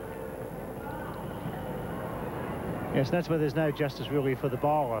Campbelltown. Yes, that's where there's no justice really for the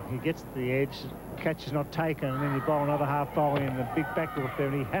bowler. He gets the edge, catch is not taken, and then you bowl another half volley in the big backdoor there,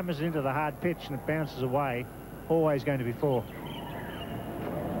 and he hammers it into the hard pitch and it bounces away. Always going to be 4.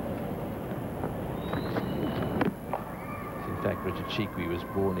 In fact, Richard Chikwi was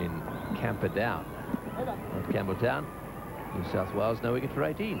born in Camperdown, not Campbelltown, New South Wales. No wicket for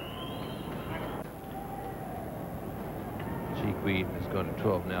 18. Chikwi has gone to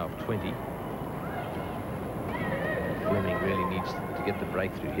 12 now of 20. Fleming really needs to get the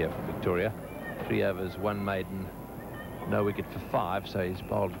breakthrough here for Victoria. 3 overs, 1 maiden, no wicket for 5, so he's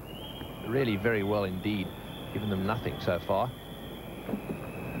bowled really very well indeed, given them nothing so far.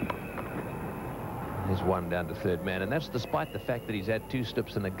 There's 1 down to 3rd man, and that's despite the fact that he's had 2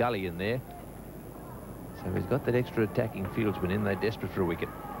 slips and a gully in there. So he's got that extra attacking fieldsman in. They're desperate for a wicket.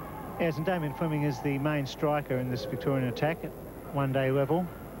 Yes, and Damien Fleming is the main striker in this Victorian attack at one-day level.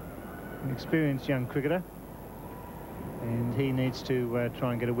 An experienced young cricketer. And he needs to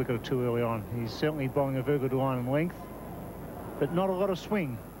try and get a wicket or 2 early on. He's certainly bowling a very good line and length, but not a lot of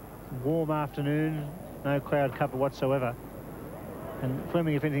swing. Warm afternoon, no cloud cover whatsoever. And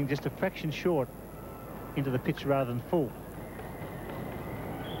Fleming, if anything, just a fraction short into the pitch rather than full.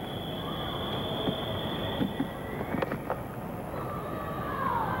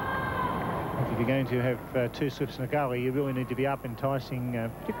 If you're going to have 2 slips and a gully, you really need to be up enticing,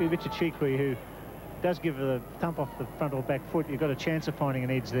 particularly Richard Chikwi, who does give a thump off the front or back foot. You've got a chance of finding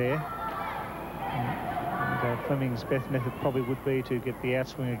an edge there. And Fleming's best method probably would be to get the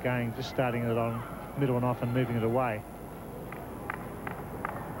outswinger going, just starting it on middle and off and moving it away.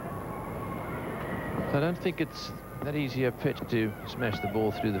 I don't think it's that easy a pitch to smash the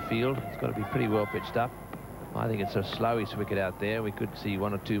ball through the field. It's got to be pretty well pitched up. I think it's a slowish wicket out there. We could see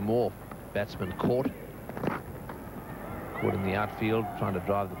 1 or 2 more batsmen caught in the outfield, trying to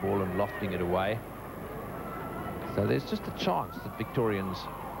drive the ball and lofting it away. So there's just a chance that Victorians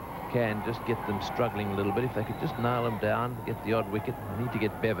can just get them struggling a little bit. If they could just nail them down, get the odd wicket. They need to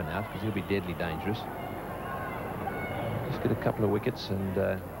get Bevan out because he'll be deadly dangerous. Just get a couple of wickets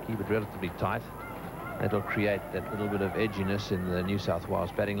and keep it relatively tight. That'll create that little bit of edginess in the New South Wales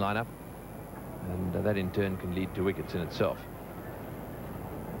batting lineup, and that in turn can lead to wickets in itself.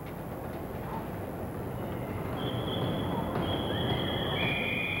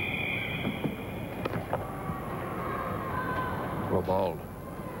 Well bowled.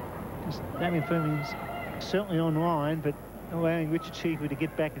 Damien Fleming's certainly online, but allowing Richard Chikwi to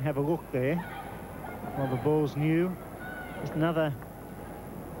get back and have a look there while the ball's new. Just another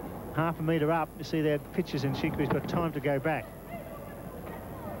half a metre up. You see that pitches, and Chikwi's got time to go back.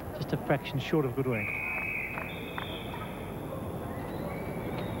 Just a fraction short of good length.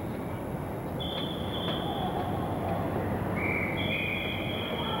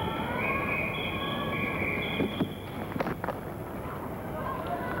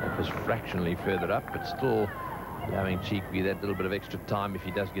 Fractionally further up, but still allowing Chikwi that little bit of extra time if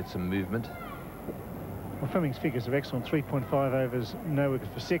he does get some movement. Well, Fleming's figures are excellent. 3.5 overs, no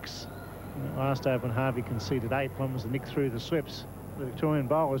wicket for 6. Last over when Harvey conceded 8, one was the nick through the slips. The Victorian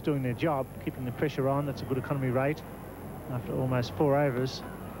bowlers doing their job, keeping the pressure on. That's a good economy rate after almost 4 overs.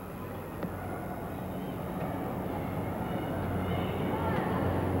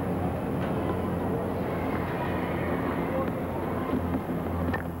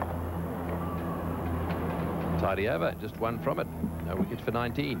 Tidy over, just 1 from it. No wicket for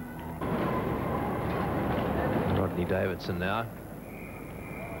 19. Rodney Davidson now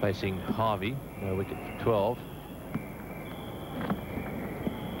facing Harvey. No wicket for 12.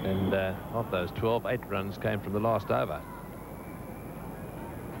 And of those 12, 8 runs came from the last over.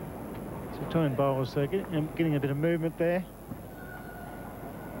 So Victorian bowlers getting a bit of movement there.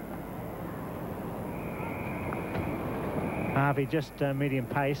 Harvey just medium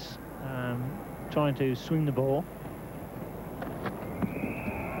pace. Trying to swing the ball,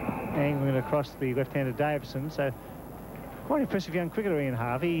 angling it across the left-handed Davison. So Quite impressive young cricketer, Ian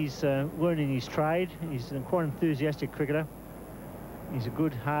Harvey. He's learning his trade. He's a quite enthusiastic cricketer. He's a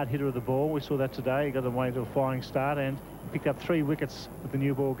good hard hitter of the ball. We saw that today. He got away to a flying start and picked up 3 wickets with the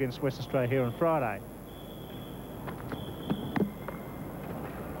new ball against Western Australia here on Friday.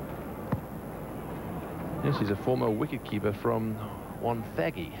 Yes, he's a former wicketkeeper from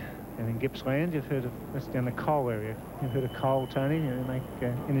Wonthaggi. And in Gippsland, you've heard of, that's down the coal area. You've heard of coal, Tony. You know, they make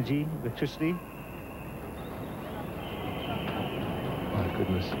energy, electricity. My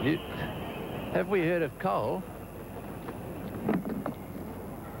goodness. Have we heard of coal?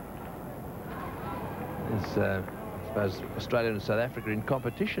 It's, I suppose, Australia and South Africa in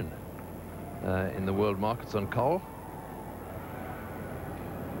competition in the world markets on coal.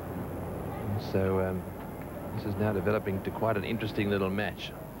 So this is now developing to quite an interesting little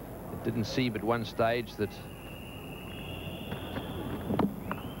match. It didn't seem at one stage that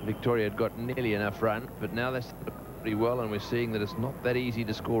Victoria had got nearly enough run, but now they're pretty well, and we're seeing that it's not that easy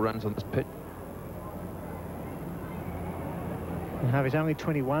to score runs on this pitch. And Harvey's only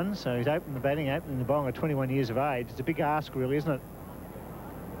 21, so he's opening the batting, opening the bowling at 21 years of age. It's a big ask, really, isn't it?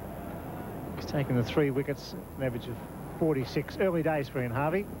 He's taken the 3 wickets, an average of 46. Early days for Ian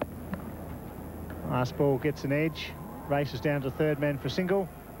Harvey. Last ball gets an edge, races down to third man for single.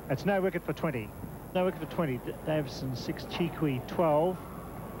 That's no wicket for 20. No wicket for 20. Davison 6, Chikwi 12.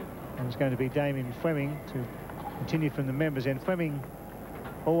 And it's going to be Damien Fleming to continue from the members' end. Fleming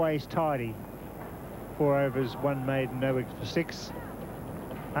always tidy. 4 overs, 1 maiden, no wicket for 6.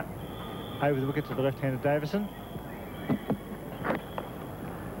 Over the wicket to the left-handed Davison.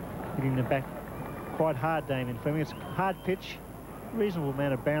 Hitting the back quite hard, Damien Fleming. It's a hard pitch, reasonable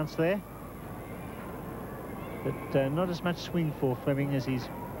amount of bounce there. But not as much swing for Fleming, as he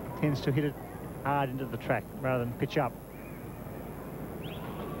tends to hit it hard into the track rather than pitch up.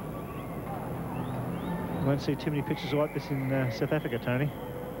 You won't see too many pitches like this in South Africa, Tony.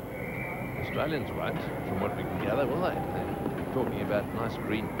 Australians won't, from what we can gather, will they? They're talking about nice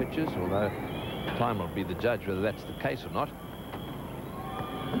green pitches, although time will be the judge whether that's the case or not.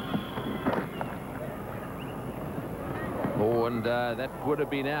 Oh, and that would have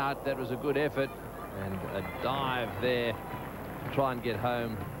been out. That was a good effort. And a dive there to try and get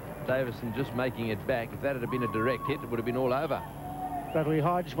home. Davison just making it back. If that had been a direct hit, it would have been all over. Bradley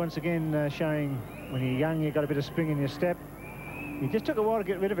Hodge once again showing when you're young, you've got a bit of spring in your step. He just took a while to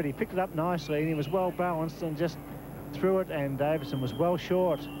get rid of it. He picked it up nicely and he was well balanced and just threw it, and Davison was well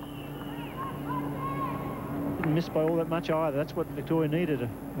short. Didn't miss by all that much either. That's what Victoria needed, an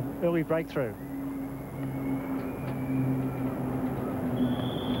early breakthrough.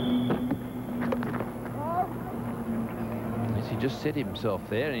 He just set himself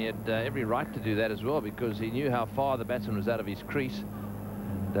there, and he had every right to do that as well, because he knew how far the batsman was out of his crease.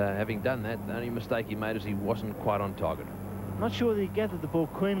 And having done that, the only mistake he made is he wasn't quite on target. Not sure that he gathered the ball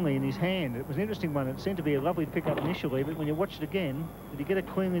cleanly in his hand. It was an interesting one. It seemed to be a lovely pick-up initially, but when you watch it again, did he get it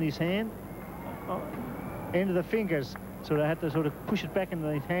clean in his hand? Oh, end of the fingers. So they had to sort of push it back into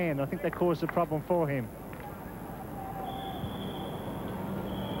his hand. I think that caused a problem for him.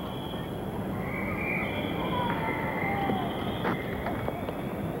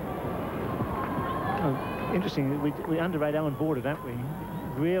 Interesting, we underrate Alan Border, don't we?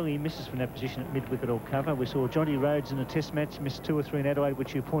 Rarely misses from that position at mid-wicket or cover. We saw Johnny Rhodes in a test match, missed 2 or 3 in Adelaide,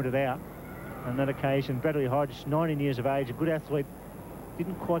 which you pointed out. On that occasion, Bradley Hodge, 19 years of age, a good athlete,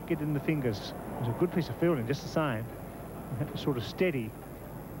 didn't quite get in the fingers. It was a good piece of fielding, just the same. He had to sort of steady,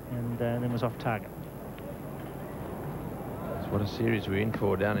 and then was off target. That's what a series we're in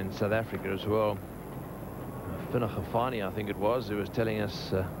for down in South Africa as well. Finachafani, I think it was, who was telling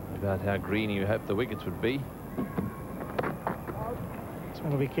us about how green he hoped the wickets would be. Just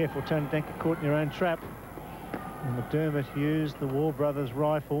want to be careful, Tony, don't get caught in your own trap. And McDermott used the War Brothers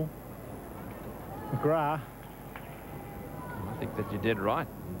rifle. McGrath. I think that you're dead right.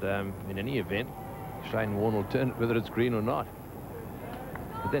 And in any event, Shane Warne will turn it whether it's green or not.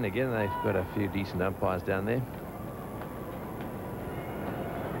 But then again, they've got a few decent umpires down there.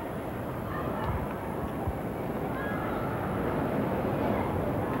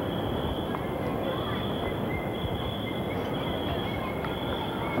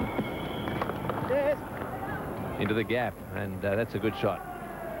 Into the gap, and that's a good shot.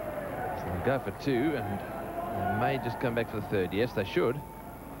 So they'll go for 2, and they may just come back for the 3rd. Yes, they should.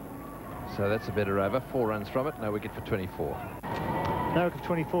 So that's a better over. 4 runs from it. No wicket for 24. No wicket for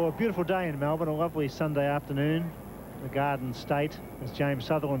 24. A beautiful day in Melbourne. A lovely Sunday afternoon. The Garden State, as James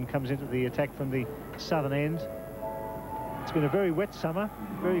Sutherland comes into the attack from the southern end. It's been a very wet summer.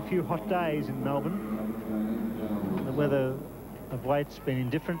 Very few hot days in Melbourne. The weather of late's been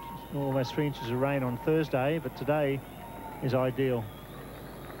indifferent. Almost 3 inches of rain on Thursday, but today is ideal.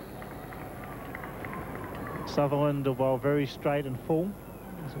 Sutherland, while very straight and full,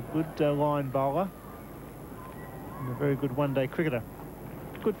 is a good line bowler and a very good one-day cricketer.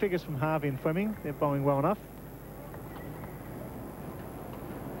 Good figures from Harvey and Fleming. They're bowling well enough.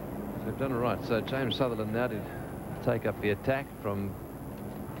 They've done all right. So James Sutherland now to take up the attack from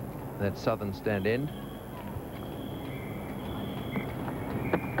that southern stand end.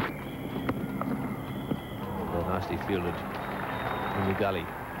 They're nicely fielded in the gully.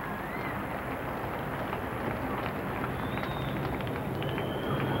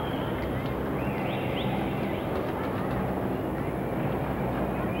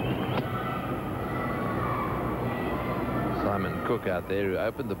 Cook out there, who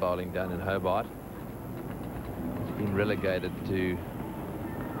opened the bowling down in Hobart. He's been relegated to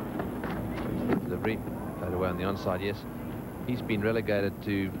delivery, played away on the onside, yes. He's been relegated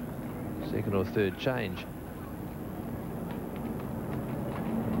to second or third change.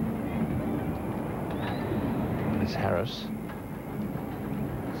 It's Harris.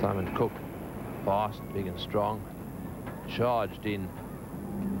 Simon Cook, fast, big and strong, charged in.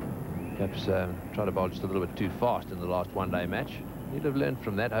 Perhaps tried to bowl just a little bit too fast in the last one-day match. He'd have learned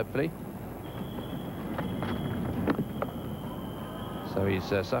from that, hopefully. So he's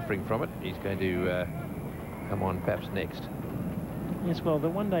suffering from it. He's going to come on perhaps next. Yes, well, the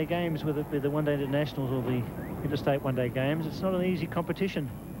one-day games, whether it be the one-day internationals or the interstate one-day games, it's not an easy competition.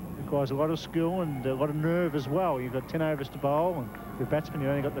 It requires a lot of skill and a lot of nerve as well. You've got 10 overs to bowl, and for batsman, you've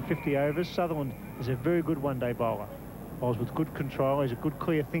only got the 50 overs. Sutherland is a very good one-day bowler. Bowls with good control. He's a good,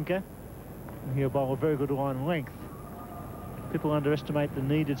 clear thinker. And he'll bowl a very good line length. People underestimate the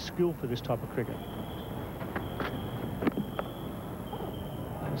needed skill for this type of cricket.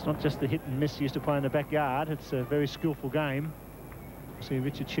 It's not just the hit and miss you used to play in the backyard. It's a very skillful game. See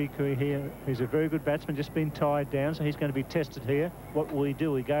Richard Chikui here. He's a very good batsman, just been tied down, so he's going to be tested here. What will he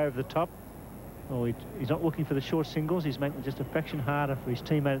do? Will he go over the top? Or he's not looking for the short singles. He's making it just a fraction harder for his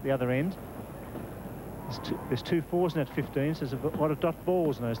teammate at the other end. There's two fours in that 15, so there's a lot of dot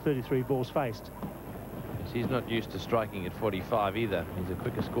balls in those 33 balls faced. Yes, he's not used to striking at 45 either. He's a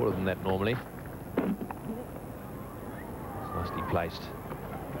quicker scorer than that normally. It's nicely placed.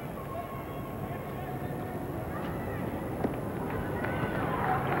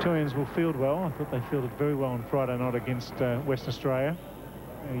 Victorians will field well. I thought they fielded very well on Friday night against Western Australia.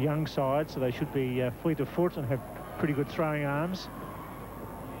 A young side, so they should be fleet of foot and have pretty good throwing arms.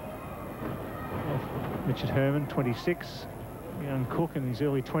 Richard Herman, 26, young Cook in his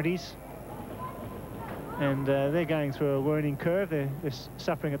early 20s. And they're going through a learning curve. They're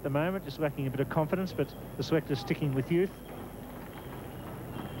suffering at the moment, just lacking a bit of confidence, but the selector's sticking with youth.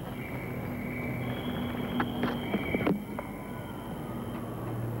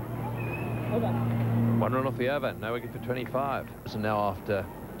 One run off the over, no wicket for 25. So now after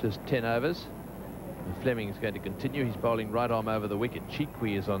just 10 overs, Fleming is going to continue. He's bowling right arm over the wicket.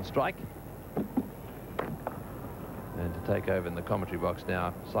 Chikui is on strike. And to take over in the commentary box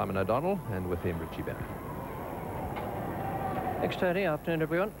now, Simon O'Donnell, and with him, Richie Bennett. Thanks, Tony. Afternoon,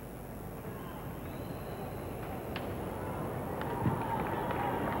 everyone.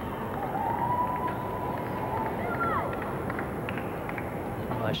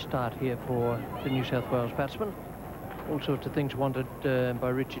 Nice start here for the New South Wales batsman. All sorts of things wanted by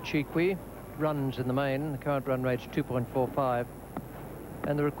Richard Chikui. Runs in the main. The current run rate's 2.45.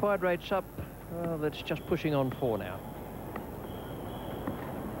 And the required rate's up. Well, that's just pushing on 4 now.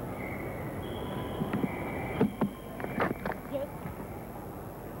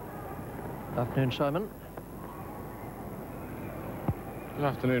 Afternoon, Simon. Good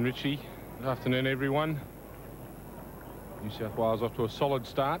afternoon, Richie. Good afternoon, everyone. New South Wales off to a solid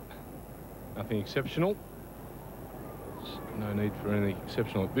start. Nothing exceptional. There's no need for anything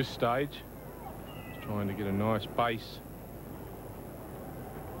exceptional at this stage. Just trying to get a nice base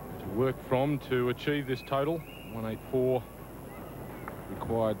to work from to achieve this total. 184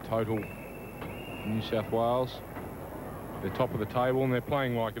 required total in New South Wales. They're top of the table and they're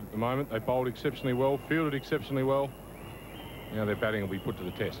playing like it at the moment. They bowled exceptionally well, fielded exceptionally well. Now their batting will be put to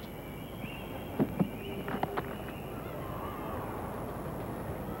the test.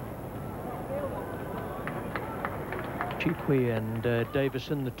 Chikui and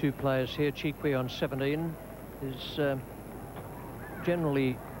Davison, the two players here. Chikui on 17 is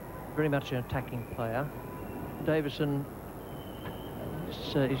generally very much an attacking player. Davison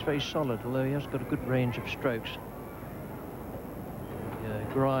is very solid, although he has got a good range of strokes.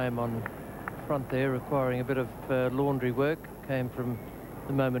 Grime on front there, requiring a bit of laundry work. Came from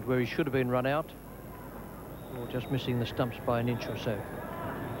the moment where he should have been run out, or just missing the stumps by an inch or so.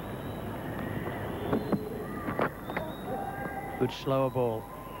 Good slower ball.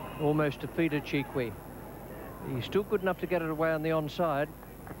 Almost defeated Chikwi. He's still good enough to get it away on the onside.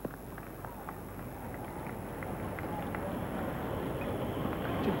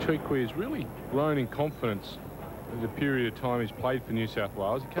 Chikwi has really grown in confidence in the period of time he's played for New South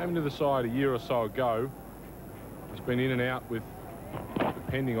Wales. He came into the side a year or so ago. He's been in and out with,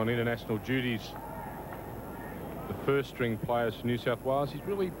 depending on international duties, the first string players for New South Wales. He's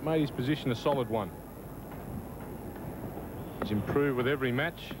really made his position a solid one. He's improved with every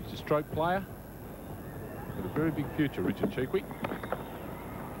match. He's a stroke player. Got a very big future, Richard Chikwi.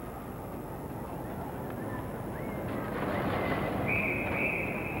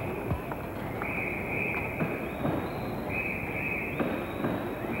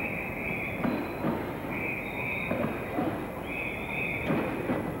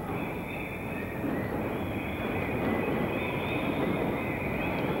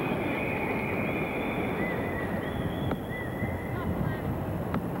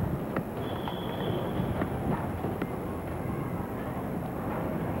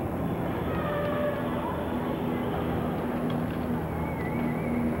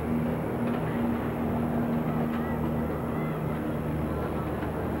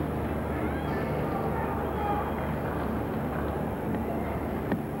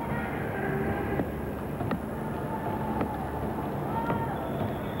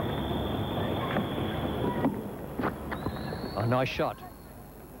 Nice shot.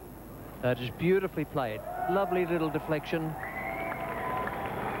 That is beautifully played. Lovely little deflection.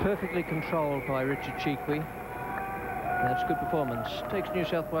 Perfectly controlled by Richard Chikwi. That's good performance. Takes New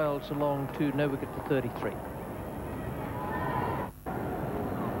South Wales along to no wicket for 33.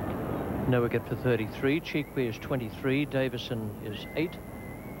 No wicket for 33. Chikwi is 23. Davison is 8.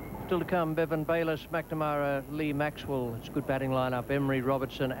 Still to come, Bevan, Bayliss, McNamara, Lee, Maxwell. It's a good batting lineup. Emery,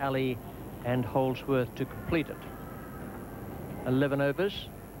 Robertson, Ali and Holsworth to complete it. 11 overs.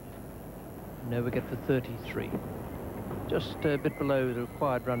 No wicket for 33. Just a bit below the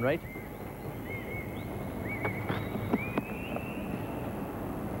required run rate.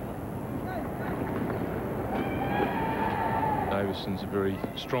 Davison's a very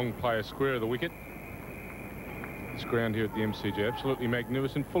strong player, square of the wicket. This ground here at the MCG, absolutely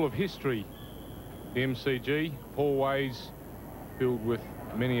magnificent, full of history. The MCG, hallways filled with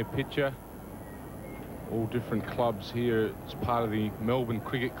many a pitcher. All different clubs here. It's part of the Melbourne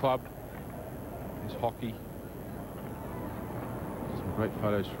Cricket Club. There's hockey. Some great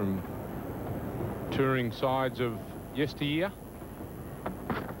photos from touring sides of yesteryear.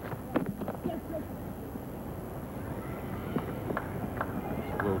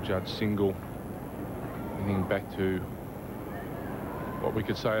 Well-judged single. Getting back to what we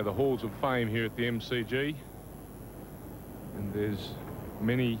could say are the halls of fame here at the MCG. And there's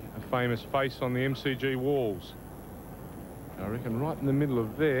many a famous face on the MCG walls. I reckon right in the middle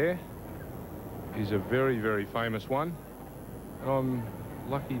of there is a very, very famous one. And I'm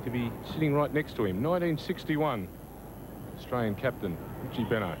lucky to be sitting right next to him. 1961, Australian captain, Richie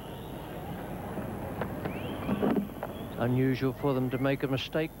Benaud. Unusual for them to make a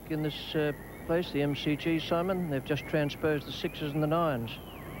mistake in this place, the MCG, Simon. They've just transposed the 6s and the 9s.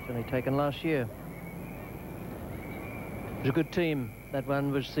 It's only taken last year. It was a good team. That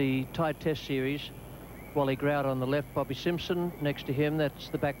one was the tied test series. Wally Grout on the left, Bobby Simpson next to him. That's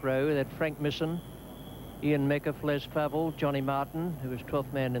the back row. That Frank Misson, Ian Metcalf, Les Favell, Johnny Martin, who was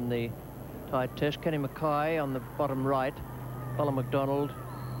 12th man in the tied test. Kenny Mackay on the bottom right. Colin McDonald,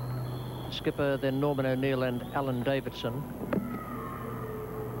 skipper, then Norman O'Neill and Alan Davidson.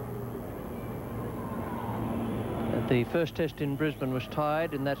 The first test in Brisbane was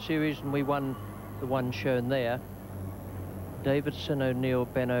tied in that series, and we won the one shown there. Davidson, O'Neill,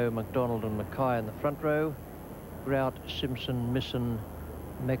 Benno, McDonald and Mackay in the front row. Grout, Simpson, Misson,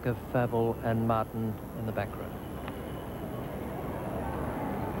 Metcalf, Favell and Martin in the back row.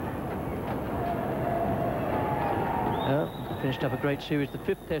 Finished up a great series. The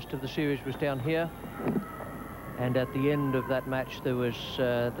 5th test of the series was down here. And at the end of that match, there was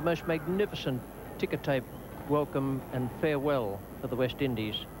the most magnificent ticker tape welcome and farewell for the West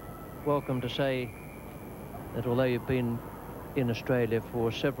Indies. Welcome to say that although you've been in Australia for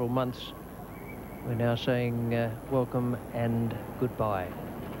several months, we're now saying welcome and goodbye.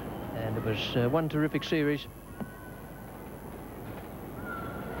 And it was one terrific series.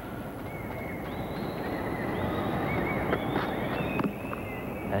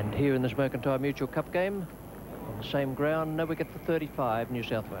 And here in this Mercantile Mutual Cup game, on the same ground, no wicket for 35, New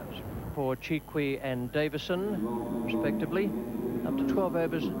South Wales. For Chikwi and Davison, respectively, up to 12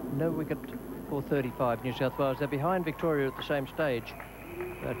 overs, no wicket for 35, New South Wales. They're behind Victoria at the same stage,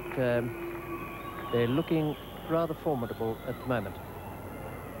 but they're looking rather formidable at the moment.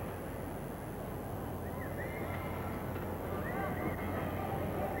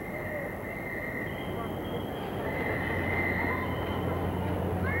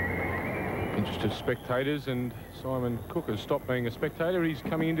 Interested spectators, and Simon Cook has stopped being a spectator. He's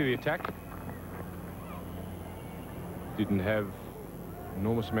coming into the attack. Didn't have an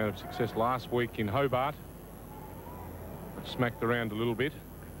enormous amount of success last week in Hobart, but smacked around a little bit.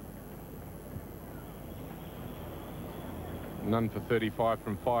 None for 35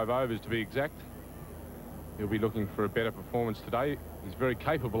 from 5 overs to be exact. He'll be looking for a better performance today. He's very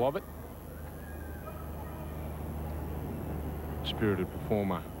capable of it. Spirited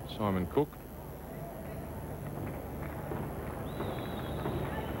performer, Simon Cook.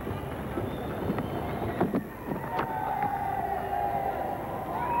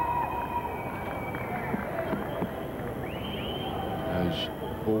 Those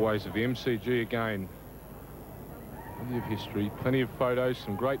hallways of the MCG again. Plenty of history, plenty of photos,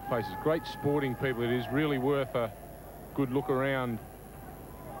 some great faces, great sporting people. It is really worth a good look around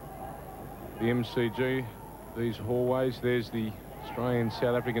the MCG, these hallways. There's the Australian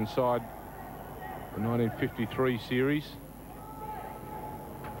South African side, the 1953 series.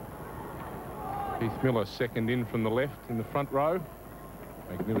 Keith Miller second in from the left in the front row.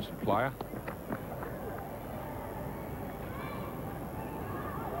 Magnificent player.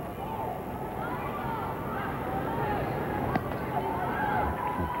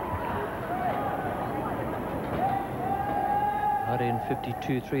 In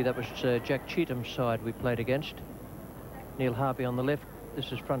 52-3, that was Jack Cheatham's side we played against. Neil Harvey on the left.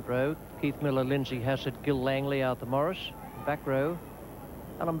 This is front row. Keith Miller, Lindsay Hassett, Gil Langley, Arthur Morris. Back row,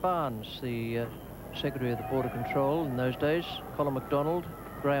 Alan Barnes, the Secretary of the Border Control in those days. Colin MacDonald,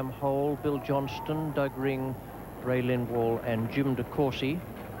 Graham Hole, Bill Johnston, Doug Ring, Ray Lindwall and Jim DeCourcy.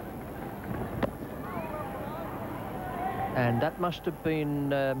 And that must have been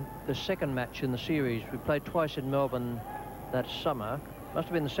the second match in the series. We played twice in Melbourne that summer. Must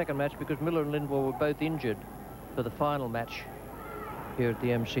have been the second match because Miller and Lindwall were both injured for the final match here at the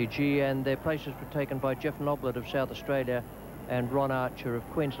MCG, and their places were taken by Jeff Noblet of South Australia and Ron Archer of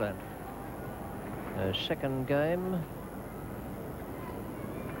Queensland. Second game.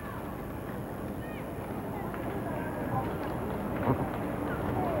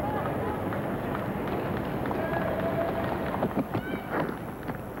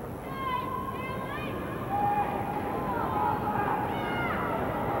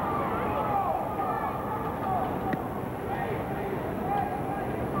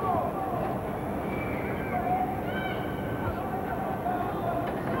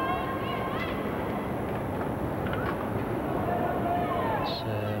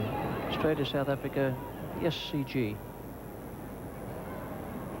 Australia, South Africa, the SCG.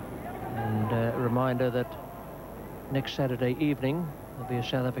 And a reminder that next Saturday evening there'll be a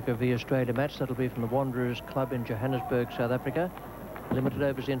South Africa v Australia match. That'll be from the Wanderers Club in Johannesburg, South Africa. Limited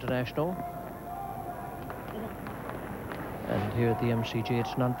overs international. And here at the MCG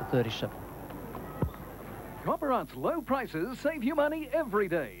it's none for 37. Copperart's low prices save you money every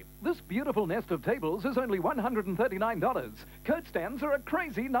day. This beautiful nest of tables is only $139. Coat stands are a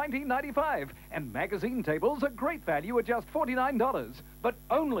crazy $19.95. And magazine tables are great value at just $49. But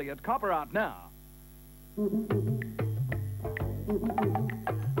only at Copperart now.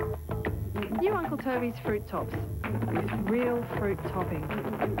 New Uncle Toby's Fruit Tops with real fruit topping.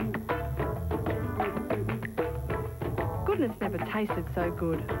 Goodness never tasted so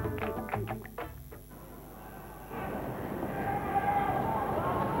good.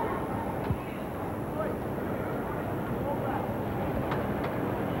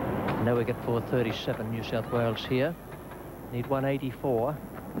 Now we get 437 New South Wales here. Need 184.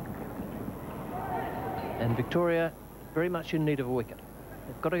 And Victoria very much in need of a wicket.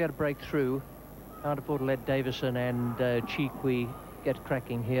 They've got to get a break through. Can't afford to let Davison and Chiqui get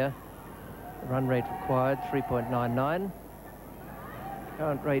cracking here. The run rate required 3.99.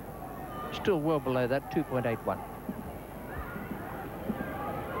 Current rate still well below that, 2.81.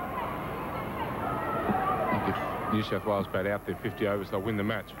 New South Wales bat out there 50 overs, they'll win the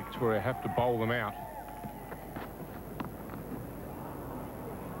match. Victoria have to bowl them out.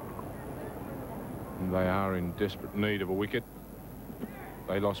 And they are in desperate need of a wicket.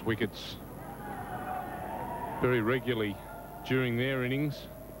 They lost wickets very regularly during their innings.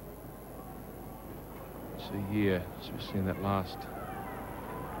 See here, especially in that last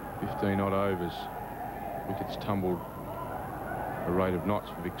 15 odd overs, wickets tumbled a rate of knots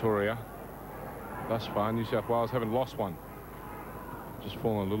for Victoria. Thus far, New South Wales haven't lost one. Just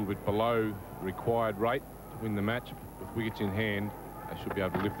fallen a little bit below the required rate to win the match. With wickets in hand, they should be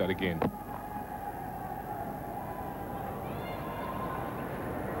able to lift that again.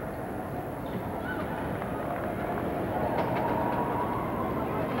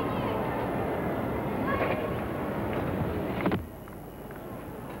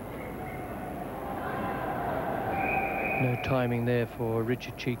 timing there for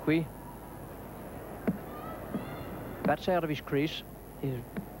Richard Cheekwee. Bats out of his crease. He's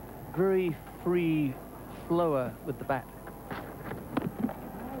very free flower with the bat.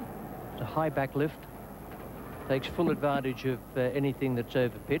 It's a high back lift. Takes full advantage of anything that's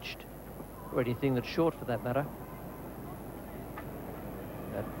over-pitched, or anything that's short for that matter.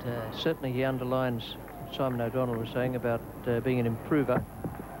 But certainly he underlines what Simon O'Donnell was saying about being an improver.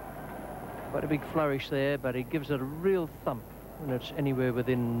 Quite a big flourish there, but he gives it a real thump when it's anywhere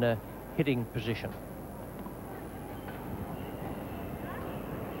within hitting position.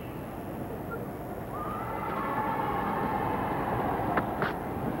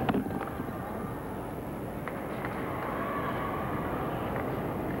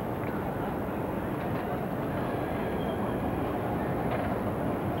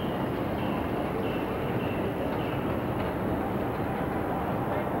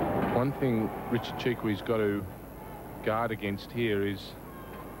 One thing Richard Cheekwee's got to guard against here is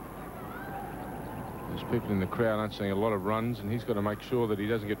there's people in the crowd aren't seeing a lot of runs, and he's got to make sure that he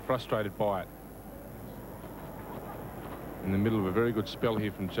doesn't get frustrated by it. In the middle of a very good spell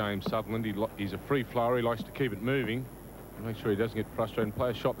here from James Sutherland. He's a free flower. He likes to keep it moving. Make sure he doesn't get frustrated and play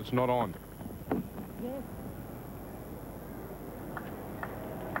a shot that's not on.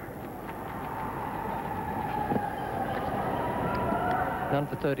 None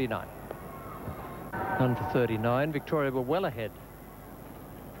for 39. None for 39. Victoria were well ahead.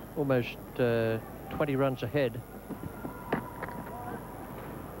 Almost 20 runs ahead. In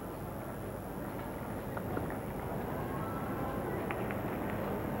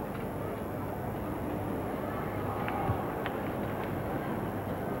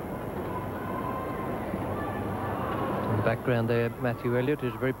the background there, Matthew Elliott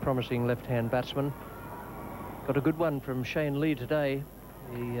is a very promising left-hand batsman. Got a good one from Shane Lee today.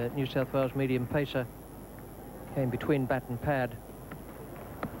 The New South Wales medium pacer came between bat and pad.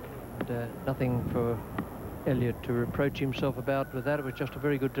 And, nothing for Elliott to reproach himself about with that. It was just a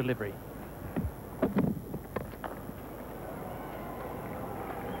very good delivery.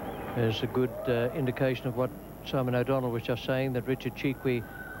 There's a good indication of what Simon O'Donnell was just saying, that Richard Cheekwee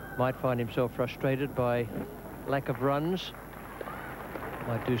might find himself frustrated by lack of runs.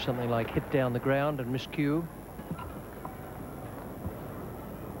 Might do something like hit down the ground and miscue.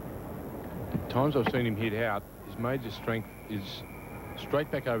 Times I've seen him hit out, his major strength is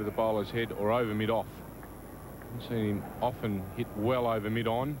straight back over the bowler's head or over mid-off. I've seen him often hit well over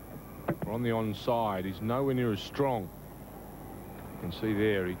mid-on or on the onside. He's nowhere near as strong. You can see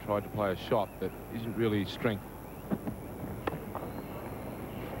there he tried to play a shot that isn't really his strength.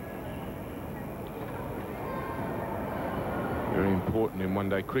 Very important in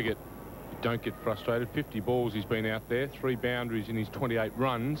one-day cricket. You don't get frustrated. 50 balls he's been out there, 3 boundaries in his 28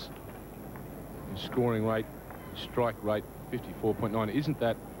 runs. His scoring rate, his strike rate, 54.9. Isn't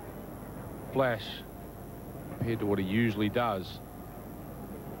that flash compared to what he usually does?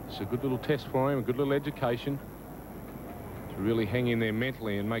 It's a good little test for him, a good little education to really hang in there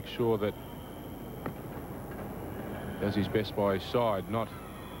mentally and make sure that he does his best by his side,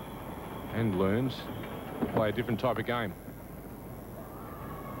 and learns to play a different type of game.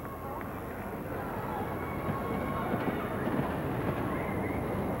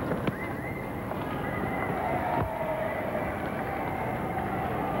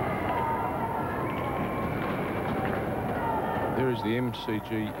 The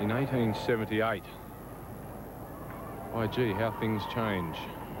MCG in 1878. Gee, how things change.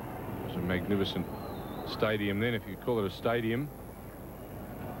 It was a magnificent stadium then, if you could call it a stadium.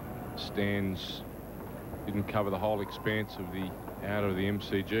 Stands didn't cover the whole expanse of the outer of the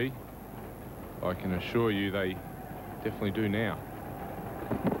MCG. I can assure you they definitely do now.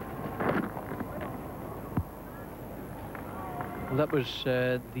 Well, that was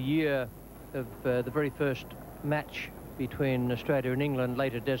the year of the very first match between Australia and England,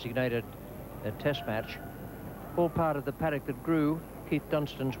 later designated a test match. All part of the paddock that grew. Keith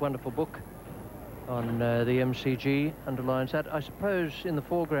Dunstan's wonderful book on the MCG underlines that. I suppose in the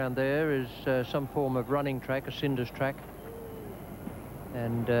foreground there is some form of running track, a cinders track.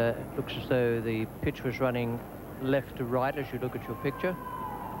 And it looks as though the pitch was running left to right as you look at your picture.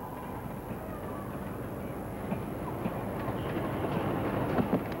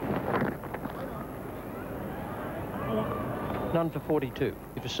 None for 42.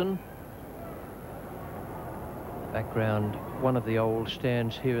 Iverson. Background, one of the old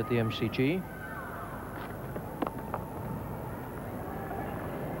stands here at the MCG.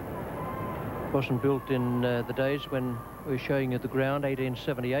 Wasn't built in the days when we were showing you the ground,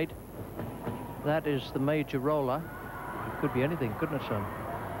 1878. That is the major roller. It could be anything, couldn't it, son?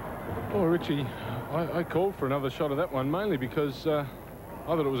 Well, Richie, I called for another shot of that one, mainly because I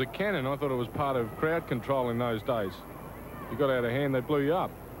thought it was a cannon. I thought it was part of crowd control in those days. You got out of hand, they blew you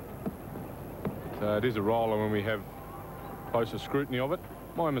up. So it is a roller when we have closer scrutiny of it.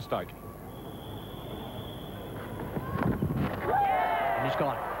 My mistake. And he's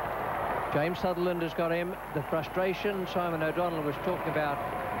gone. James Sutherland has got him. The frustration Simon O'Donnell was talking about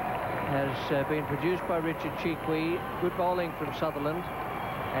has been produced by Richard Cheekwee. Good bowling from Sutherland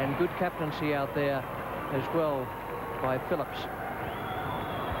and good captaincy out there as well by Phillips.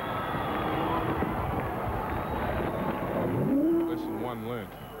 Lesson one learnt.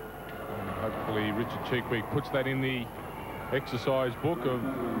 Hopefully Richard Cheekwee puts that in the exercise book of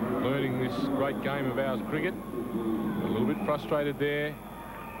learning this great game of ours, cricket. A little bit frustrated there.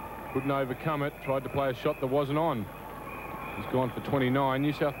 Couldn't overcome it. Tried to play a shot that wasn't on. He's gone for 29.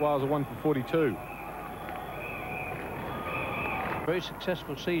 New South Wales are 1 for 42. Very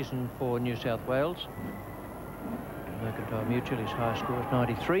successful season for New South Wales. Mercantile Mutual, his highest score is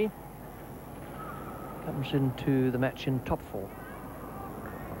 93. Comes into the match in top 4.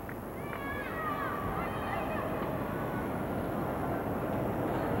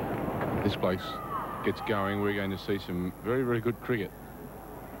 This place gets going, we're going to see some very, very good cricket.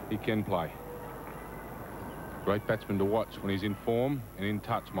 He can play. Great batsman to watch when he's in form and in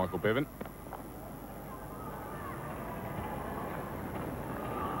touch, Michael Bevan.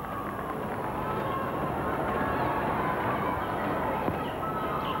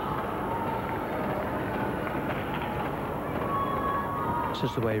 This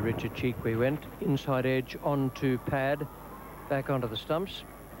is the way Richard Cheekwee went. Inside edge onto pad, back onto the stumps.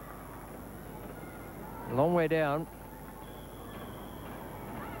 A long way down.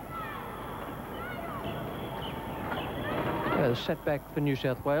 A setback for New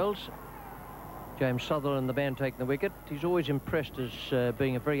South Wales. James Sutherland, the man taking the wicket. He's always impressed as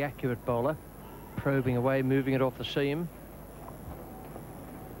being a very accurate bowler. Probing away, moving it off the seam.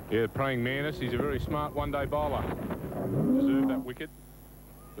 Yeah, praying mantis. He's a very smart one-day bowler. Deserved that wicket.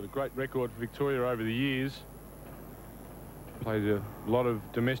 Got a great record for Victoria over the years. Plays a lot of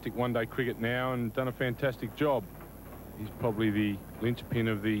domestic one-day cricket now and done a fantastic job. He's probably the linchpin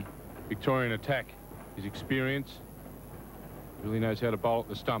of the Victorian attack. His experience. Really knows how to bowl at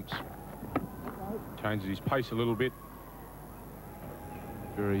the stumps. Changes his pace a little bit.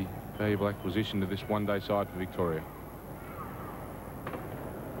 Very valuable acquisition to this one-day side for Victoria.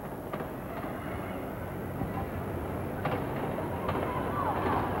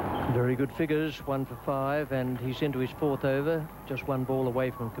 Very good figures, 1 for 5, and he's into his 4th over. Just 1 ball away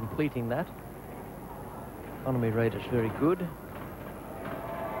from completing that. Economy rate is very good.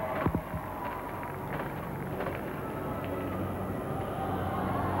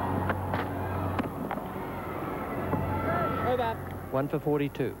 Over. 1 for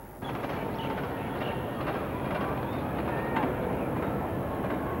 42.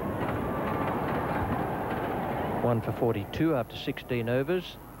 One for 42 after 16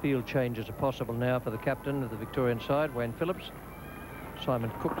 overs. Field changes are possible now for the captain of the Victorian side, Wayne Phillips.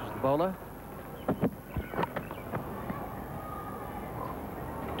 Simon Cook is the bowler.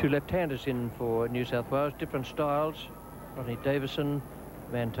 2 left-handers in for New South Wales, different styles. Rodney Davison,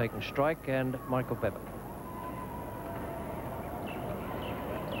 the man taking strike, and Michael Bevan.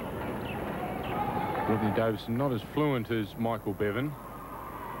 Rodney Davison not as fluent as Michael Bevan.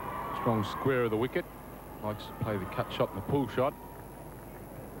 Strong square of the wicket. Likes to play the cut shot and the pull shot.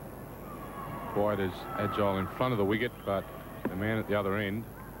 Quite as agile in front of the wicket, but the man at the other end,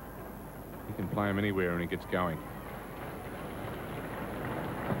 he can play him anywhere and he gets going.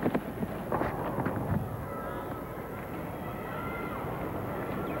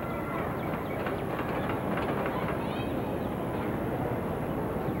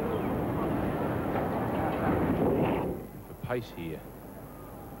 For pace here.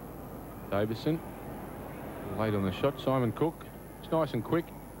 Davison. Late on the shot. Simon Cook. It's nice and quick.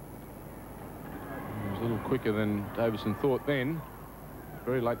 It was a little quicker than Davison thought then.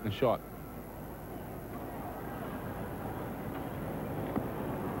 Very late in the shot.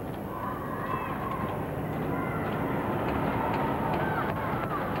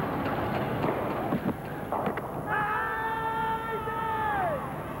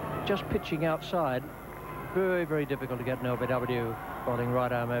 Just pitching outside. Very, very difficult to get an LBW bowling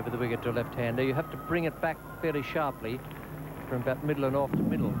right arm over the wicket to a left-hander. You have to bring it back fairly sharply from about middle and off to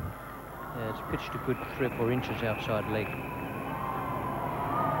middle. It's pitched a good 3 or 4 inches outside leg.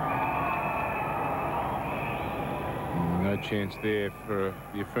 No chance there for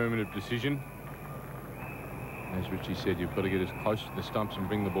the affirmative decision. As Richie said, you've got to get as close to the stumps and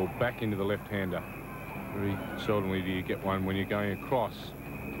bring the ball back into the left-hander. Very seldomly do you get one when you're going across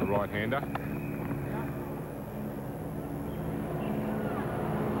to the right-hander.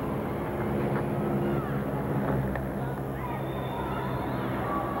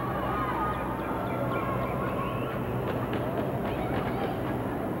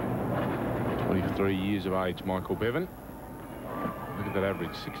 Years of age, Michael Bevan. Look at that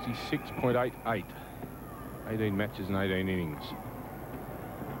average, 66.88. 18 matches and 18 innings.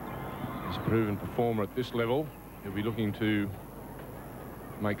 He's a proven performer at this level. He'll be looking to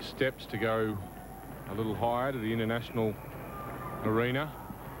make steps to go a little higher to the international arena.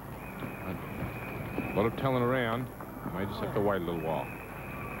 A lot of talent around. May just have to wait a little while.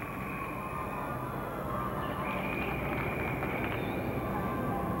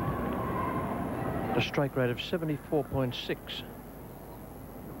 A strike rate of 74.6.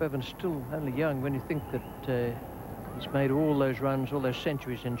 Bevan's still only young when you think that he's made all those runs, all those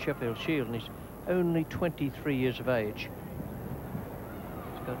centuries in Sheffield Shield, and he's only 23 years of age.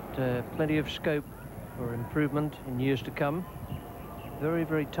 He's got plenty of scope for improvement in years to come. Very,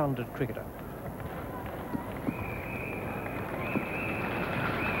 very talented cricketer.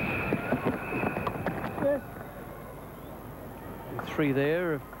 Three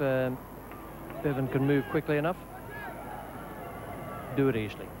there if Bevan can move quickly enough. Do it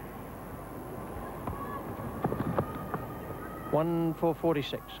easily. 1 for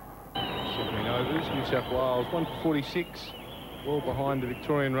 46. 17 overs, New South Wales 1 for 46. Well behind the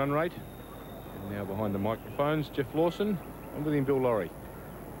Victorian run rate. And now behind the microphones, Jeff Lawson, and with him Bill Laurie.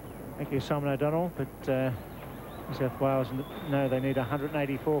 Thank you, Simon O'Donnell. But New South Wales know they need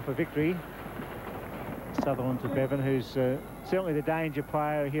 184 for victory. Sutherland to Bevan, who's certainly the danger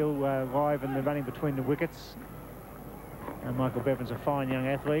player. He'll liven the running between the wickets. And Michael Bevan's a fine young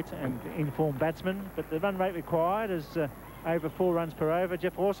athlete and informed batsman, but the run rate required is over 4 runs per over.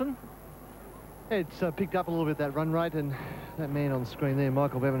 Jeff Lawson? It's picked up a little bit, that run rate, and that man on the screen there,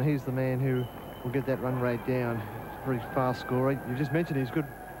 Michael Bevan, he's the man who will get that run rate down. He's a very fast scorer. You just mentioned his good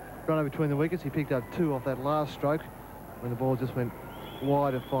runner between the wickets. He picked up 2 off that last stroke when the ball just went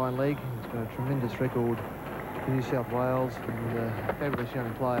wide of fine leg. He's got a tremendous record for New South Wales and a fabulous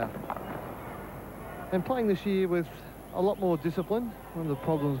young player. And playing this year with a lot more discipline. One of the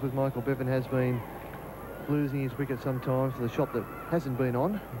problems with Michael Bevan has been losing his wicket sometimes for the shot that hasn't been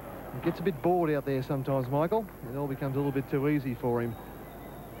on. He gets a bit bored out there sometimes, Michael. It all becomes a little bit too easy for him.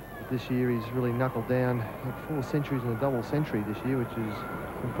 But this year he's really knuckled down. Had 4 centuries and a double century this year, which is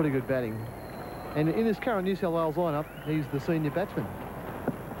some pretty good batting. And in this current New South Wales lineup, he's the senior batsman.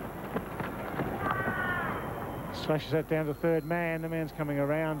 Slashes that down to third man. The man's coming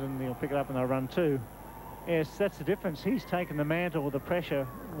around and he'll pick it up and they'll run 2. Yes, that's the difference. He's taken the mantle or the pressure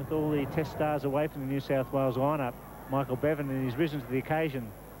with all the test stars away from the New South Wales lineup. Michael Bevan, and he's risen to the occasion.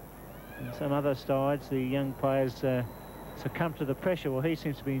 And some other sides, the young players succumb to the pressure. Well, he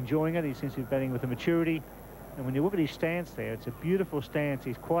seems to be enjoying it. He seems to be batting with a maturity. And when you look at his stance there, it's a beautiful stance.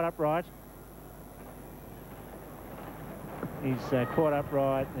 He's quite upright. He's quite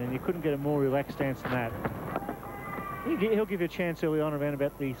upright, and you couldn't get a more relaxed stance than that. He'll give you a chance early on around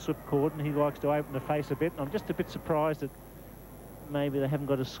about the slip cord, and he likes to open the face a bit. And I'm just a bit surprised that maybe they haven't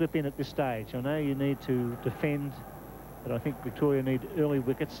got a slip in at this stage. I know you need to defend, but I think Victoria need early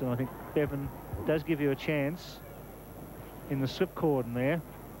wickets, and I think Bevan does give you a chance in the slip cordon there.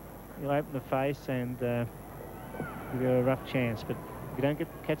 He'll open the face and give you a rough chance, but if you don't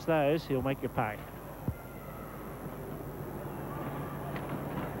catch those, he'll make you pay.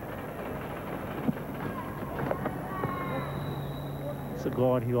 It's the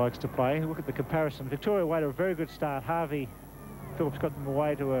glide he likes to play. Look at the comparison. Victoria away to a very good start. Harvey Phillips got them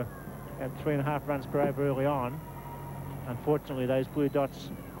away to at 3.5 runs per over early on. Unfortunately, those blue dots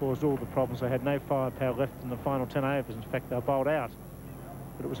caused all the problems. They had no firepower left in the final 10 overs. In fact, they were bowled out.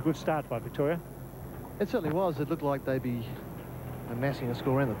 But it was a good start by Victoria. It certainly was. It looked like they'd be amassing a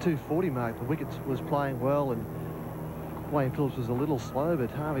score around the 240 mark. The wickets was playing well, and Wayne Phillips was a little slow, but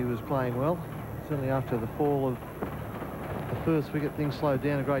Harvey was playing well. Certainly after the fall of the first wicket, things slowed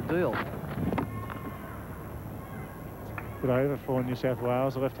down a great deal. Good over for New South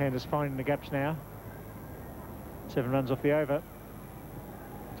Wales. The left-hander's finding the gaps now. 7 runs off the over.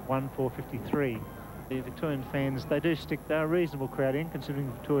 It's 1 for 53. The Victorian fans, they do stick, they're a reasonable crowd in, considering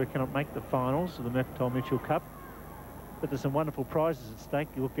Victoria cannot make the finals of the Mercantile Mutual Cup. But there's some wonderful prizes at stake.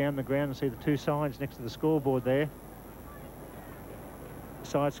 You look down the ground and see the 2 signs next to the scoreboard there.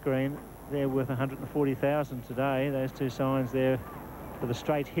 Side screen, they're worth 140,000 today. Those 2 signs there for the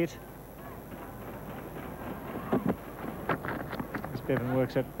straight hit. As Bevan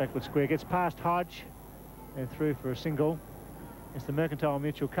works that backward square, gets past Hodge. They're through for a single. It's the Mercantile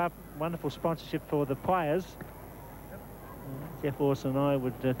Mutual Cup. Wonderful sponsorship for the players. Jeff Orson and I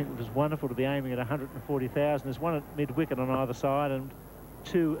would think it was wonderful to be aiming at 140,000. There's one at mid-wicket on either side and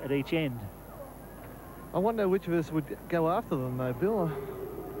 2 at each end. I wonder which of us would go after them, though, Bill.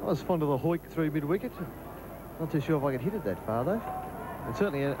 I was fond of the hoik through mid-wicket. Not too sure if I could hit it that far, though. It's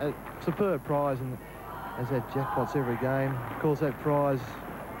certainly a superb prize, and as that jackpots every game. Of course, that prize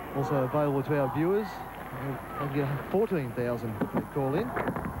also available to our viewers. They get 14,000 to call in.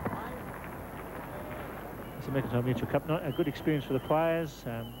 It's a Mercantile Mutual Cup, a good experience for the players.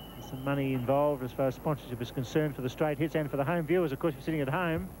 Some money involved as far as sponsorship is concerned for the straight hits and for the home viewers. Of course, if you're sitting at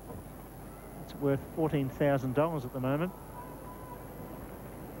home, it's worth $14,000 at the moment.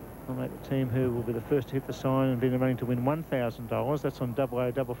 I'll make the team who will be the first to hit the sign and be in the running to win $1,000. That's on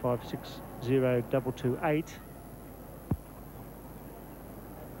 0055602228.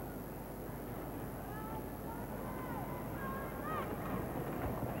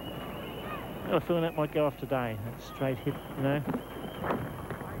 I have a feeling that might go off today. That straight hit, you know.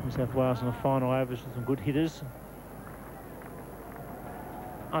 New South Wales in the final overs with some good hitters.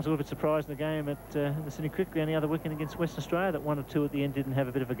 I was a little bit surprised in the game at the Sydney Cricket, the only other wicket against Western Australia, that 1 or 2 at the end didn't have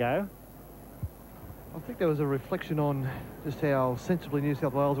a bit of a go. I think there was a reflection on just how sensibly New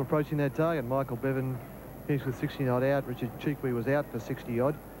South Wales were approaching that target. Michael Bevan finished with 60-odd out. Richard Cheekwee was out for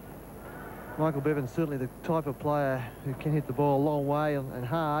 60-odd. Michael Bevan's certainly the type of player who can hit the ball a long way and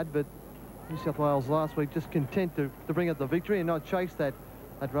hard, but New South Wales last week just content to bring up the victory and not chase that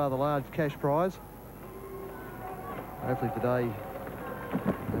rather large cash prize. Hopefully today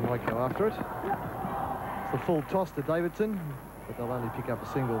they might go after it. It's the full toss to Davidson, but they'll only pick up a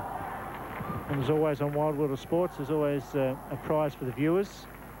single. And as always on Wild World of Sports, there's always a prize for the viewers.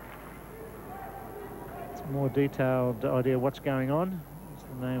 It's a more detailed idea of what's going on. It's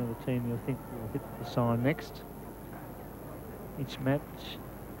the name of the team you'll think will hit the sign next. Each match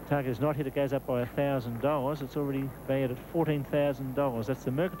target is not hit, it goes up by $1,000. It's already valued at $14,000. That's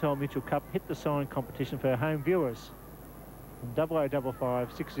the Mercantile Mutual Cup Hit the Sign competition for our home viewers.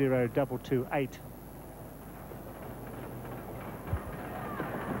 0055602228.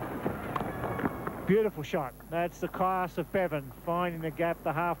 Beautiful shot. That's the class of Bevan, finding the gap,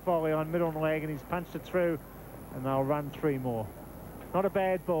 the half volley on middle leg, and he's punched it through, and they'll run 3 more. Not a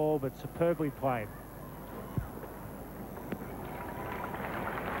bad ball, but superbly played.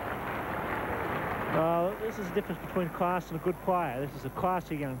 Well, this is the difference between class and a good player. This is a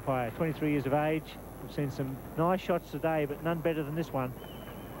classy young player, 23 years of age. We've seen some nice shots today, but none better than this one.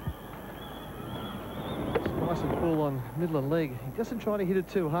 It's nice and full on middle and leg. He doesn't try to hit it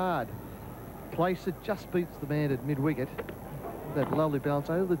too hard. Place it, just beats the man at mid-wicket. That lovely bounce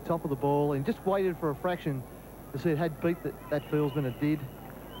over the top of the ball, and just waited for a fraction to see it had beat that fieldsman. It did.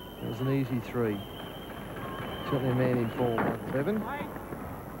 It was an easy 3. Certainly a man in form, like Bevan.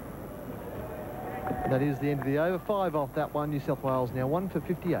 That is the end of the over. 5 off that one. New South Wales now 1 for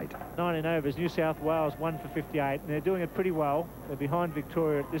 58. 19 overs. New South Wales 1 for 58. And they're doing it pretty well. They're behind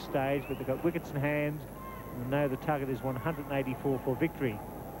Victoria at this stage, but they've got wickets in hand. And they know the target is 184 for victory.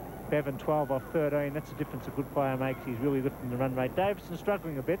 Bevan 12 off 13. That's the difference a good player makes. He's really lifting the run rate. Davison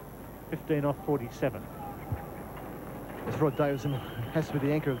struggling a bit. 15 off 47. As Rod Davison has to be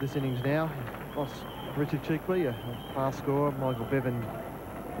the anchor of this innings now. Lost Richard Cheekwee, a fast scorer. Michael Bevan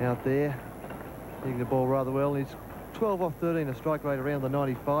out there, hitting the ball rather well. He's 12 off 13, a strike rate around the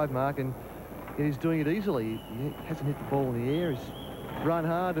 95 mark, and he's doing it easily. He hasn't hit the ball in the air. He's run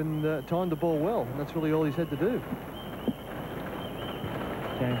hard and timed the ball well, and that's really all he's had to do.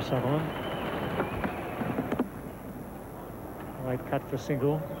 James Sutherland. Late cut for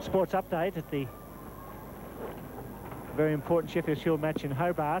single. Sports update at the very important Sheffield Shield match in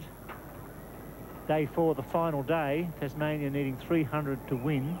Hobart. Day 4, the final day. Tasmania needing 300 to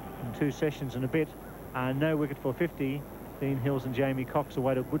win in 2 sessions and a bit. No wicket for 50. Dean Hills and Jamie Cox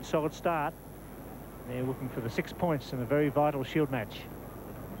away to a good solid start. They're looking for the 6 points in a very vital Shield match.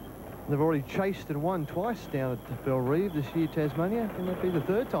 They've already chased and won twice down at Bellerive this year, Tasmania. Can that be the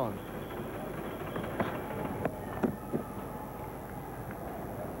 3rd time?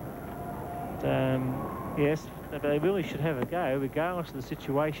 Yes, but they really should have a go, regardless of the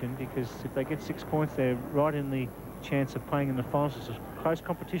situation, because if they get 6 points, they're right in the chance of playing in the finals. It's a close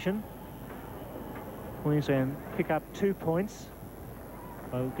competition. Queensland pick up 2 points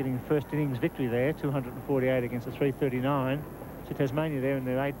by getting the first innings victory there, 248 against a 339. So Tasmania there in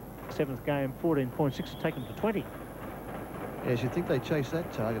their 7th game, 14 points, 6 to take them to 20. Yes, you'd think they chase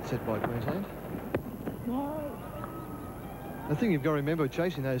that target set by Queensland. The thing you've got to remember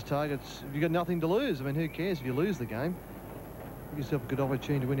chasing those targets, you've got nothing to lose. I mean, who cares if you lose the game? Give yourself a good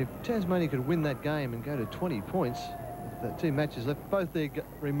opportunity to win. If Tasmania could win that game and go to 20 points, the 2 matches left, both their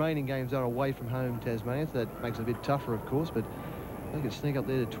remaining games are away from home, Tasmania, so that makes it a bit tougher, of course, but they could sneak up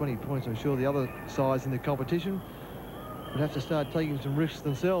there to 20 points. I'm sure the other sides in the competition would have to start taking some risks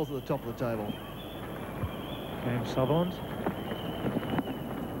themselves at the top of the table. James Sutherland.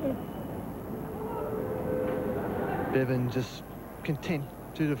 Bevan just content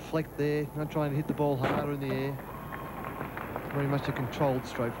to deflect there, not trying to hit the ball harder in the air. Very much a controlled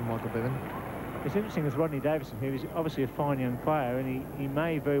stroke from Michael Bevan. It's interesting with Rodney Davison here. He's obviously a fine young player, and he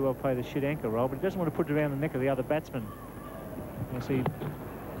may very well play the shit anchor role, but he doesn't want to put it around the neck of the other batsman. You see,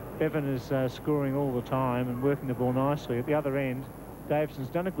 Bevan is scoring all the time and working the ball nicely. At the other end, Davison's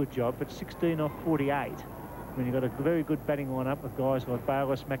done a good job, but 16 off 48. When you've got a very good batting line-up with guys like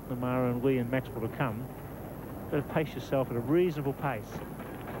Bayliss, McNamara and Lee and Maxwell to come, you've got to pace yourself at a reasonable pace.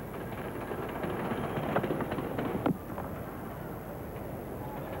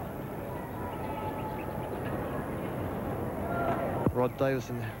 Rod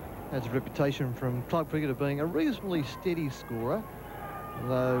Davison has a reputation from club cricket of being a reasonably steady scorer,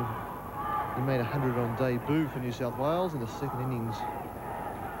 although he made 100 on debut for New South Wales in the second innings,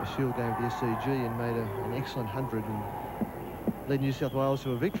 a Shield game with the SCG, and made an excellent 100 and led New South Wales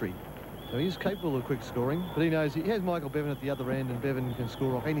to a victory. So he's capable of quick scoring, but he knows he has Michael Bevan at the other end, and Bevan can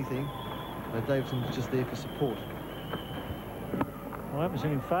score off anything. Davison's just there for support. Well, I haven't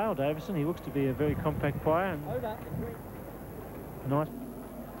seen him fail, Davison. He looks to be a very compact player. And not.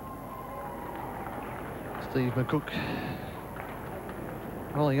 Steve McCook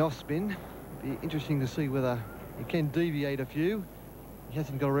rolling off spin. Be interesting to see whether he can deviate a few. He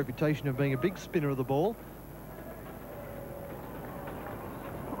hasn't got a reputation of being a big spinner of the ball.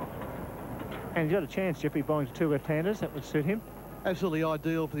 And he's got a chance, Jeffrey, bowling to two left-handers. That would suit him. Absolutely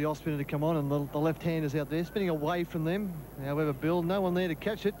ideal for the off spinner to come on, and the left-handers out there spinning away from them. However, Bill, no one there to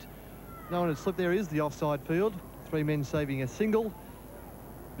catch it. No one had slipped. There is the offside field. Three men saving a single.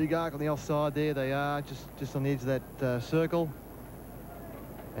 Big arc on the offside. There they are, just on the edge of that circle.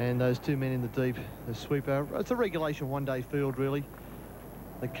 And those two men in the deep, the sweeper. It's a regulation one-day field, really.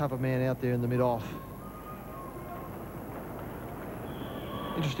 The cover man out there in the mid-off.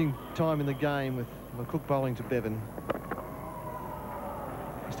 Interesting time in the game with McCook bowling to Bevan.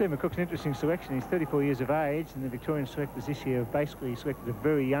 Steve McCook's an interesting selection. He's 34 years of age, and the Victorian selectors this year have basically selected a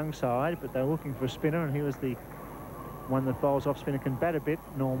very young side, but they're looking for a spinner, and he was the one that bowls off spinner, can bat a bit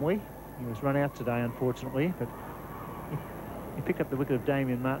normally. He was run out today, unfortunately, but he picked up the wicket of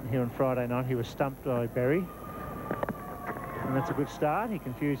Damien Martin here on Friday night. He was stumped by Berry, and that's a good start. He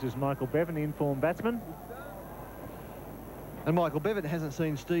confuses Michael Bevan, the informed batsman. And Michael Bevan hasn't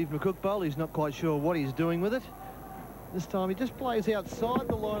seen Steve McCook bowl. He's not quite sure what he's doing with it. This time he just plays outside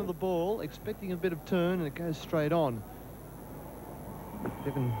the line of the ball, expecting a bit of turn, and it goes straight on.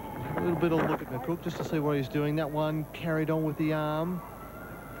 Bevan, a little bit of a look at McCook just to see what he's doing. That one carried on with the arm.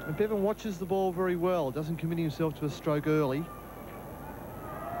 And Bevan watches the ball very well. Doesn't commit himself to a stroke early.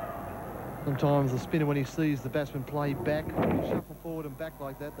 Sometimes the spinner, when he sees the batsman play back, shuffle forward and back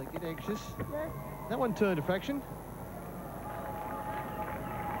like that, they get anxious. That one turned a fraction.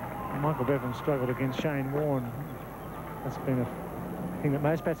 Michael Bevan struggled against Shane Warne. That's been a thing that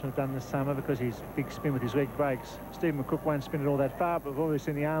most batsmen have done this summer because he's big spin with his leg breaks. Steve McCook won't spin it all that far, but we've always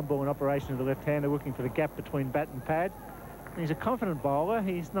seen the arm ball in operation of the left-hander, looking for the gap between bat and pad. And he's a confident bowler.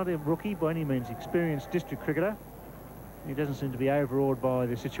 He's not a rookie by any means. Experienced district cricketer. He doesn't seem to be overawed by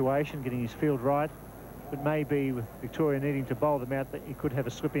the situation, getting his field right. But maybe with Victoria needing to bowl them out, that he could have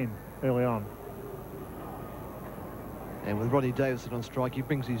a slip in early on. And with Rodney Davison on strike, he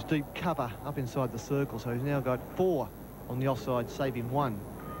brings his deep cover up inside the circle, so he's now got 4 on the offside, saving 1.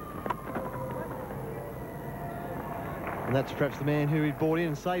 And that's perhaps the man who he'd brought in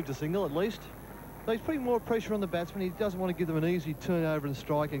and saved a single, at least. So he's putting more pressure on the batsman. He doesn't want to give them an easy turnover and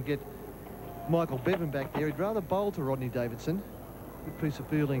strike and get Michael Bevan back there. He'd rather bowl to Rodney Davison. Good piece of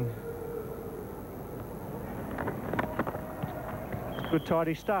fielding. Good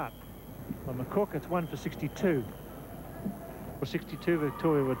tidy start by McCook. It's 1 for 62. For 62,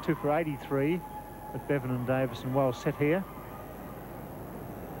 Victoria were 2 for 83, with Bevan and Davison well set here.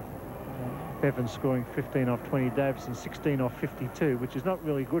 Bevan scoring 15 off 20, Davison 16 off 52, which is not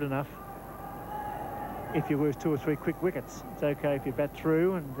really good enough if you lose 2 or 3 quick wickets. It's okay if you bat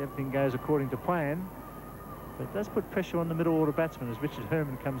through and everything goes according to plan, but it does put pressure on the middle order batsman as Richard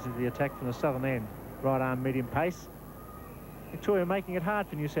Herman comes into the attack from the southern end. Right arm medium pace. Victoria making it hard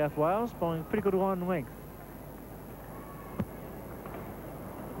for New South Wales, bowling a pretty good line and length.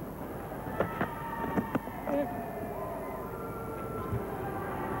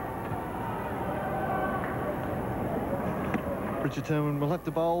 Richard Herman will have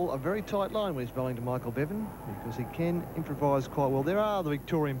to bowl a very tight line when he's bowling to Michael Bevan, because he can improvise quite well. There are the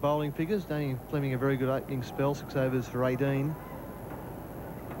Victorian bowling figures. Danny Fleming, a very good opening spell, 6 overs for 18.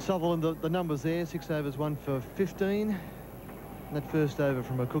 Sutherland, the numbers there, 6 overs, 1 for 15. And that first over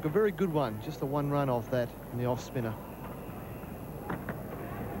from McCook, a very good one, just a 1 run off that in the off spinner.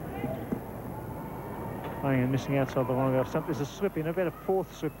 Playing and missing outside the line of stump. There's a slip in, about a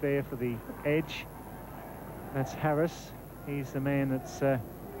 4th slip there for the edge. That's Harris. He's the man that's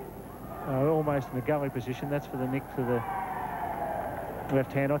almost in the gully position. That's for the nick to the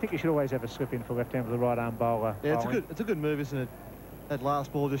left hand. I think you should always have a slip in for left hand with the right arm bowler. Yeah, it's a good move, isn't it? That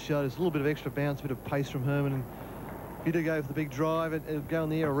last ball just showed us a little bit of extra bounce, a bit of pace from Herman. And if you do go for the big drive, it'll go in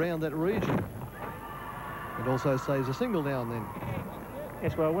the air around that region. It also saves a single now and then.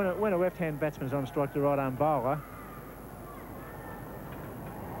 Yes, well, when a left-hand batsman's on strike, the right-arm bowler,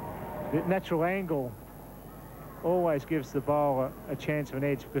 the natural angle always gives the bowler a chance of an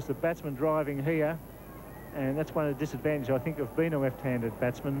edge, because the batsman driving here, and that's one of the disadvantages, I think, of being a left-handed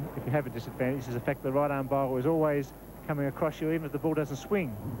batsman. If you have a disadvantage, is the fact the right-arm bowler is always coming across you, even if the ball doesn't swing.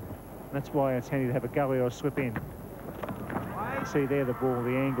 And that's why it's handy to have a gully or a slip in. You see there the ball,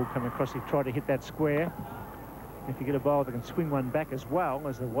 the angle coming across, you try to hit that square. If you get a bowler that can swing one back as well,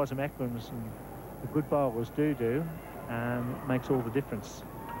 as the Wasm Ackrams and the good bowlers do, it makes all the difference.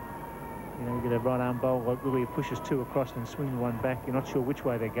 You know, you get a right-arm bowler like Willie, pushes 2 across and swings one back. You're not sure which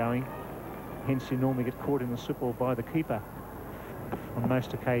way they're going. Hence, you normally get caught in the slip ball by the keeper on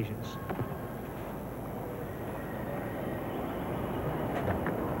most occasions.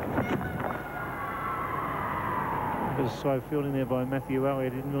 A bit of slow fielding there by Matthew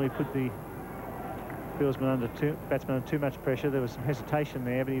Elliott. Didn't really put the batsman under too much pressure. There was some hesitation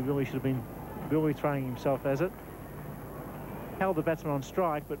there, but he really should have been throwing himself as it. Held the batsman on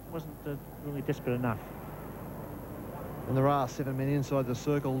strike, but wasn't really desperate enough. And there are 7 men inside the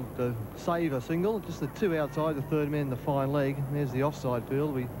circle to save a single. Just the 2 outside, the 3rd man in the fine leg. And there's the offside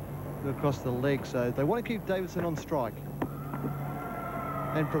field. We go across the leg, so they want to keep Davidson on strike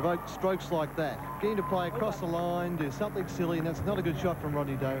and provoke strokes like that. Getting to play across the line, do something silly, and that's not a good shot from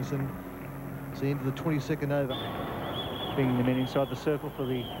Rodney Davison. It's the end of the 22nd over. Bringing the men inside the circle for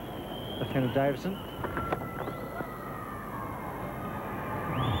the left-hander Davison.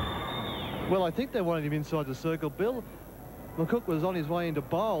 Well, I think they wanted him inside the circle, Bill. McCook was on his way into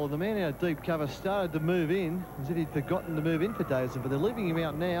bowl, and the man out of deep cover started to move in, as if he'd forgotten to move in for Davison, but they're leaving him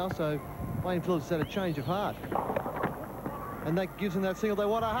out now, so Wayne Phillips had a change of heart. And that gives them that single. They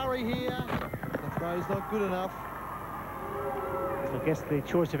want to hurry here. The throw's not good enough. I guess the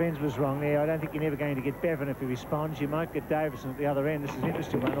choice of ends was wrong there. I don't think you're never going to get Bevan if he responds. You might get Davison at the other end. This is an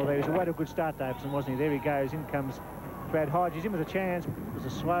interesting one, although he was away to a good start, Davison, wasn't he? There he goes. In comes Brad Hodge. He's in with a chance. It was a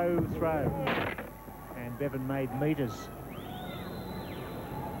slow throw. And Bevan made metres.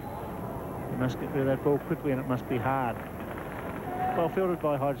 He must get rid of that ball quickly, and it must be hard. Well fielded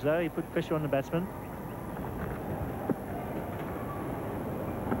by Hodge, though. He put pressure on the batsman.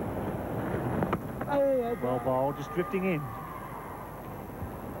 Well bowled, just drifting in.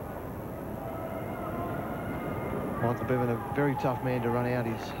 Michael Bevan, a very tough man to run out.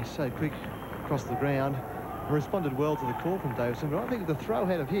 He's so quick across the ground. He responded well to the call from Davison, but I think if the throw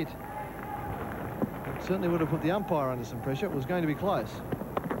had have hit, it certainly would have put the umpire under some pressure. It was going to be close.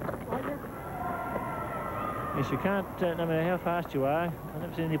 Yes, you can't, no matter how fast you are, I've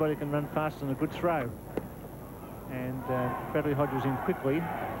never seen anybody who can run faster than a good throw. And Bradley Hodge was in quickly.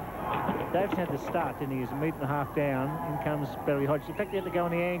 Davison had to start, didn't he? He was a metre and a half down. In comes Bradley Hodge. In fact, he had to go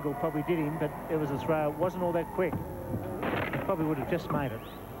on the angle, probably did him, but it was a throw. It wasn't all that quick. He probably would have just made it.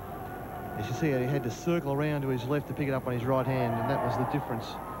 You should see how he had to circle around to his left to pick it up on his right hand, and that was the difference.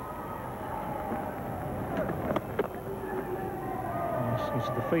 Nice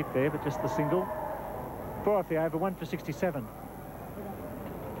of the feet there, but just the single. 4 off the over, 1 for 67.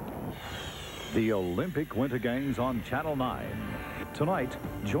 The Olympic Winter Games on Channel 9. Tonight,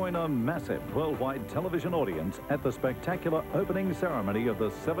 join a massive worldwide television audience at the spectacular opening ceremony of the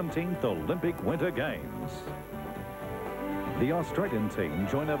 17th Olympic Winter Games. The Australian team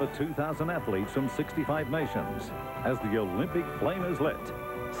join over 2,000 athletes from 65 nations as the Olympic flame is lit,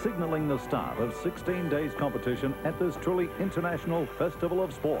 signalling the start of 16 days competition at this truly international festival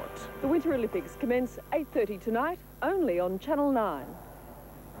of sport. The Winter Olympics commence 8:30 tonight, only on Channel 9.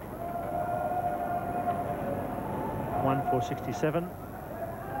 1 for 67.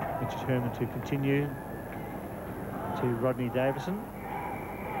 Richard Herman to continue to Rodney Davison.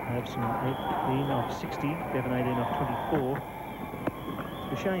 Davison 18 off 60, Bevan 18 off 24.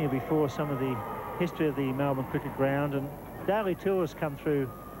 We're showing you before some of the history of the Melbourne cricket ground, and daily tours come through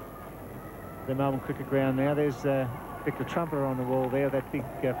the Melbourne cricket ground now. There's Victor Trumpeter on the wall there, that big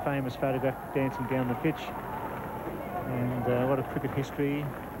famous photograph dancing down the pitch. And a lot of cricket history.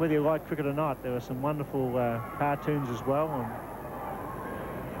 Whether you like cricket or not, there were some wonderful cartoons as well. And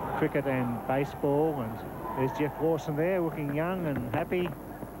cricket and baseball. And there's Jeff Lawson there, looking young and happy.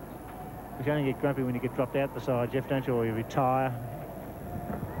 You only get grumpy when you get dropped out the side, Jeff, don't you, or you retire.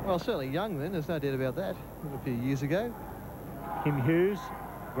 Well, certainly young then, there's no doubt about that. A few years ago. Kim Hughes,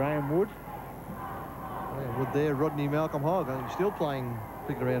 Graham Wood. Graham Wood there, Rodney Malcolm Hogg, I think still playing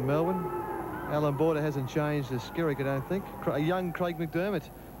cricket around Melbourne. Alan Border hasn't changed as Skerrick, I don't think. A young Craig McDermott.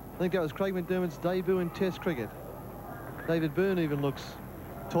 I think that was Craig McDermott's debut in Test cricket. David Byrne even looks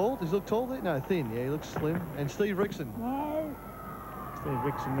tall. Does he look tall there? No, thin. Yeah, he looks slim. And Steve Rickson. Steve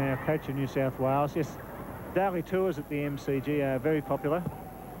Rickson now, coach of New South Wales. Yes, daily tours at the MCG are very popular.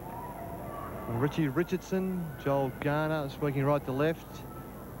 Richie Richardson, Joel Garner, working right to left.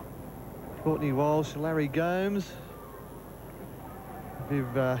 Courtney Walsh, Larry Gomes.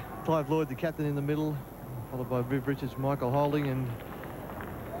 Clive Lloyd, the captain, in the middle, followed by Viv Richards, Michael Holding, and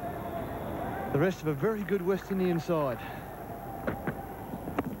the rest of a very good West Indian side.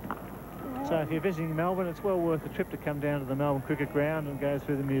 So if you're visiting Melbourne, it's well worth the trip to come down to the Melbourne Cricket Ground and go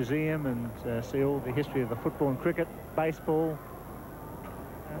through the museum and see all the history of the football and cricket, baseball,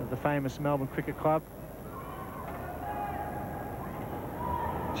 the famous Melbourne Cricket Club.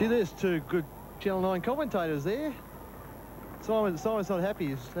 Gee, there's two good Channel 9 commentators there. Simon's not happy.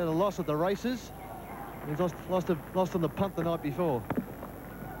 He's had a loss at the races. He's lost on the punt the night before.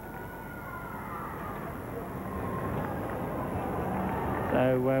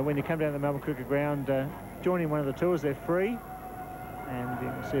 So when you come down to the Melbourne Cricket Ground, join in one of the tours. They're free, and you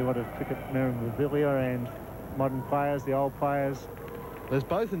can see a lot of cricket memorabilia and modern players, the old players. There's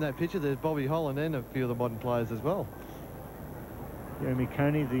both in that picture. There's Bobby Holland and a few of the modern players as well. Jeremy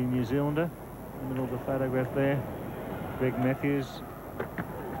Coney, the New Zealander, in the middle of the photograph there. Greg Matthews.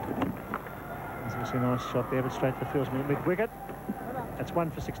 There's a nice shot there, but straight to the field, mid-wicket. That's 1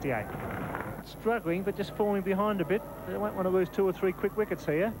 for 68. Struggling, but just falling behind a bit. They won't want to lose 2 or 3 quick wickets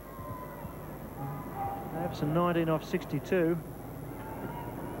here. Perhaps a 19 off 62.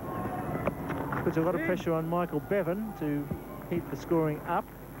 Puts a lot of pressure on Michael Bevan to keep the scoring up.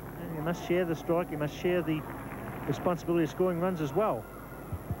 And you must share the strike. You must share the responsibility of scoring runs as well.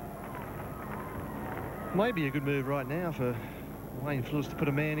 Maybe a good move right now for Wayne Phillips to put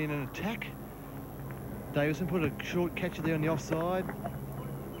a man in and attack. Davison put a short catcher there on the offside.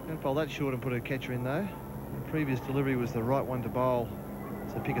 Don't bowl that short and put a catcher in though. The previous delivery was the right one to bowl,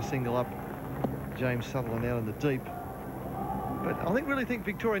 so pick a single up. James Sutherland out in the deep. But I really think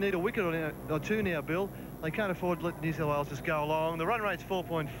Victoria need a wicket or two now, Bill. They can't afford to let New South Wales just go along. The run rate's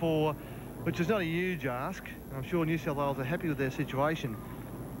 4.4, which is not a huge ask. I'm sure New South Wales are happy with their situation.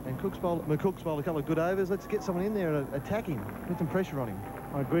 And McCook's bowled a couple of good overs. Let's get someone in there and attack him. Put some pressure on him.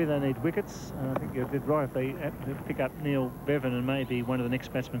 I agree they need wickets. I think you did right if they pick up Neil Bevan and maybe one of the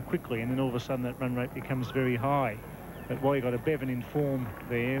next batsmen quickly, and then all of a sudden that run rate becomes very high. But while you've got a Bevan in form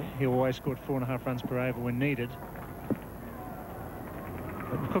there, he'll always score 4.5 runs per over when needed.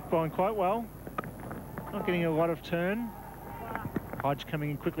 But McCook bowling quite well. Not getting a lot of turn. Hodge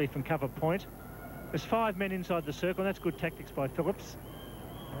coming in quickly from cover point. There's 5 men inside the circle, and that's good tactics by Phillips.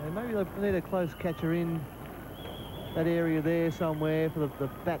 Maybe they need a close catcher in that area there somewhere for the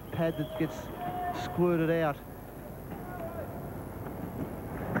bat pad that gets squirted out.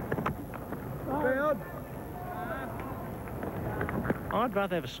 I'd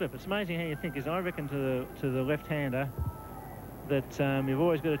rather have a slip. It's amazing how you think, is I reckon to the left-hander that you've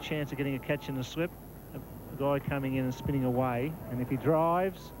always got a chance of getting a catch in the slip. A guy coming in and spinning away, and if he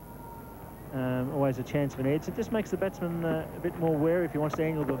drives, always a chance of an edge. It just makes the batsman a bit more wary if he wants to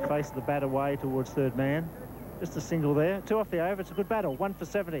angle the face of the bat away towards third man. Just a single there. 2 off the over. It's a good battle. 1 for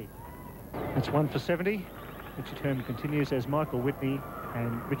 70. That's 1 for 70. Richard Herman continues as Michael Whitney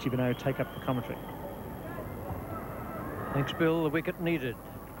and Richie Benaud take up the commentary. Thanks, Bill. The wicket needed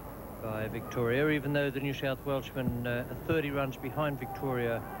by Victoria, even though the New South Welshmen are 30 runs behind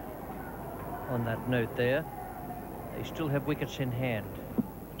Victoria on that note there. They still have wickets in hand.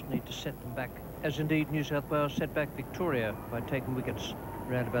 Just need to set them back, as indeed New South Wales set back Victoria by taking wickets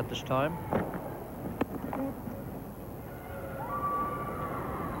around about this time.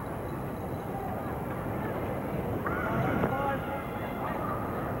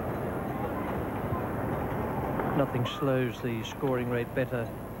 Nothing slows the scoring rate better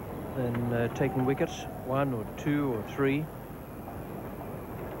than taking wickets, 1 or 2 or 3.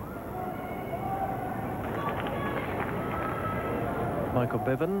 Michael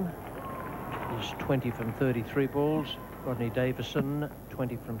Bevan is 20 from 33 balls. Rodney Davison,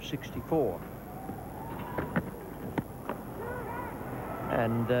 20 from 64.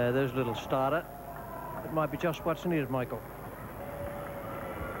 And there's a little starter. It might be just what's needed, Michael.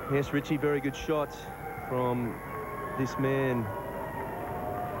 Yes, Richie, very good shot from this man.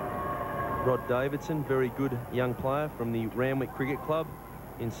 Rod Davidson, very good young player from the Randwick Cricket Club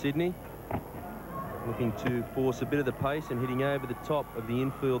in Sydney. Looking to force a bit of the pace and hitting over the top of the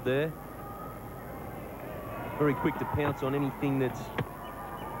infield there. Very quick to pounce on anything that's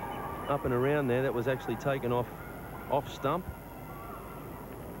up and around there. That was actually taken off stump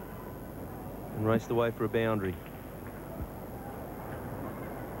and raced away for a boundary.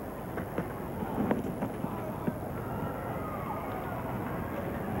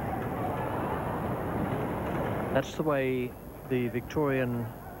 That's the way the Victorian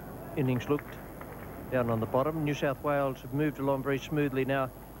innings looked down on the bottom. New South Wales have moved along very smoothly now.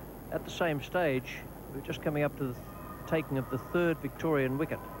 At the same stage, we're just coming up to the taking of the third Victorian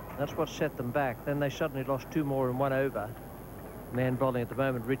wicket. That's what set them back. Then they suddenly lost 2 more in 1 over. The man bowling at the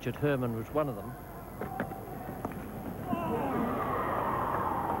moment, Richard Herman, was one of them.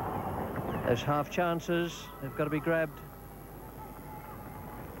 Those half chances, they've got to be grabbed.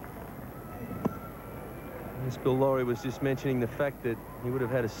 Yes, Bill Laurie was just mentioning the fact that he would have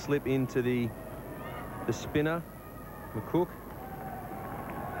had a slip into the spinner, McCook.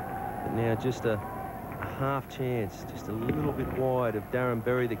 But now just a half chance, just a little bit wide of Darren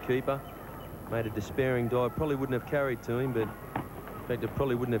Berry, the keeper. Made a despairing dive. Probably wouldn't have carried to him, but in fact, it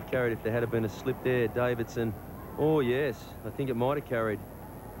probably wouldn't have carried if there had been a slip there. Davidson. Oh, yes, I think it might have carried.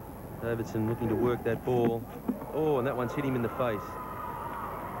 Davidson looking to work that ball. Oh, and that one's hit him in the face.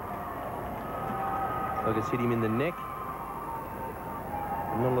 Like it's hit him in the neck.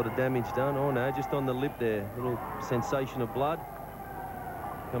 Not a lot of damage done. Oh, no, just on the lip there. Little sensation of blood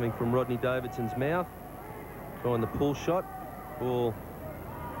coming from Rodney Davidson's mouth. Trying the pull shot. Ball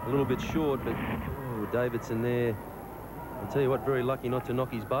a little bit short, but oh, Davidson there. I'll tell you what, very lucky not to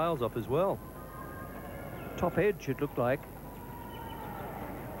knock his bails off as well. Top edge, it looked like.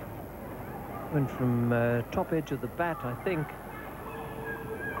 Went from top edge of the bat, I think,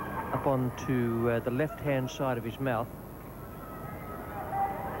 up onto the left-hand side of his mouth.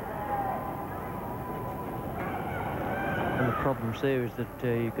 And the problems there is that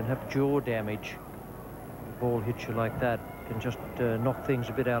you can have jaw damage. The ball hits you like that, can just knock things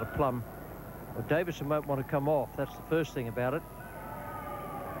a bit out of plumb. Well, Davidson won't want to come off. That's the first thing about it.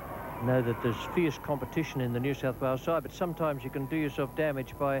 Know that there's fierce competition in the New South Wales side, but sometimes you can do yourself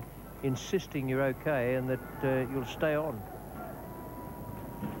damage by insisting you're okay and that you'll stay on.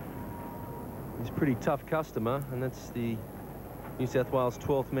 He's a pretty tough customer, and that's the New South Wales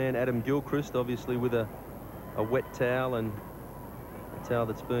 12th man, Adam Gilchrist, obviously with a wet towel, and a towel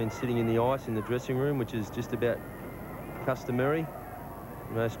that's been sitting in the ice in the dressing room, which is just about customary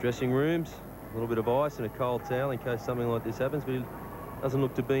in most dressing rooms. A little bit of ice and a cold towel in case something like this happens, but he doesn't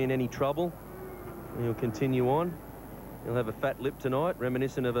look to be in any trouble. And he'll continue on. He'll have a fat lip tonight,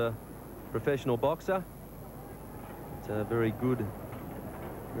 reminiscent of a professional boxer. It's a very good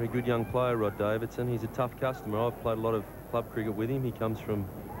young player, Rod Davidson. He's a tough customer. I've played a lot of club cricket with him. He comes from,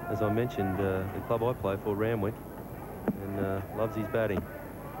 as I mentioned, the club I play for, Randwick, and loves his batting.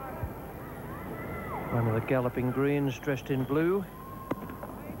 One of the galloping greens dressed in blue.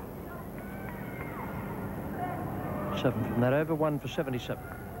 7 from that over, 1 for 77.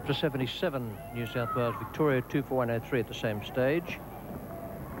 For 77, New South Wales Victoria, 2 for 103 at the same stage.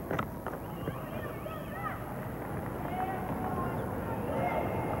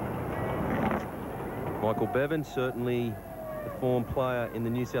 Michael Bevan, certainly the form player in the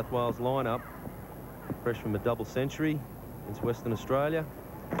New South Wales lineup, fresh from a double century against Western Australia.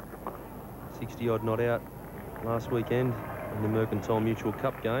 60-odd not out last weekend in the Mercantile Mutual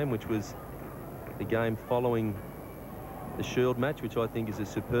Cup game, which was the game following the Shield match, which I think is a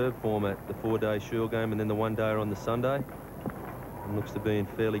superb format, the 4-day Shield game and then the 1-dayer on the Sunday. And looks to be in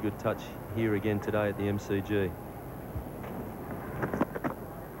fairly good touch here again today at the MCG.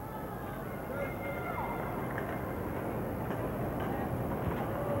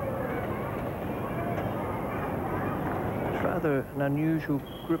 It's rather an unusual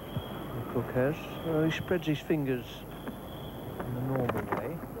grip the Cook has. He spreads his fingers in the normal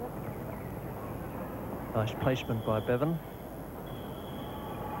way. Nice placement by Bevan.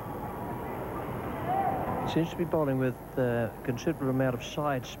 Seems to be bowling with a considerable amount of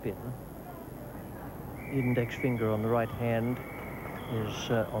side spin. The index finger on the right hand is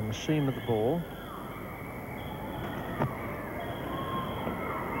on the seam of the ball.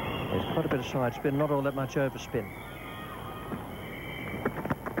 There's quite a bit of side spin, not all that much overspin.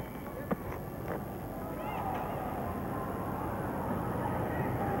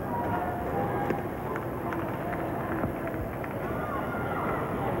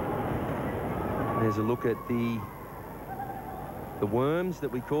 There's a look at the worms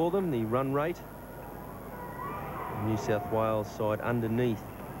that we call them, the run rate. The New South Wales side underneath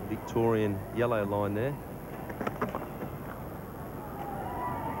Victorian yellow line there.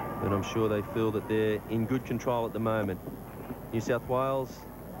 But I'm sure they feel that they're in good control at the moment. New South Wales,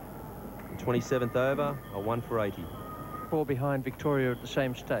 27th over, are 1 for 80. 4 behind Victoria at the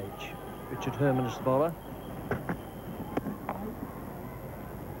same stage. Richard Herman is the bowler.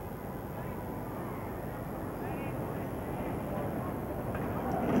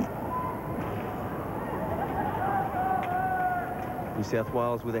 New South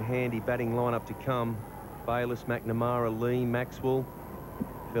Wales with a handy batting lineup to come. Bayliss, McNamara, Lee, Maxwell,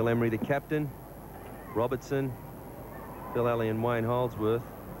 Phil Emery the captain, Robertson, Phil Alley and Wayne Holdsworth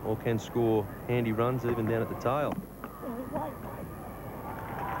all can score handy runs even down at the tail.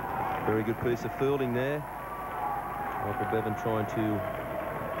 Very good piece of fielding there. Michael Bevan trying to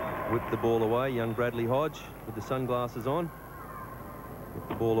whip the ball away. Young Bradley Hodge with the sunglasses on. Whipped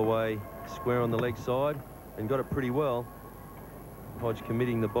the ball away square on the leg side and got it pretty well. Hodge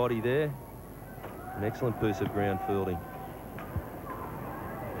committing the body there. An excellent piece of ground fielding.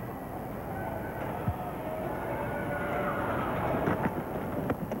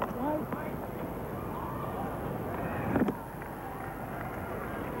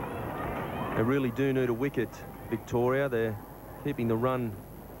 They really do need a wicket, Victoria. They're keeping the run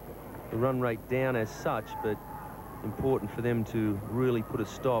rate down as such, but important for them to really put a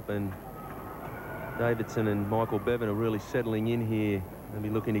stop. And Davidson and Michael Bevan are really settling in here. They'll be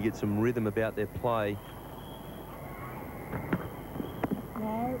looking to get some rhythm about their play.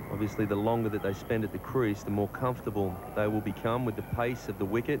 Obviously, the longer that they spend at the crease, the more comfortable they will become with the pace of the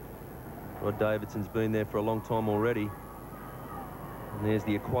wicket. Rod Davidson's been there for a long time already. And there's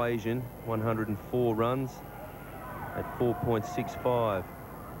the equation, 104 runs at 4.65.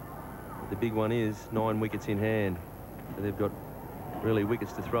 The big one is 9 wickets in hand. So they've got really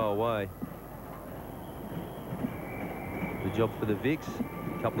wickets to throw away. The job for the Vics,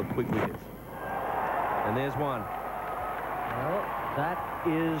 a couple of quick wickets. And there's one. Well, that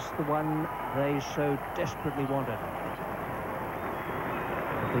is the one they so desperately wanted.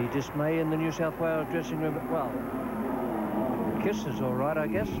 The dismay in the New South Wales dressing room, well, the kiss is all right, I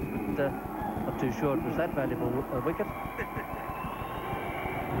guess, but not too sure it was that valuable a wicket.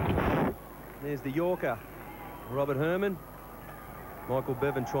 There's the Yorker, Robert Herman. Michael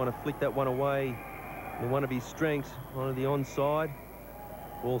Bevan trying to flick that one away in one of his strengths, onto the onside.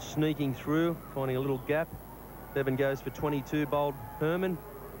 Ball sneaking through, finding a little gap. Bevan goes for 22, bowled Herman.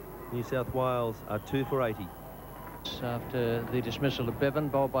 New South Wales are 2 for 80. After the dismissal of Bevan,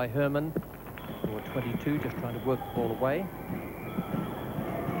 bowled by Herman for 22, just trying to work the ball away.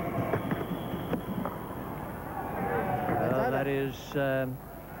 Well, that is a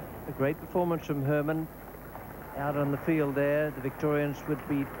great performance from Herman. Out on the field there, the Victorians would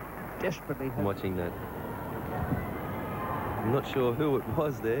be desperately watching that. I'm not sure who it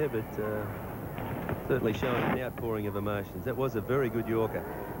was there, but certainly showing an outpouring of emotions. That was a very good Yorker.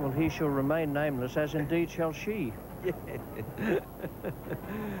 Well, he shall remain nameless, as indeed shall she. Yeah.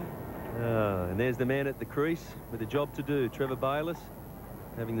 And there's the man at the crease with a job to do, Trevor Bayliss,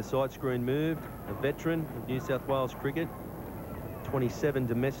 having the side screen moved, a veteran of New South Wales cricket, 27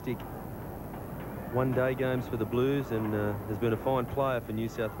 domestic one-day games for the Blues, and has been a fine player for New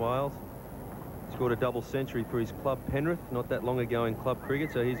South Wales. Scored a double century for his club Penrith not that long ago in club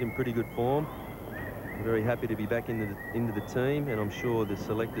cricket, so he's in pretty good form. I'm very happy to be back into the team, and I'm sure the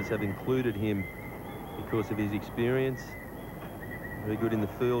selectors have included him because of his experience. Very good in the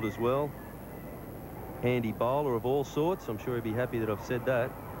field as well. Handy bowler of all sorts. I'm sure he'd be happy that I've said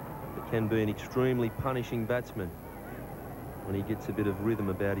that. But can be an extremely punishing batsman when he gets a bit of rhythm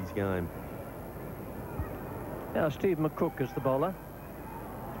about his game. Now Steve McCook is the bowler.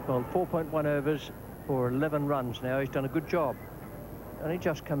 He's bowled 4.1 overs for 11 runs now. He's done a good job. Only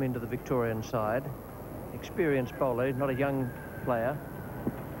just come into the Victorian side. Experienced bowler, not a young player.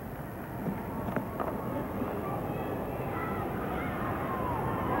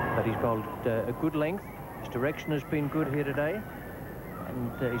 But he's bowled a good length. His direction has been good here today.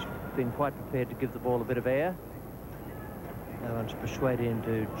 And he's been quite prepared to give the ball a bit of air. No one's persuaded him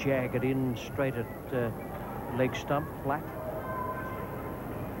to jag it in straight at leg stump, flat.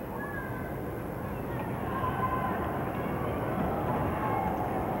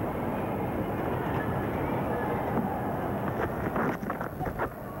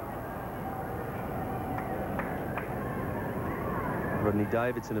 Rodney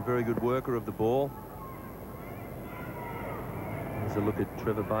Davidson, a very good worker of the ball. There's a look at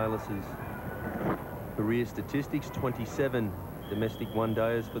Trevor Bayliss's career statistics. 27 domestic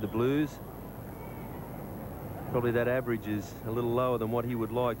one-dayers for the Blues. Probably that average is a little lower than what he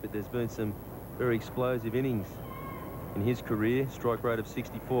would like, but there's been some very explosive innings in his career. Strike rate of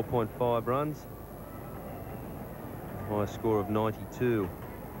 64.5 runs. Highest score of 92.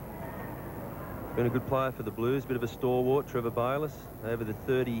 Been a good player for the Blues. Bit of a stalwart, Trevor Bayliss, over the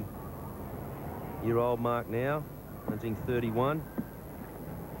 30-year-old mark now, hunting 31.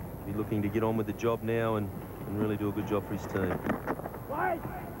 Be looking to get on with the job now and really do a good job for his team.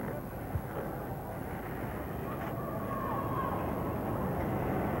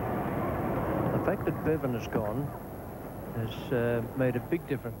 The fact that Bevan has gone has made a big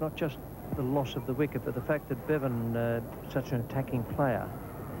difference, not just the loss of the wicket, but the fact that Bevan, such an attacking player.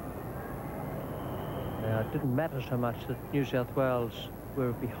 Now, it didn't matter so much that New South Wales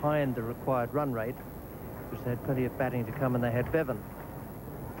were behind the required run rate, because they had plenty of batting to come and they had Bevan.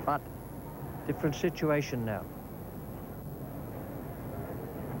 But different situation now.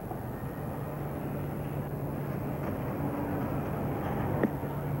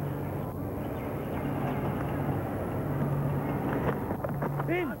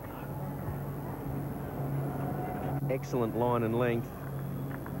 Excellent line and length.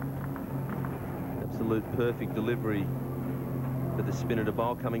 Absolute perfect delivery for the spinner to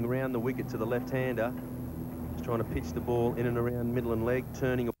bowl, coming round the wicket to the left-hander. He's trying to pitch the ball in and around middle and leg,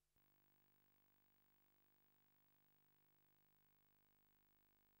 turning